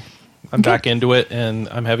 honestly. I'm back into it, and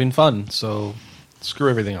I'm having fun, so screw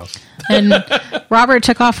everything else. And Robert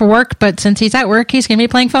took off for work, but since he's at work, he's going to be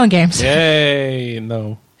playing phone games. Yay,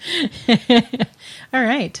 no. All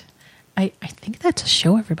right. I think that's a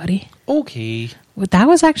show, everybody. Okay. Well, that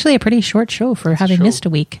was actually a pretty short show for having missed a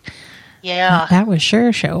week. Yeah. That was sure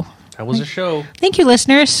a show. That was a show. Thank you,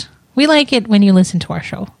 listeners. We like it when you listen to our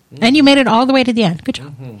show. And you made it all the way to the end. Good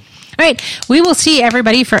job. All right. We will see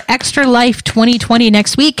everybody for Extra Life 2020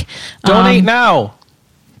 next week. Donate now.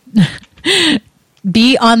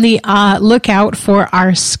 Be on the lookout for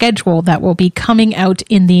our schedule that will be coming out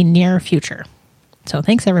in the near future. So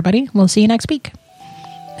thanks, everybody. We'll see you next week.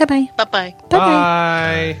 Bye-bye. Bye-bye. Bye-bye.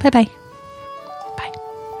 Bye. Bye-bye.